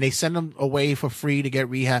 and they send them away for free to get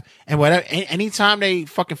rehab. And whatever, anytime they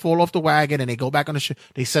fucking fall off the wagon and they go back on the shit,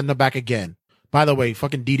 they send them back again. By the way,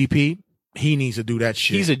 fucking DDP, he needs to do that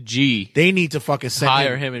shit. He's a G. They need to fucking send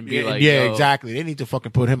Hire him and be like, yeah, yo. exactly. They need to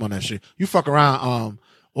fucking put him on that shit. You fuck around,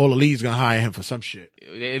 all the league's gonna hire him for some shit.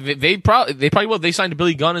 They probably will. They signed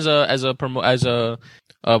Billy Gunn as a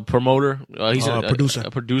promoter. He's a producer.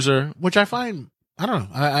 A producer. Which I find, I don't know.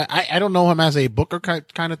 I don't know him as a booker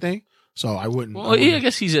kind of thing, so I wouldn't. Well, I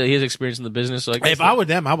guess he has experience in the business. So if I were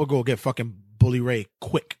them, I would go get fucking Bully Ray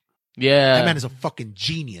quick. Yeah, that man is a fucking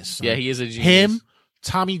genius. Son. Yeah, he is a genius. Him,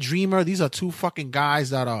 Tommy Dreamer. These are two fucking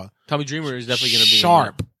guys that are Tommy Dreamer is definitely going to be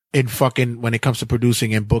sharp in fucking when it comes to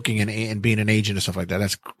producing and booking and being an agent and stuff like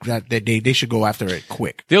that. They should go after it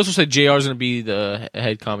quick. They also said JR is going to be the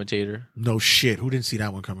head commentator. No shit. Who didn't see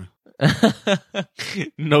that one coming?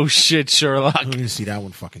 No shit, Sherlock. Who didn't see that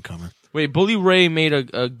one fucking coming? Wait, Bully Ray made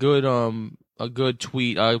a good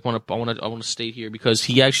tweet. I want to state here because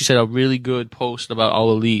he actually said a really good post about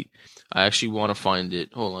All Elite. I actually want to find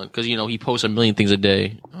it. Hold on, because he posts a million things a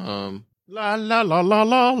day. La la la la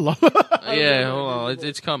la la. Yeah, hold on.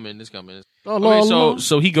 It's coming. It's coming. Okay,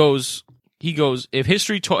 so he goes. If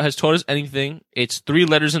history has taught us anything, it's 3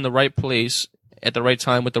 letters in the right place at the right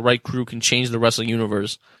time with the right crew can change the wrestling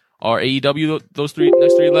universe. Are AEW those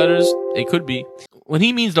next 3 letters? It could be. When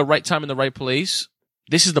he means the right time in the right place,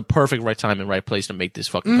 this is the perfect right time and right place to make this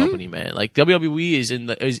fucking company, man. Like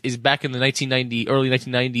WWE is back in the early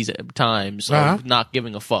 1990s times of not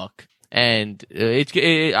giving a fuck. And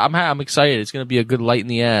I'm excited. It's gonna be a good light in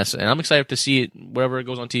the ass, and I'm excited to see it wherever it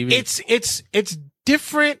goes on TV. It's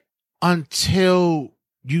different until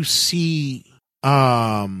you see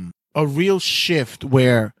a real shift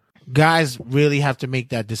where guys really have to make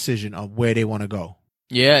that decision of where they want to go.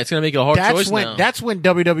 Yeah, it's gonna make a hard choice now. That's when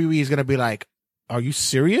WWE is gonna be like, "Are you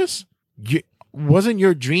serious? Wasn't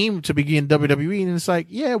your dream to be in WWE?" And it's like,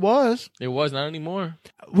 yeah, it was. It was, not anymore.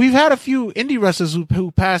 We've had a few indie wrestlers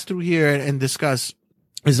who pass through here and discuss,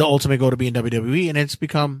 is the ultimate goal to be in WWE? And it's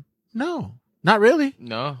become, no, not really.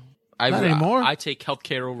 No. Not anymore. I take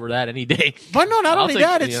healthcare over that any day. But no, not only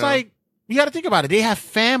that, it's like, you got to think about it. They have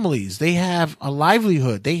families. They have a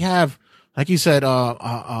livelihood. They have, like you said,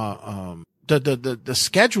 the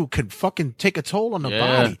schedule could fucking take a toll on the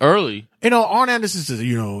body early. Arn Anderson says,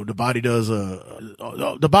 the body does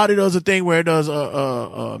a thing where it does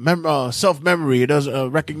self memory. It does a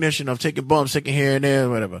recognition of taking bumps, taking here and there,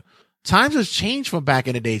 whatever. Times has changed from back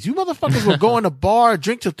in the days. You motherfuckers will go in a bar,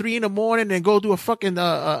 drink till 3 a.m, and go do a fucking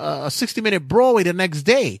 60-minute Broadway the next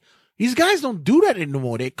day. These guys don't do that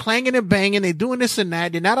anymore. They're clanging and banging. They're doing this and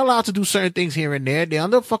that. They're not allowed to do certain things here and there. They're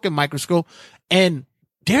under a fucking microscope, and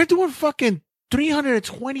they're doing fucking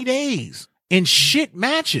 320 days in shit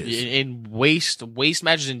matches. In waste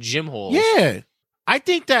matches in gym halls. Yeah. I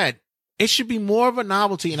think that it should be more of a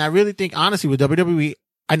novelty. And I really think, honestly, with WWE,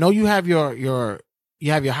 I know you have your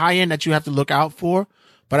high end that you have to look out for,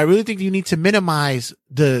 but I really think you need to minimize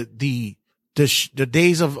the the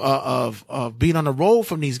days of being on the road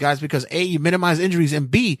from these guys because A, you minimize injuries, and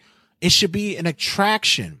B, it should be an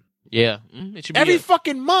attraction. Yeah. It should be Every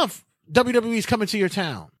fucking month, WWE's coming to your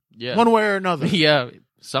town. Yeah. One way or another. Yeah.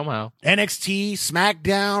 Somehow. NXT,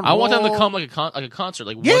 SmackDown. I want them to Raw. come like a concert,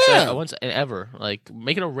 like once and ever, like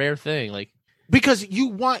make it a rare thing, like because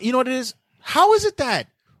you know what it is? How is it that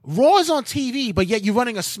Raw is on TV, but yet you're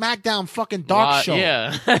running a SmackDown fucking dark show?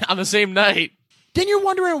 Yeah, on the same night. Then you're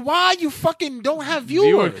wondering why you fucking don't have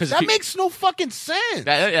viewers. That makes no fucking sense.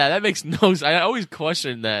 That makes no sense. I always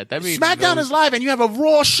question that. That means SmackDown is live and you have a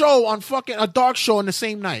Raw show on fucking a dark show on the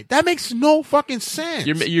same night. That makes no fucking sense.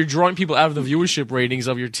 You're drawing people out of the viewership ratings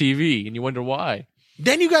of your TV, and you wonder why.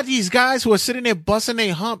 Then you got these guys who are sitting there busting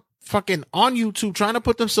their hump fucking on YouTube trying to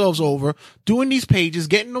put themselves over, doing these pages,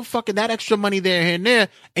 getting no fucking that extra money there and there,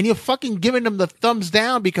 and you're fucking giving them the thumbs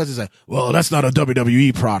down because it's like, well, that's not a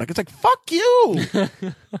WWE product. It's like, fuck you.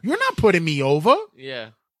 You're not putting me over.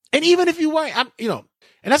 Yeah. And even if you were, and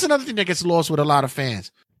that's another thing that gets lost with a lot of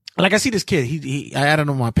fans. Like I see this kid, I added him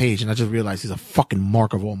on my page and I just realized he's a fucking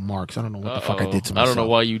mark of all marks. I don't know what the fuck I did to myself. I don't know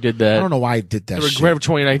why you did that. I don't know why I did that. The regret of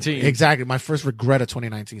 2019. Exactly. My first regret of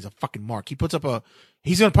 2019 is a fucking mark. He puts up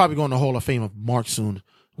he's going to probably go in the Hall of Fame of Mark soon.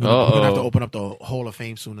 We're going to have to open up the Hall of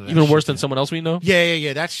Fame soon. Even worse than someone else we know?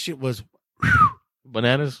 Yeah. That shit was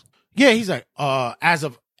bananas. Yeah, he's like,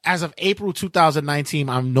 as of April 2019,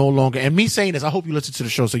 I'm no longer, and me saying this, I hope you listen to the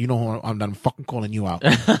show so you know who I'm fucking calling you out.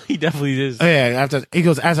 He definitely is. Yeah, he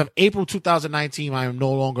goes, as of April 2019, I am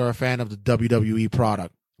no longer a fan of the WWE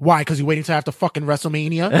product. Why? Because you're waiting till after fucking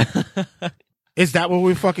WrestleMania? Is that what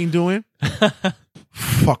we're fucking doing?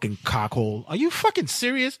 Fucking cockhole. Are you fucking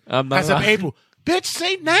serious? I'm not. As of April. Bitch,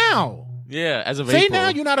 say now. Yeah, as of April. Say April. now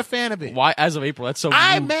you're not a fan of it. Why as of April? That's so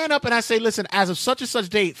I rude. man up and I say, listen, as of such and such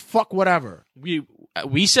date, fuck whatever.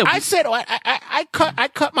 I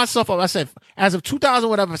cut myself off. I said, as of 2000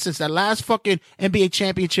 whatever, since that last fucking NBA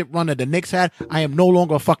championship run that the Knicks had, I am no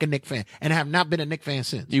longer a fucking Knicks fan, and I have not been a Knicks fan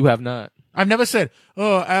since. You have not. I've never said,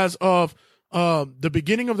 as of the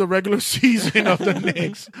beginning of the regular season of the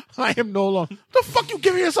Knicks, I am no longer. The fuck you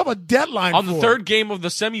giving yourself a deadline on for? The third game of the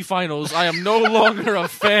semifinals, I am no longer a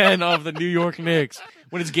fan of the New York Knicks.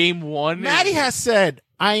 When it's game one, Matty has said,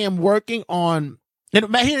 I am working on. And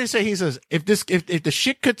Matt, he didn't say, he says, if the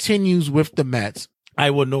shit continues with the Mets, I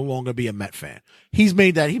will no longer be a Met fan. He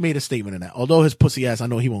made a statement in that. Although his pussy ass, I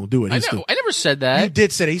know he won't do it. I never said that. You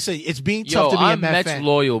did say that. He said, it's being tough to be a Met fan. Mets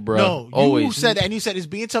loyal, bro. No, always. You said that, and you said it's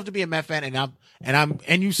being tough to be a Met fan,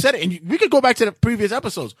 and you said it, and we could go back to the previous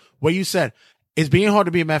episodes where you said, it's being hard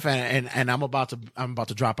to be a Met fan, and I'm about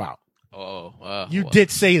to drop out. You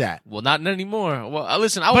did say that. Well, not anymore. Well,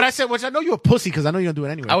 listen, I said, which I know you're a pussy because I know you're gonna do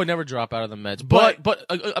it anyway. I would never drop out of the Mets, but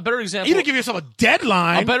a better example. You didn't give yourself a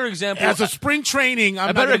deadline. A better example as a spring training.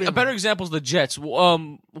 A better example is the Jets.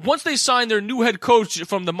 Once they signed their new head coach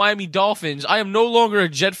from the Miami Dolphins, I am no longer a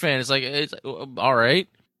Jet fan. It's all right.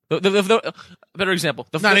 The better example.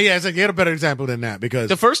 It's like get a better example than that because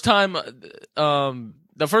the first time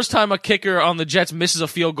a kicker on the Jets misses a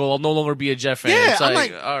field goal, I'll no longer be a Jet fan. Yeah, it's I'm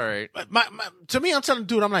like, all right. To me, I'm telling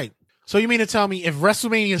dude, I'm like, so you mean to tell me if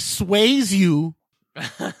WrestleMania sways you,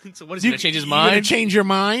 so what is he gonna change his mind? You're gonna change your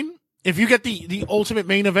mind? If you get the ultimate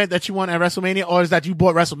main event that you want at WrestleMania, or is that you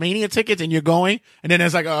bought WrestleMania tickets and you're going, and then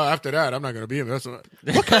it's like, after that, I'm not going to be in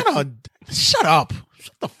WrestleMania. What kind of? Shut up!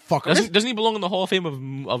 Shut the fuck up! Doesn't he belong in the Hall of Fame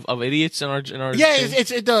of idiots in our? Yeah,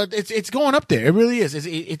 it's going up there. It really is.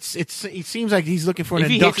 It seems like he's looking for an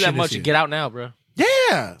induction. If he hates that much, get out now, bro.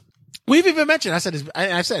 Yeah, we've even mentioned. I said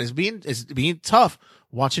it's being tough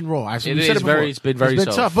watching Raw. It's been very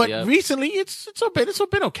tough. But recently, it's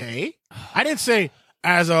been okay. I didn't say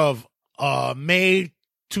as of May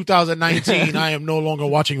 2019, I am no longer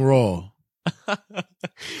watching Raw.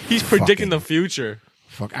 He's predicting the future.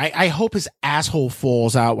 Fuck. I hope his asshole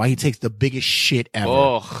falls out while he takes the biggest shit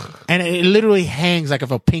ever. And it literally hangs like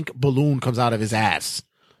if a pink balloon comes out of his ass.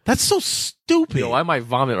 That's so stupid. Yo, I might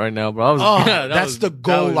vomit right now, bro. That's the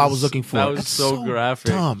goal I was looking for. That was so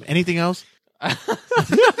graphic. Dumb. Anything else? So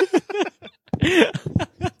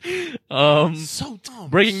dumb.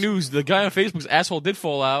 Breaking news: the guy on Facebook's asshole did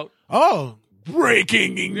fall out. Oh,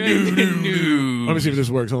 breaking news. Let me see if this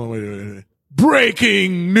works. Hold on, wait.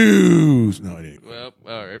 Breaking news. No, I didn't. Well,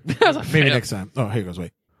 all right. Maybe next time. Oh, here goes.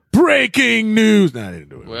 Wait. Breaking news. No, I didn't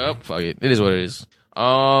do it. Well, fuck it. It is what it is.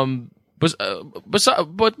 But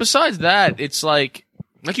besides that, it's like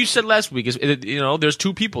you said last week, there's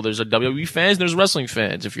two people. There's a WWE fans, and there's wrestling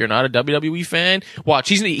fans. If you're not a WWE fan, watch.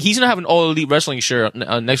 He's gonna have an all elite wrestling shirt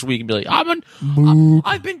next week and be like, I've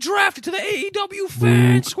been drafted to the AEW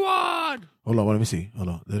fan squad. Hold on, let me see. Hold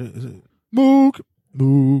on. Is it? Mook.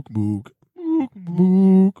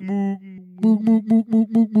 Mook, mook, mook, mook, mook, mook,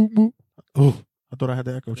 mook, mook, mook. Oh, I thought I had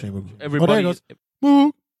the echo chamber. Everybody, there it goes.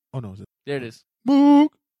 Mook. Oh no, there it is.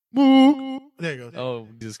 Mook, mook. There it goes. Oh,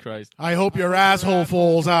 Jesus Christ! I hope your asshole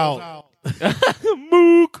falls out.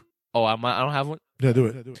 Mook. Oh, I don't have one. Yeah, do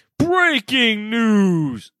it. Breaking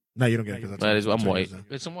news. No, you don't get it. That is, I'm white.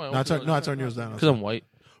 It's white. No, I turn yours down. Because I'm white.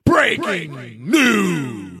 Breaking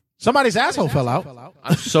news. Somebody's asshole fell out.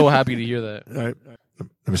 I'm so happy to hear that. All right.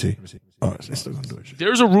 Let me see. Oh, it's still gonna do it.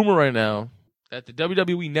 There's a rumor right now that the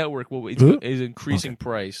WWE Network is increasing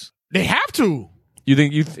price. They have to. You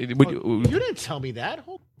think you didn't tell me that.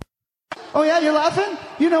 Oh yeah, you're laughing?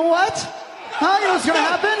 You know what? Huh? You know what's gonna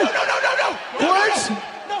happen? No. Words?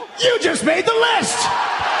 No. You just made the list.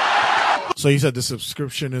 So you said the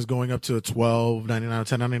subscription is going up to $12.99 or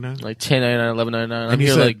 $10.99? Like $10.99, $11.99. I'm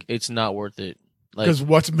here like it's not worth it. Because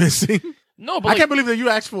what's missing? No, but I can't believe that you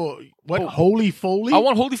asked for what? Holy Foley? I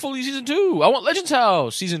want Holy Foley season 2. I want Legends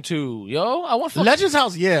House season 2. Yo, I want Legends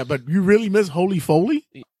House. Yeah, but you really miss Holy Foley?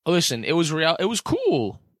 Listen, it was real. It was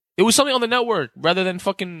cool. It was something on the network rather than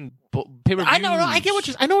fucking pay-per-views. I know.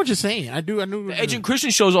 I know what you're saying. I do. The Edge and Christian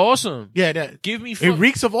show's awesome. Yeah, give me. It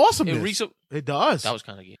reeks of awesomeness. It does. That was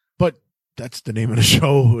kind of gay. But that's the name of the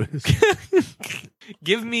show.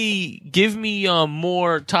 Give me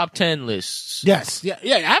more top 10 lists. Yes. Yeah.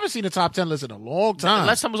 I haven't seen a top 10 list in a long time. The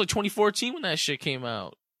last time was like 2014 when that shit came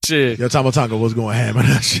out. Shit. Yo, Tama Tonga was going ham on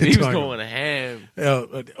that shit. He was going ham.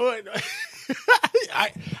 Yo,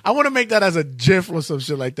 I want to make that as a GIF or some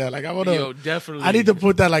shit like that. Like I want to. Yo, definitely. I need to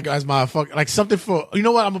put that like as my like something for. You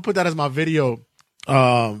know what? I'm gonna put that as my video. You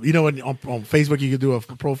know, when on Facebook you can do a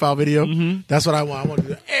profile video. Mm-hmm. That's what I want. I want to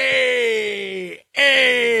do. Hey.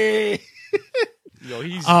 Yo,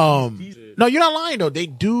 he's no, you're not lying though. They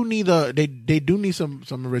do need they do need some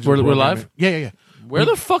original. We're live. Yeah. Where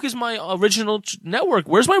the fuck is my original network?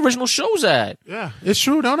 Where's my original shows at? Yeah, it's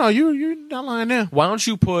true. No, you're not lying there. Why don't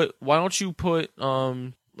you put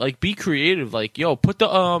like be creative? Like, yo, put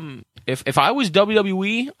the if I was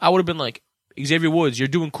WWE, I would have been like, Xavier Woods, you're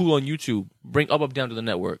doing cool on YouTube. Bring up down to the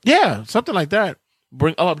network. Yeah, something like that.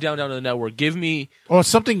 Bring up down to the network. Give me or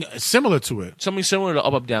something similar to it. Something similar to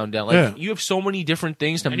up down. Like you have so many different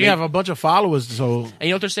things to make. You have a bunch of followers, so and you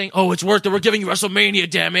know what they're saying? Oh, it's worth it. We're giving you WrestleMania,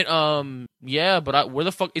 damn it. Yeah, but where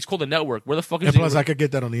the fuck? It's called the network. Where the fuck is it? Plus, I could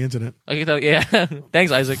get that on the internet. I get that. Yeah.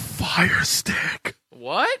 Thanks, Isaac. Fire Stick.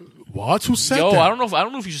 What? Who said that? I don't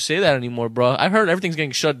know if you should say that anymore, bro. I heard everything's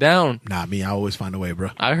getting shut down. Nah, me. I always find a way,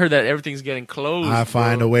 bro. I heard that everything's getting closed. I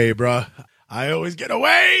find a way, bro. I always get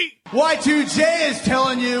away. Y2J is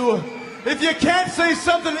telling you, if you can't say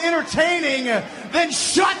something entertaining, then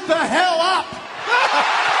shut the hell up.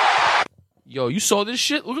 Yo, you saw this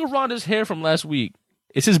shit? Look at Rhonda's hair from last week.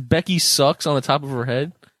 It says Becky sucks on the top of her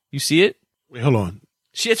head. You see it? Wait, hold on.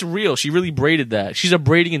 It's real. She really braided that. She's a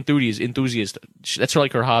braiding enthusiast. That's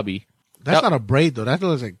like her hobby. That's not a braid though. That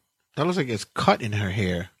looks like it's cut in her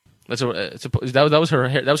hair. That was her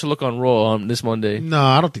hair. That was her look on Raw on this Monday. No,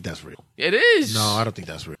 I don't think that's real. It is. No, I don't think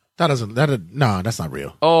that's real. No, that's not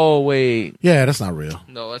real. Oh wait. Yeah, that's not real.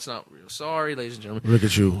 No, that's not real. Sorry, ladies and gentlemen. Look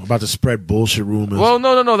at you about to spread bullshit rumors. Well,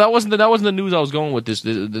 no. That wasn't the news I was going with.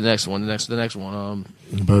 The next one. The next one.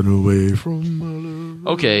 But away from my love.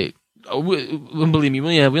 Okay. Believe me,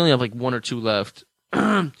 we only have like one or two left.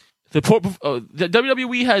 The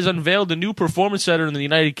WWE has unveiled the new performance center in the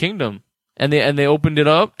United Kingdom, and they opened it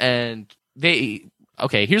up, and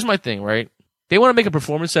here's my thing, right? They want to make a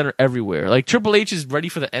performance center everywhere. Like Triple H is ready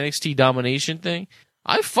for the NXT domination thing.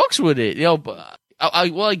 I fucks with it, but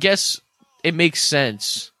I guess it makes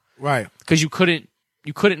sense, right? Because you couldn't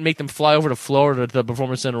make them fly over to Florida to the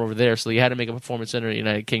performance center over there, so you had to make a performance center in the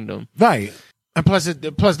United Kingdom, right? And plus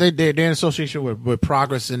they're in association with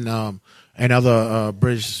Progress and other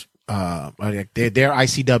British they're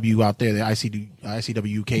ICW out there, they're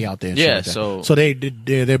ICW UK out there. And yeah, shit like so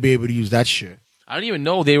they'll be able to use that shit. I didn't even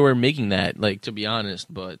know they were making that. Like, to be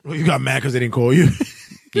honest, but you got mad because they didn't call you.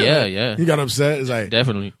 Yeah. You got upset. It's like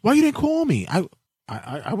definitely. Why you didn't call me?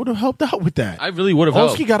 I would have helped out with that. I really would have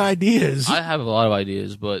helped. Olski got ideas. I have a lot of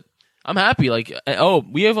ideas, but I'm happy. Like,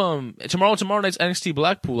 we have tomorrow night's NXT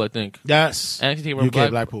Blackpool, I think. Yes. NXT Takeover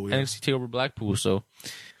Blackpool. Yeah. NXT Takeover Blackpool. So,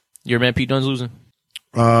 your man Pete Dunne's losing.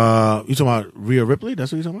 You talking about Rhea Ripley?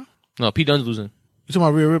 That's what you talking about? No, Pete Dunne's losing. You talking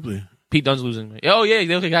about Rhea Ripley? Pete Dunne's losing. Oh yeah,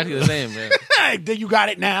 they look exactly the same. Man. Then you got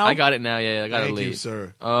it now. I got it now. Yeah, I got it late. Thank you,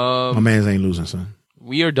 sir. My man's ain't losing, son.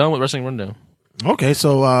 We are done with Wrestling Rundown. Okay,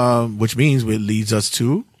 so which means it leads us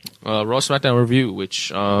to Raw SmackDown review.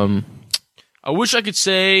 Which I wish I could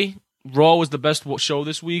say Raw was the best show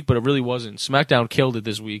this week, but it really wasn't. SmackDown killed it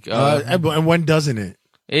this week. And when doesn't it?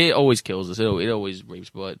 It always kills us. It always rapes.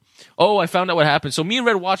 But I found out what happened. So me and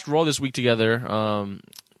Red watched Raw this week together.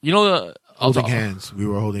 You know holding hands. We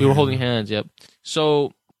were holding hands. Yep.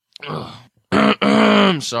 So,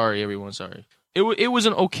 sorry everyone. Sorry. It was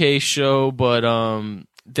an okay show, but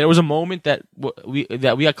there was a moment that we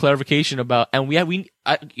got clarification about, and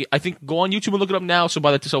I think go on YouTube and look it up now. So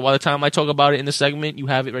by the time I talk about it in the segment, you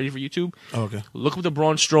have it ready for YouTube. Oh, okay. Look up the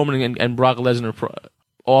Braun Strowman and Brock Lesnar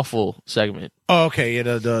awful segment. Oh, okay. Yeah,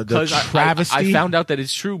 the travesty. I found out that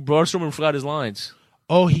it's true. Braun Strowman forgot his lines.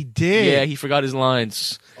 Oh, he did. Yeah, he forgot his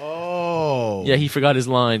lines. Oh. Yeah, he forgot his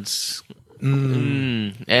lines.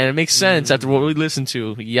 And it makes sense after what we listened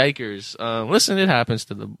to. Yikers. Listen, it happens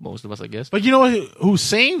to the most of us, I guess. But you know what? Who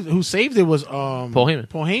saved it was Paul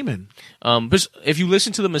Heyman. But if you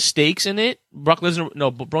listen to the mistakes in it, Braun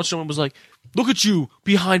Strowman was like, "Look at you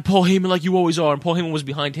behind Paul Heyman like you always are," and Paul Heyman was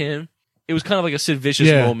behind him. It was kind of like a Sid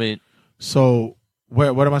Vicious moment. So, what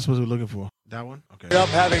am I supposed to be looking for? That one? Okay. Up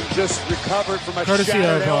having just recovered from a courtesy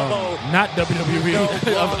shattered of elbow. not WWE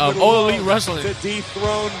of All Elite Wrestling to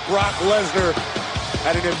dethrone Brock Lesnar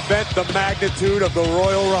at an event the magnitude of the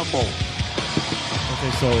Royal Rumble.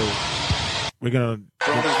 Okay, so we're gonna.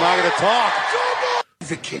 Strowman's not gonna talk.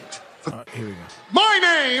 Advocate. Here we go. My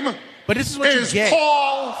name. But this is what you get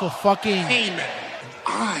Paul for fucking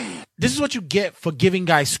Heyman. This is what you get for giving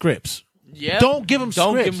guys scripts. Yeah. Don't give them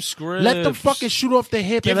Don't scripts. give them scripts. Let them fucking shoot off the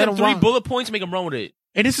hip Give and let them them 3 run. bullet points, make them run with it.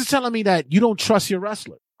 And this is telling me that you don't trust your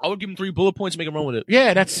wrestler. I would give him 3 bullet points, make him run with it.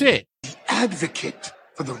 Yeah, that's it. Advocate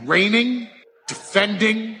for the reigning,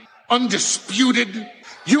 defending, undisputed,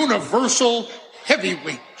 universal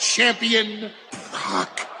heavyweight champion,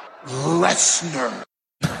 Brock Lesnar.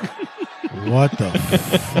 What the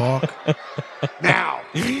fuck? Now,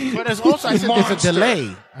 but there's also, I said there's a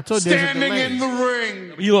delay. I told you there's a standing delay. in the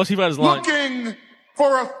ring, He got his line. looking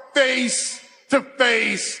for a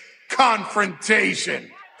face-to-face confrontation.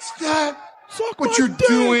 Is that what you're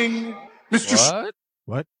doing, Mr.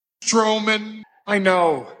 What? Strowman? I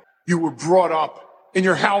know you were brought up in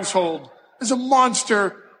your household as a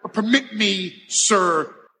monster, but permit me,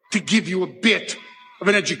 sir, to give you a bit of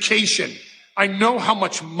an education. I know how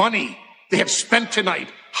much money they have spent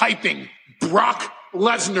tonight hyping Brock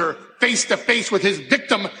Lesnar face-to-face with his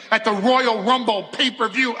victim at the Royal Rumble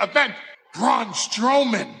pay-per-view event, Braun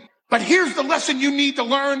Strowman. But here's the lesson you need to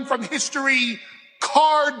learn from history.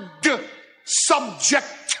 Card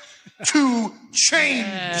subject to change.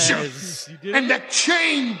 Yes, you did. And that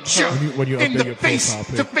change When you in update the your profile pic.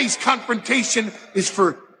 face-to-face confrontation is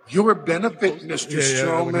for your benefit, Mr.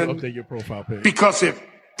 When you Strowman. update your profile pic. Because if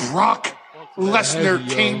Brock Lesnar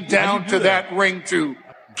came down to that ring to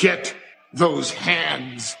get those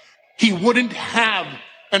hands, he wouldn't have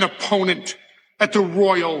an opponent at the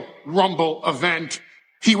Royal Rumble event.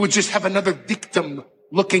 He would just have another victim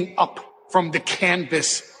looking up from the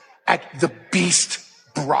canvas at the beast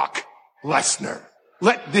Brock Lesnar.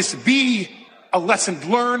 Let this be a lesson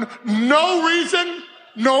learned. No reason,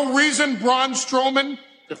 Braun Strowman,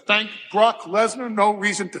 to thank Brock Lesnar. No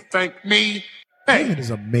reason to thank me. Hey, Heyman is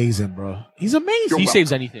amazing, bro. He's amazing. He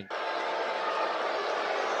saves anything.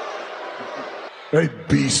 hey,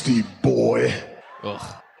 beastie boy.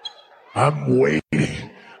 Ugh. I'm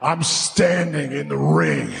waiting. I'm standing in the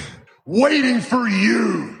ring, waiting for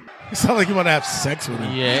you. It sounds like you want to have sex with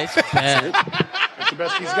him. Yeah, it's bad. That's the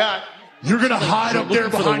best he's got. You're going to hide up there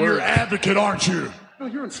looking for the behind your word. advocate, aren't you? No,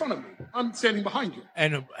 you're in front of me. I'm standing behind you.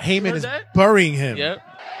 And Heyman heard is that? burying him. Yep.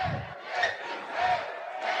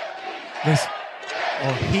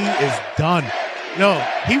 He is done. No,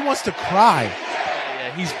 he wants to cry.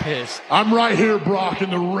 Yeah, he's pissed. I'm right here, Brock, in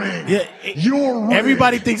the ring. Yeah, Your ring.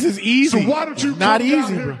 everybody thinks it's easy. So why don't you It's not come down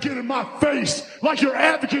easy, here bro. and get in my face like your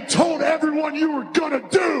advocate told everyone you were gonna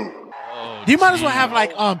do? You might as well have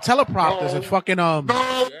like teleprompters and fucking and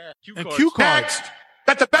cue cards. Next.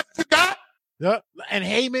 That's the best you got? Yeah. And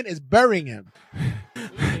Heyman is burying him.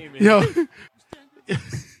 Yo,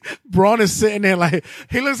 Braun is sitting there like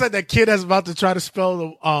he looks like that kid that's about to try to spell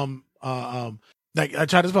the like I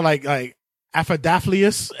try to spell like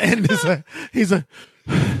affidavlius, and he's a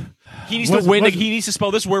He needs to win. He needs to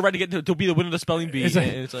spell this word right to get to be the winner of the spelling bee. It's like,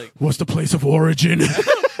 and it's like, what's the place of origin?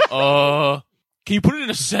 can you put it in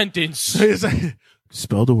a sentence? It's like,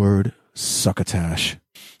 spell the word succotash.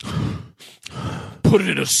 Put it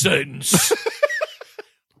in a sentence.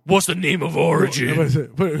 What's the name of origin? Put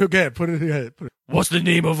it. What's the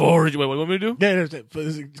name of origin? Wait, what do you want me to do? Yeah,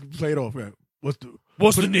 play it off. Yeah.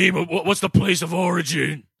 What's the name of what's the place of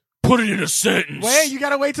origin? Put it in a sentence. Wait, you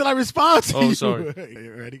gotta wait till I respond to you. Oh, sorry.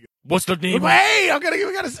 You ready? What's the name? Wait,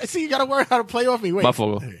 we gotta see. You gotta learn how to play off me. Wait. My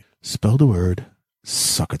fault. Hey. Spell the word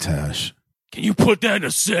succotash. Can you put that in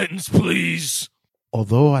a sentence, please?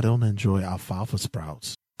 Although I don't enjoy alfalfa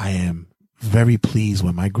sprouts, I am very pleased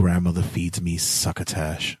when my grandmother feeds me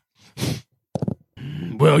succotash.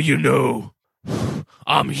 Well, you know,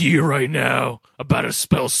 I'm here right now about to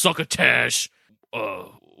spell succotash.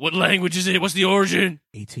 What language is it? What's the origin?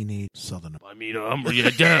 1880 Southern. I mean, I'm reading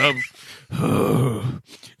it down.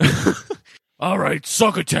 All right,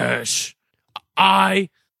 succotash. I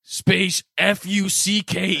space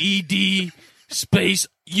FUCKED space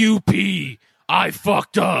UP. I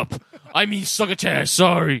fucked up. I mean succotash,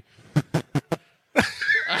 sorry.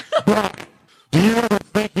 Do you ever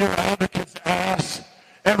think your advocate's ass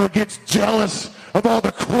ever gets jealous of all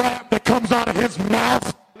the crap that comes out of his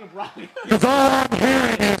mouth? Because all I'm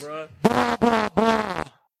hearing is blah, blah, blah.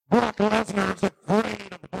 Brock Lesnar's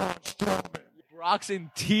afraid of Braun Strowman. Brock's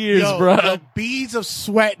in tears, Yo, bro. the beads of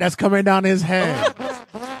sweat that's coming down his head.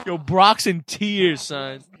 Yo, Brock's in tears,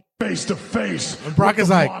 son. Face to face. And Brock is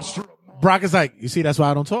like, you see, that's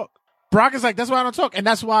why I don't talk. Brock is like, that's why I don't talk. And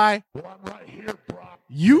that's why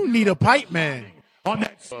you need a pipe man.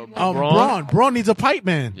 Braun needs a pipe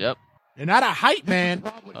man. Yep. And not a hype man,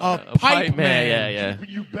 a pipe man. Yeah.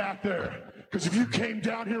 You back there. Because if you came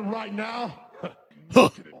down here right now.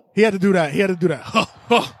 He had to do that.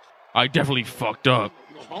 I definitely fucked up.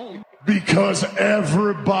 Because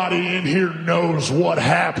everybody in here knows what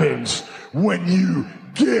happens when you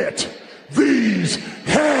get these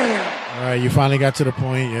hands. All right, you finally got to the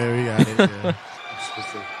point. Yeah, we got it. Yeah.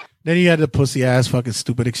 Then he had the pussy ass fucking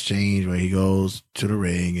stupid exchange where he goes to the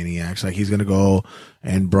ring and he acts like he's gonna go,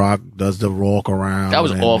 and Brock does the walk around. That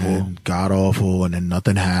was awful. And god awful, and then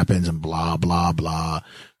nothing happens and blah blah blah.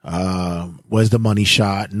 Where's the money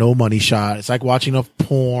shot? No money shot. It's like watching a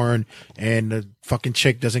porn and the fucking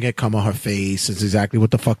chick doesn't get cum on her face. It's exactly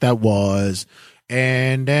what the fuck that was.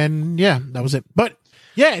 And then yeah, that was it. But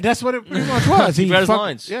yeah, that's what it pretty much was. He forgot his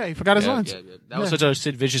lines. Yeah, he forgot his lines. Yeah. That was such a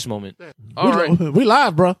Sid Vicious moment. All right. We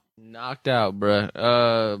live, bro. Knocked out, bro.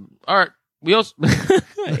 All right. We also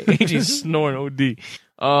AJ's snoring OD.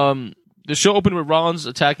 The show opened with Rollins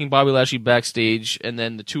attacking Bobby Lashley backstage, and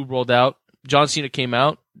then the two rolled out. John Cena came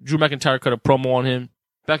out. Drew McIntyre cut a promo on him.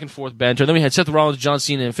 Back and forth banter. Then we had Seth Rollins, John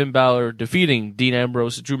Cena, and Finn Balor defeating Dean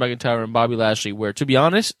Ambrose, Drew McIntyre, and Bobby Lashley, where, to be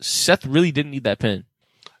honest, Seth really didn't need that pin.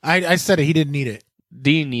 I said it. He didn't need it.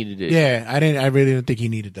 Dean needed it. Yeah, I really didn't think he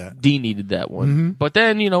needed that. Dean needed that one. Mm-hmm. But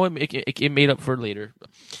then, it made up for later.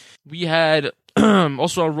 We had,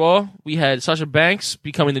 also on Raw, we had Sasha Banks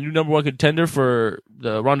becoming the new number one contender for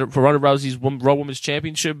Ronda Rousey's Raw Women's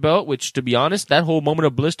Championship belt, which, to be honest, that whole Moment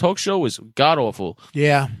of Bliss talk show was god-awful.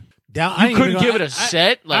 Yeah. You couldn't give it a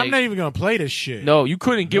set. I'm not even going to play this shit. No, you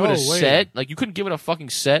couldn't give it a way. set. Like, you couldn't give it a fucking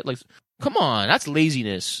set. Like, come on. That's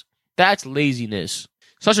laziness.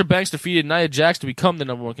 Sasha Banks defeated Nia Jax to become the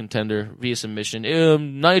number one contender via submission.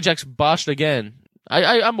 Nia Jax botched again.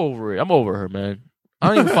 I'm over it. I'm over her, man. I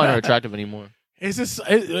don't even find her attractive anymore. Is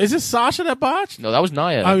this Sasha that botched? No, that was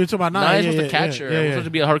Nia. Oh, you're talking about Nia. Nia's supposed to catch her. It was supposed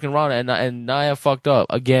to be a Hurricane Rana, and Nia fucked up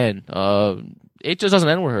again. It just doesn't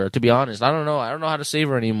end with her, to be honest. I don't know how to save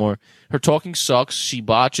her anymore. Her talking sucks. She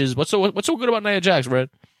botches. What's so good about Nia Jax, Red?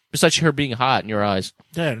 Besides her being hot in your eyes.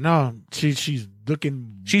 Yeah, no, she's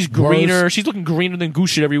looking. She's greener. She's looking greener than goose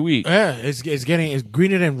shit every week. Yeah, it's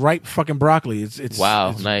greener than ripe fucking broccoli. It's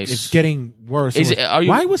nice. It's getting worse.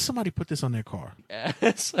 Why would somebody put this on their car?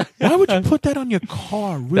 Yes. Why would you put that on your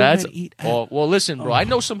car? Well, listen, bro. I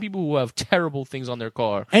know some people who have terrible things on their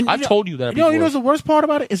car. And I've told you that. You know what's the worst part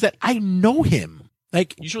about it is that I know him.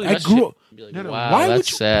 Like I grew up. Like, wow, why that's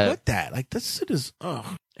would you sad. put that? Like this shit is. Ugh.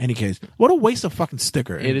 Any case, what a waste of fucking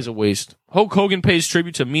sticker. It is a waste. Hulk Hogan pays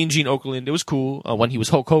tribute to Mean Gene Okerlund. It was cool when he was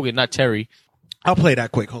Hulk Hogan, not Terry. I'll play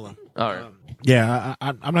that quick. Hold on. All right. Yeah,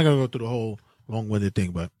 I'm not gonna go through the whole long-winded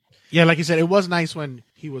thing, but yeah, like you said, it was nice when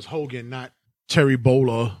he was Hogan, not Terry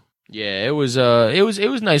Bola. Yeah, it was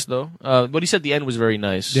nice though. What he said at the end was very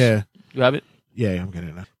nice. Yeah, you have it. Yeah, I'm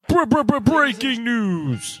getting it. Breaking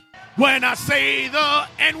news. When I say the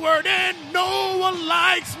N-word and no one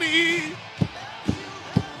likes me.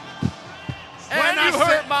 And you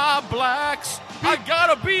hurt my blacks. I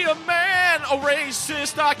gotta be a man, a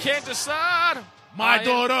racist. I can't decide. My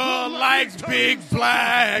daughter likes big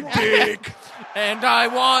black dick. And I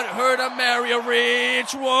want her to marry a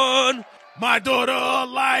rich one. My daughter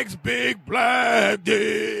likes big black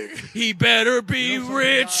dick. He better be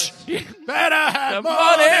rich. Better have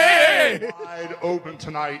money. Wide open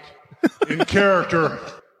tonight in character,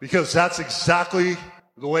 because that's exactly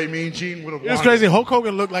the way Mean Gene would have wanted. It's crazy. Hulk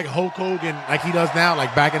Hogan looked like Hulk Hogan, like he does now,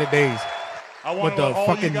 like back in the days. I want with the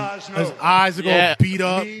fucking his eyes are going beat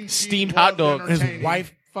up, steamed hot dog. His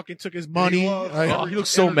wife fucking took his money. He looks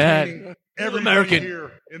so mad. everybody American.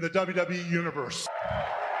 here in the WWE universe.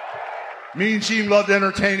 Mean Gene loved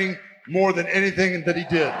entertaining more than anything that he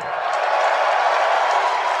did.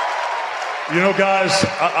 You know, guys,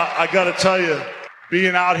 I got to tell you,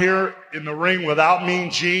 being out here in the ring without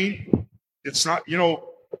Mean Gene, it's not, you know,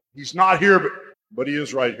 he's not here, but he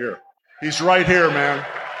is right here. He's right here, man.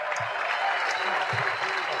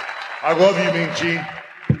 I love you, Mean Gene.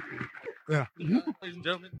 Yeah. Ladies and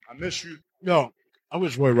gentlemen. I miss you. Yo, I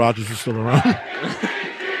wish Roy Rogers was still around.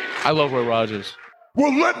 I love Roy Rogers.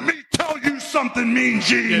 Well, let me tell you something, Mean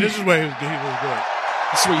Gene. Yeah, this is where he was good.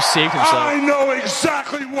 This is where he saved himself. I know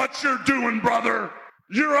exactly what you're doing, brother.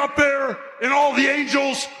 You're up there, and all the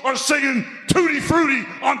angels are singing Tutti Frutti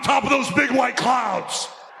on top of those big white clouds.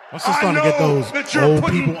 What's this I starting to get know those that you're old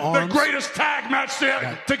putting people the arms? greatest tag match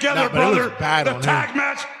together, Nah, but it was brother. bad The on tag him.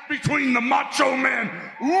 match between the Macho Man,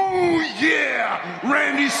 ooh yeah,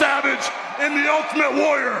 Randy Savage, and the Ultimate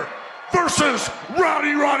Warrior versus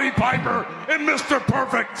Roddy Piper and Mr.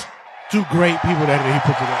 Perfect. Two great people that he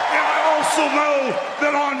put together. And I also know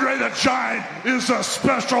that Andre the Giant is a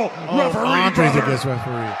special referee, Andre's brother. a guest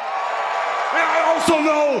referee. And I also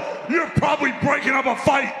know you're probably breaking up a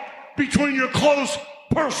fight between your close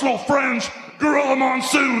personal friends, Gorilla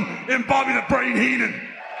Monsoon and Bobby the Brain Heenan.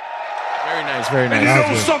 Very nice, very nice. And you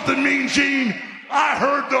know something, Mean Gene? I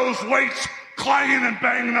heard those weights clanging and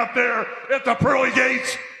banging up there at the pearly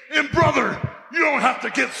gates. And brother, you don't have to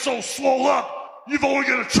get so swole up. You've only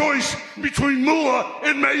got a choice between Moolah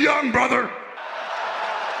and Mae Young, brother.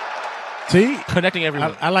 See? Connecting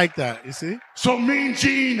everyone. I like that. You see? So Mean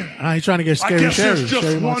Gene, He's trying to get Scary I guess Sherry. there's just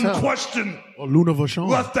Sherry one Martel. question Or Luna Vachon.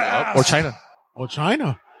 left to ask. Or China. Or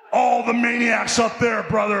China. All the maniacs up there,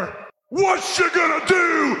 brother. What you gonna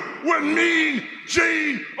do when Mean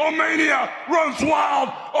Gene Omania runs wild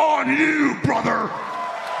on you, brother?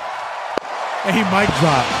 And he mic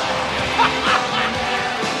drop.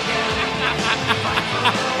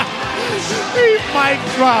 He mic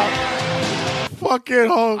drop. Fucking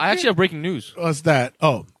home. I actually have breaking news. What's that?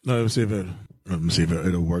 Oh, no, let me see if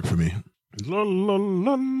it'll work for me.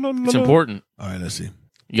 It's important. All right, let's see.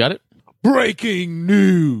 You got it? Breaking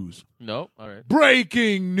news. No? All right.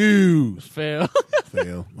 Breaking news. Fail.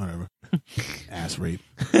 Fail. Whatever. Ass rape.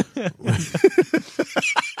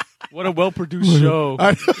 What a well-produced show.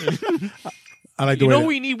 I like the You way know that- what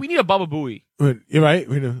we need? We need a Baba Booey. You're right.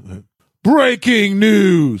 Breaking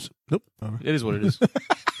news. Nope. It is what it is.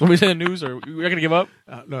 Want me to say the news, or you're not going to give up?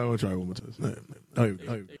 No, we'll try one more time.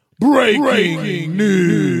 Breaking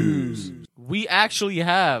news. We actually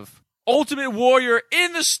have Ultimate Warrior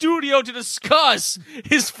in the studio to discuss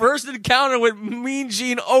his first encounter with Mean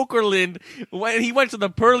Gene Okerlund when he went to the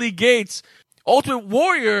pearly gates. Ultimate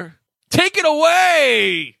Warrior, take it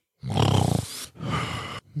away!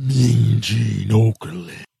 Mean Gene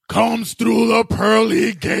Okerlund comes through the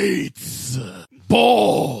pearly gates.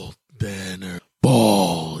 Bald banner,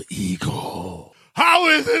 bald eagle. How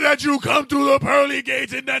is it that you come through the pearly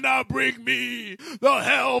gates and then now bring me the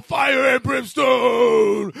hellfire and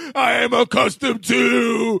brimstone I am accustomed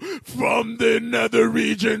to from the nether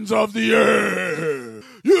regions of the earth?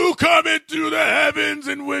 You come into the heavens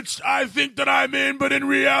in which I think that I'm in, but in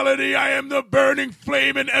reality I am the burning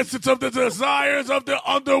flame and essence of the desires of the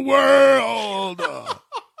underworld.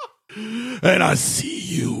 And I see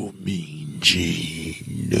you, Mean Gene.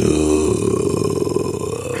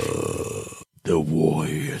 The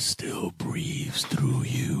warrior still breathes through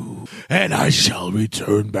you, and I shall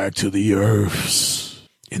return back to the earths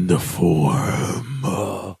in the form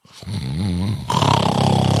of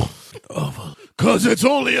a... 'Cause it's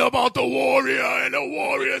only about the warrior and the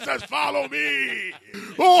warriors that follow me.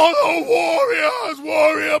 All the warriors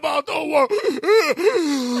worry about the war.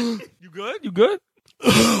 You good? You good?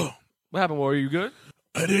 What happened, Warrior? You good?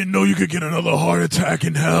 I didn't know you could get another heart attack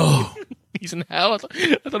in hell. He's in hell? I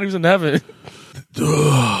thought he was in heaven.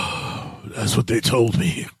 That's what they told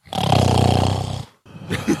me.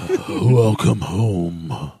 Welcome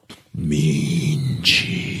home, Mean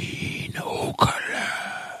Gene Okerlund.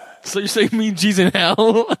 So you're saying Mean Gene's in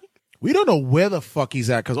hell? We don't know where the fuck he's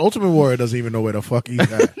at, because Ultimate Warrior doesn't even know where the fuck he's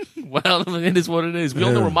at. Well, it is what it is. We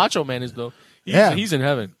don't know where Macho Man is, though. He's in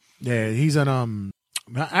heaven. Yeah, he's in,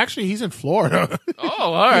 actually, he's in Florida.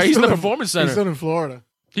 Oh, all right. He's in the Performance Center. He's still in Florida.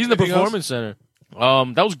 He's in the Anything Performance Center.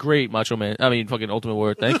 That was great, Macho Man. I mean, fucking Ultimate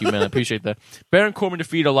Warrior. Thank you, man. I appreciate that. Baron Corbin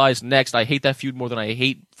defeated Elias next. I hate that feud more than I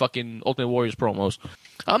hate fucking Ultimate Warrior's promos.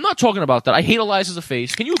 I'm not talking about that. I hate Elias as a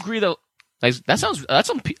face. Can you agree that that's awesome?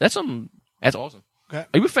 Okay.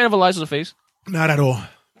 Are you a fan of Elias as a face? Not at all.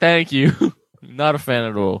 Thank you. Not a fan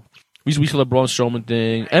at all. We saw the Braun Strowman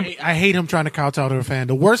thing. I hate him trying to kowtow to a fan.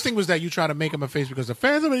 The worst thing was that you try to make him a face because the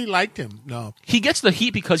fans already liked him. No. He gets the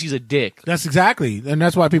heat because he's a dick. That's exactly. And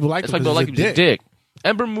that's why people like him. That's why people like him. He's a dick.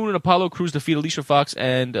 Ember Moon and Apollo Crews defeat Alicia Fox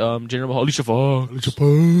and Jinder Mahal. Alicia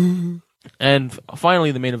Fox. And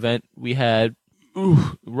finally, the main event, we had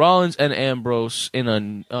Rollins and Ambrose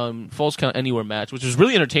in a Falls Count Anywhere match, which was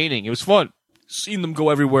really entertaining. It was fun. Seeing them go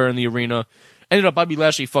everywhere in the arena. Ended up Bobby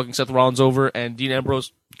Lashley fucking Seth Rollins over, and Dean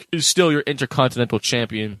Ambrose is still your Intercontinental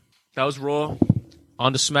Champion. That was Raw.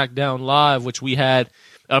 On to SmackDown Live, which we had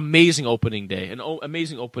an amazing opening day,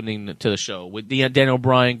 amazing opening to the show with Daniel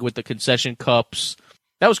Bryan with the concession cups.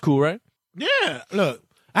 That was cool, right? Yeah. Look,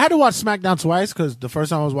 I had to watch SmackDown twice because the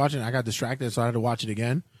first time I was watching, I got distracted, so I had to watch it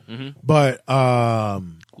again. Mm-hmm. But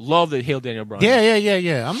love the Hail Daniel Bryan.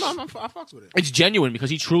 Yeah. I fucks with it. It's genuine because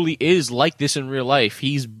he truly is like this in real life.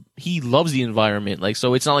 He loves the environment, like,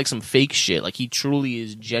 so it's not like some fake shit. Like, he truly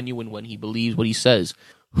is genuine when he believes what he says.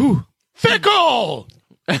 Whew. Fickle!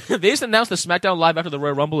 They just announced the SmackDown Live after the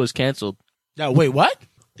Royal Rumble is canceled. Wait, what?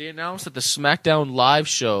 They announced that the SmackDown Live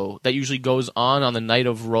show that usually goes on the night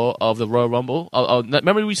of Raw of the Royal Rumble.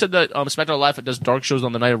 Remember we said that SmackDown Live does dark shows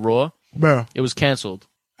on the night of Raw? Yeah. It was canceled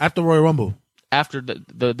after Royal Rumble. After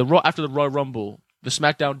the Raw after the Royal Rumble, the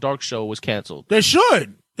SmackDown Dark show was canceled. They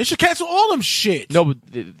should cancel all them shit. No, but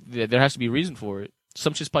there has to be a reason for it.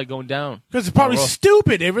 Some shit's probably going down because it's probably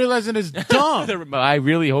stupid. They realizing it's dumb. I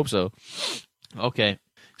really hope so. Okay.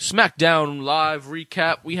 SmackDown Live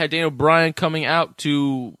recap. We had Daniel Bryan coming out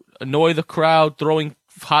to annoy the crowd, throwing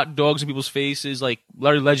hot dogs in people's faces like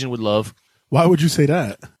Larry Legend would love. Why would you say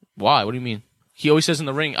that? Why? What do you mean? He always says in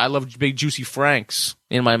the ring, I love big juicy Franks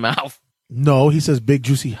in my mouth. No, he says big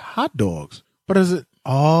juicy hot dogs. But is it?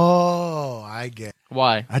 Oh, I get it.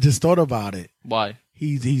 Why? I just thought about it. Why?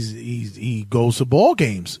 He goes to ball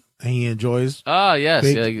games. And he enjoys. Ah, yes.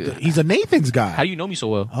 He's a Nathan's guy. How do you know me so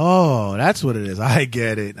well? Oh, that's what it is. I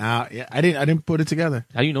get it. Now, I didn't put it together.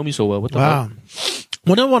 How do you know me so well? What the fuck?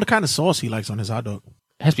 Well, then what kind of sauce he likes on his hot dog?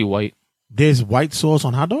 It has to be white. There's white sauce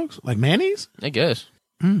on hot dogs? Like mayonnaise? I guess.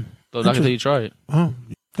 Mm. So not until you try it. Oh,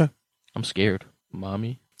 okay. I'm scared,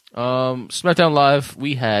 mommy. SmackDown Live,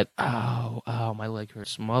 we had my leg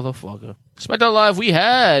hurts, motherfucker. SmackDown Live, we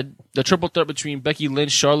had the triple threat between Becky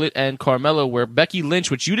Lynch, Charlotte, and Carmella, where Becky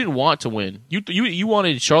Lynch, which you didn't want to win, you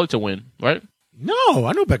wanted Charlotte to win, right? No,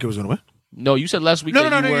 I knew Becky was going to win. No, you said last week. No,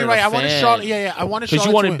 that you're right. I wanted Charlotte. Yeah, I wanted Charlotte because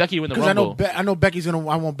you wanted Becky to win the Rumble. Because I know Becky's going to.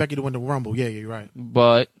 I want Becky to win the Rumble. Yeah, you're right.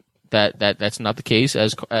 But that's not the case,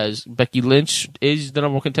 as Becky Lynch is the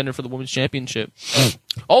number one contender for the Women's Championship.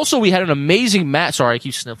 Also, we had an amazing match. Sorry, I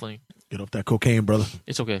keep sniffling. Get off that cocaine, brother.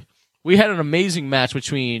 It's okay. We had an amazing match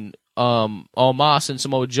between Almas and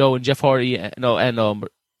Samoa Joe and Jeff Hardy and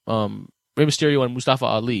Rey Mysterio and Mustafa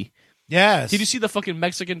Ali. Yes. Did you see the fucking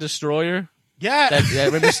Mexican Destroyer? Yeah.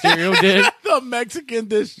 That Rey Mysterio did. The Mexican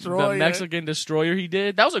Destroyer. The Mexican Destroyer he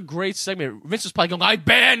did. That was a great segment. Vince was probably going, I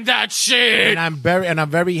banned that shit. And I'm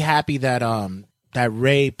very happy that that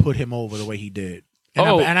Ray put him over the way he did.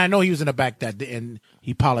 And I know he was in the back and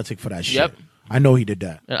he politicked for that shit. Yep. I know he did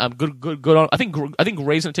that. And I'm good on. I think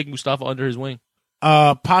Ray's gonna take Mustafa under his wing.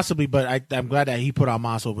 Possibly, but I'm glad that he put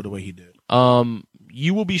Almas over the way he did.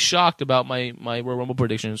 You will be shocked about my Royal Rumble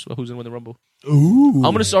predictions. Who's gonna win the Rumble? Ooh.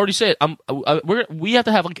 I'm gonna already say it. We have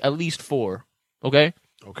to have like at least 4. Okay.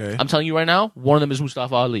 Okay. I'm telling you right now. One of them is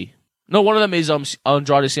Mustafa Ali. No, one of them is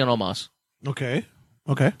Andrade Cien Almas. Okay.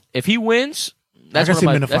 Okay. If he wins, that's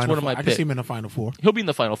one of my picks. I can see him in the final 4. He'll be in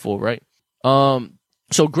the final 4, right?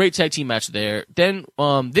 So great tag team match there. Then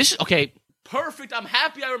perfect. I'm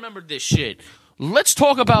happy I remembered this shit. Let's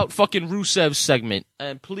talk about fucking Rusev's segment.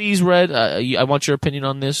 And please, Red, I want your opinion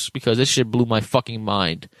on this because this shit blew my fucking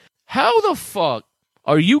mind. How the fuck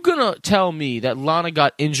are you gonna tell me that Lana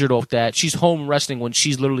got injured off that? She's home resting when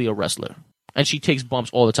she's literally a wrestler. And she takes bumps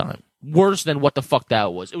all the time. Worse than what the fuck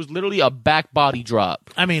that was. It was literally a back body drop.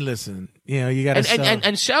 I mean, listen, you gotta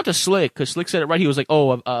and shout out to Slick, because Slick said it right. He was like,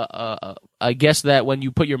 I guess that when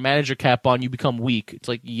you put your manager cap on, you become weak. It's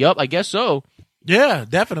like, yup, I guess so. Yeah,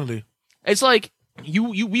 definitely. It's like,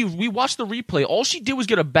 we watched the replay. All she did was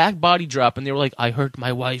get a back body drop, and they were like, I hurt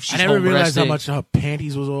my wife. She's I never home realized resting. how much her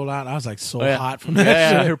panties was all out. I was like hot from that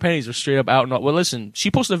Yeah, shit. her panties are straight up out. Well, listen,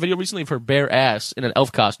 she posted a video recently of her bare ass in an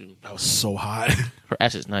elf costume. That was so hot. Her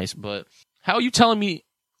ass is nice, but how are you telling me?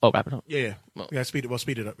 Oh, wrap it up. Yeah. Speed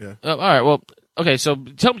it up. Yeah. All right. Well, okay. So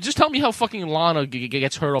tell me how fucking Lana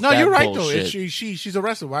gets hurt off. No, that you're right bullshit. though. She's a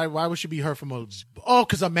wrestler. Why would she be hurt from a? Oh,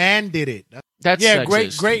 because a man did it. That's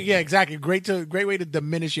sexist. Great. Yeah, exactly. Great way to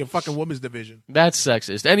diminish your fucking women's division. That's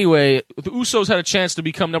sexist. Anyway, the Usos had a chance to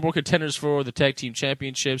become number one contenders for the tag team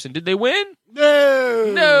championships, and did they win? No.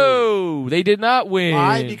 No, they did not win.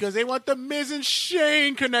 Why? Because they want the Miz and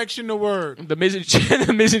Shane connection to work. The Miz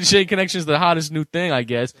and Shane connection is the hottest new thing, I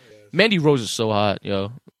guess. Mandy Rose is so hot,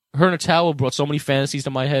 yo. Her and Natalia brought so many fantasies to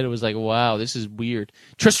my head. It was like, wow, this is weird.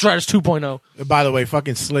 Trish Stratus 2.0. And by the way,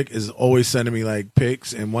 fucking Slick is always sending me like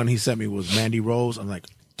pics, and one he sent me was Mandy Rose. I'm like,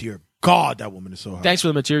 dear God, that woman is so hot. Thanks for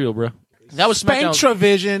the material, bro. That was SmackDown.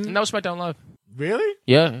 Spantravision. That was SmackDown Live. Really?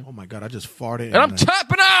 Yeah. Oh my God, I just farted. And I'm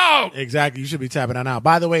tapping out. Exactly. You should be tapping out now.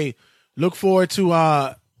 By the way, look forward to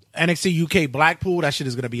NXT UK Blackpool. That shit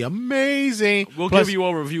is going to be amazing. We'll give you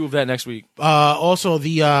a review of that next week. Also,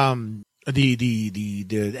 the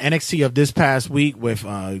NXT of this past week with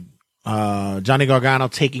Johnny Gargano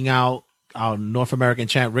taking out our North American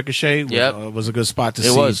champ Ricochet was a good spot to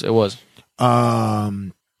see. It was.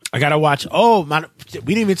 I gotta watch. Oh, man, we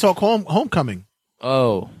didn't even talk Homecoming.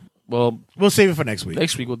 Oh, well, we'll save it for next week.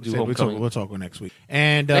 Next week we'll do Homecoming. We'll talk next week.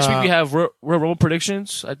 And next week we have Royal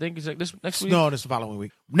predictions. I think is that this next week. No, this is the following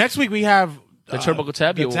week. Next week we have the Turnbuckle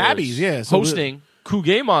Tabloid-Episode. The Tabbies, yeah. So hosting Cool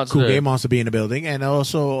Game Monster. Cool Game Monster be in the building, and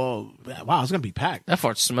also, wow, it's gonna be packed. That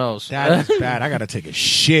fart smells. That is bad. I gotta take a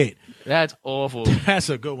shit. That's awful. That's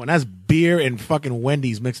a good one. That's beer and fucking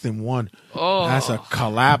Wendy's mixed in one. Oh, that's a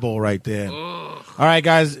collabo right there. All right,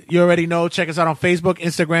 guys, you already know. Check us out on Facebook,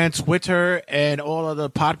 Instagram, Twitter, and all of the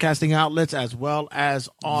podcasting outlets, as well as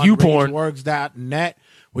on RageWorks.net,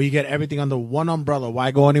 where you get everything under one umbrella.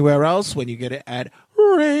 Why go anywhere else when you get it at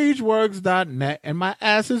RageWorks.net? And my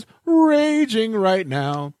ass is raging right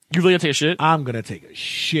now. You really gonna take a shit? I'm gonna take a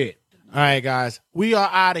shit. All right, guys, we are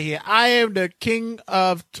out of here. I am the king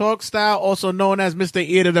of talk style, also known as Mr.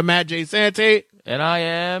 Ear to the Matt J. Sante. And I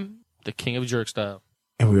am the king of jerk style.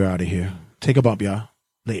 And we're out of here. Take a bump, y'all.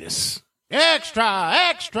 Latest. Extra,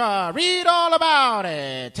 extra, read all about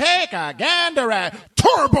it. Take a gander at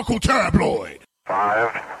Turnbuckle Tabloid.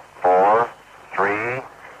 5, 4, 3, 2,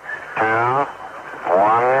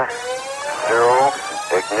 1, 0,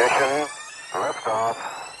 ignition, liftoff.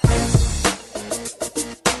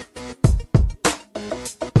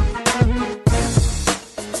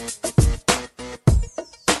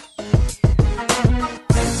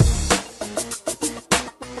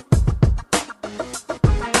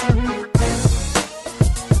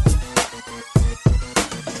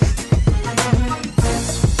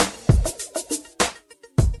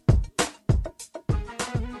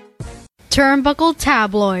 Turnbuckle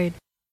Tabloid.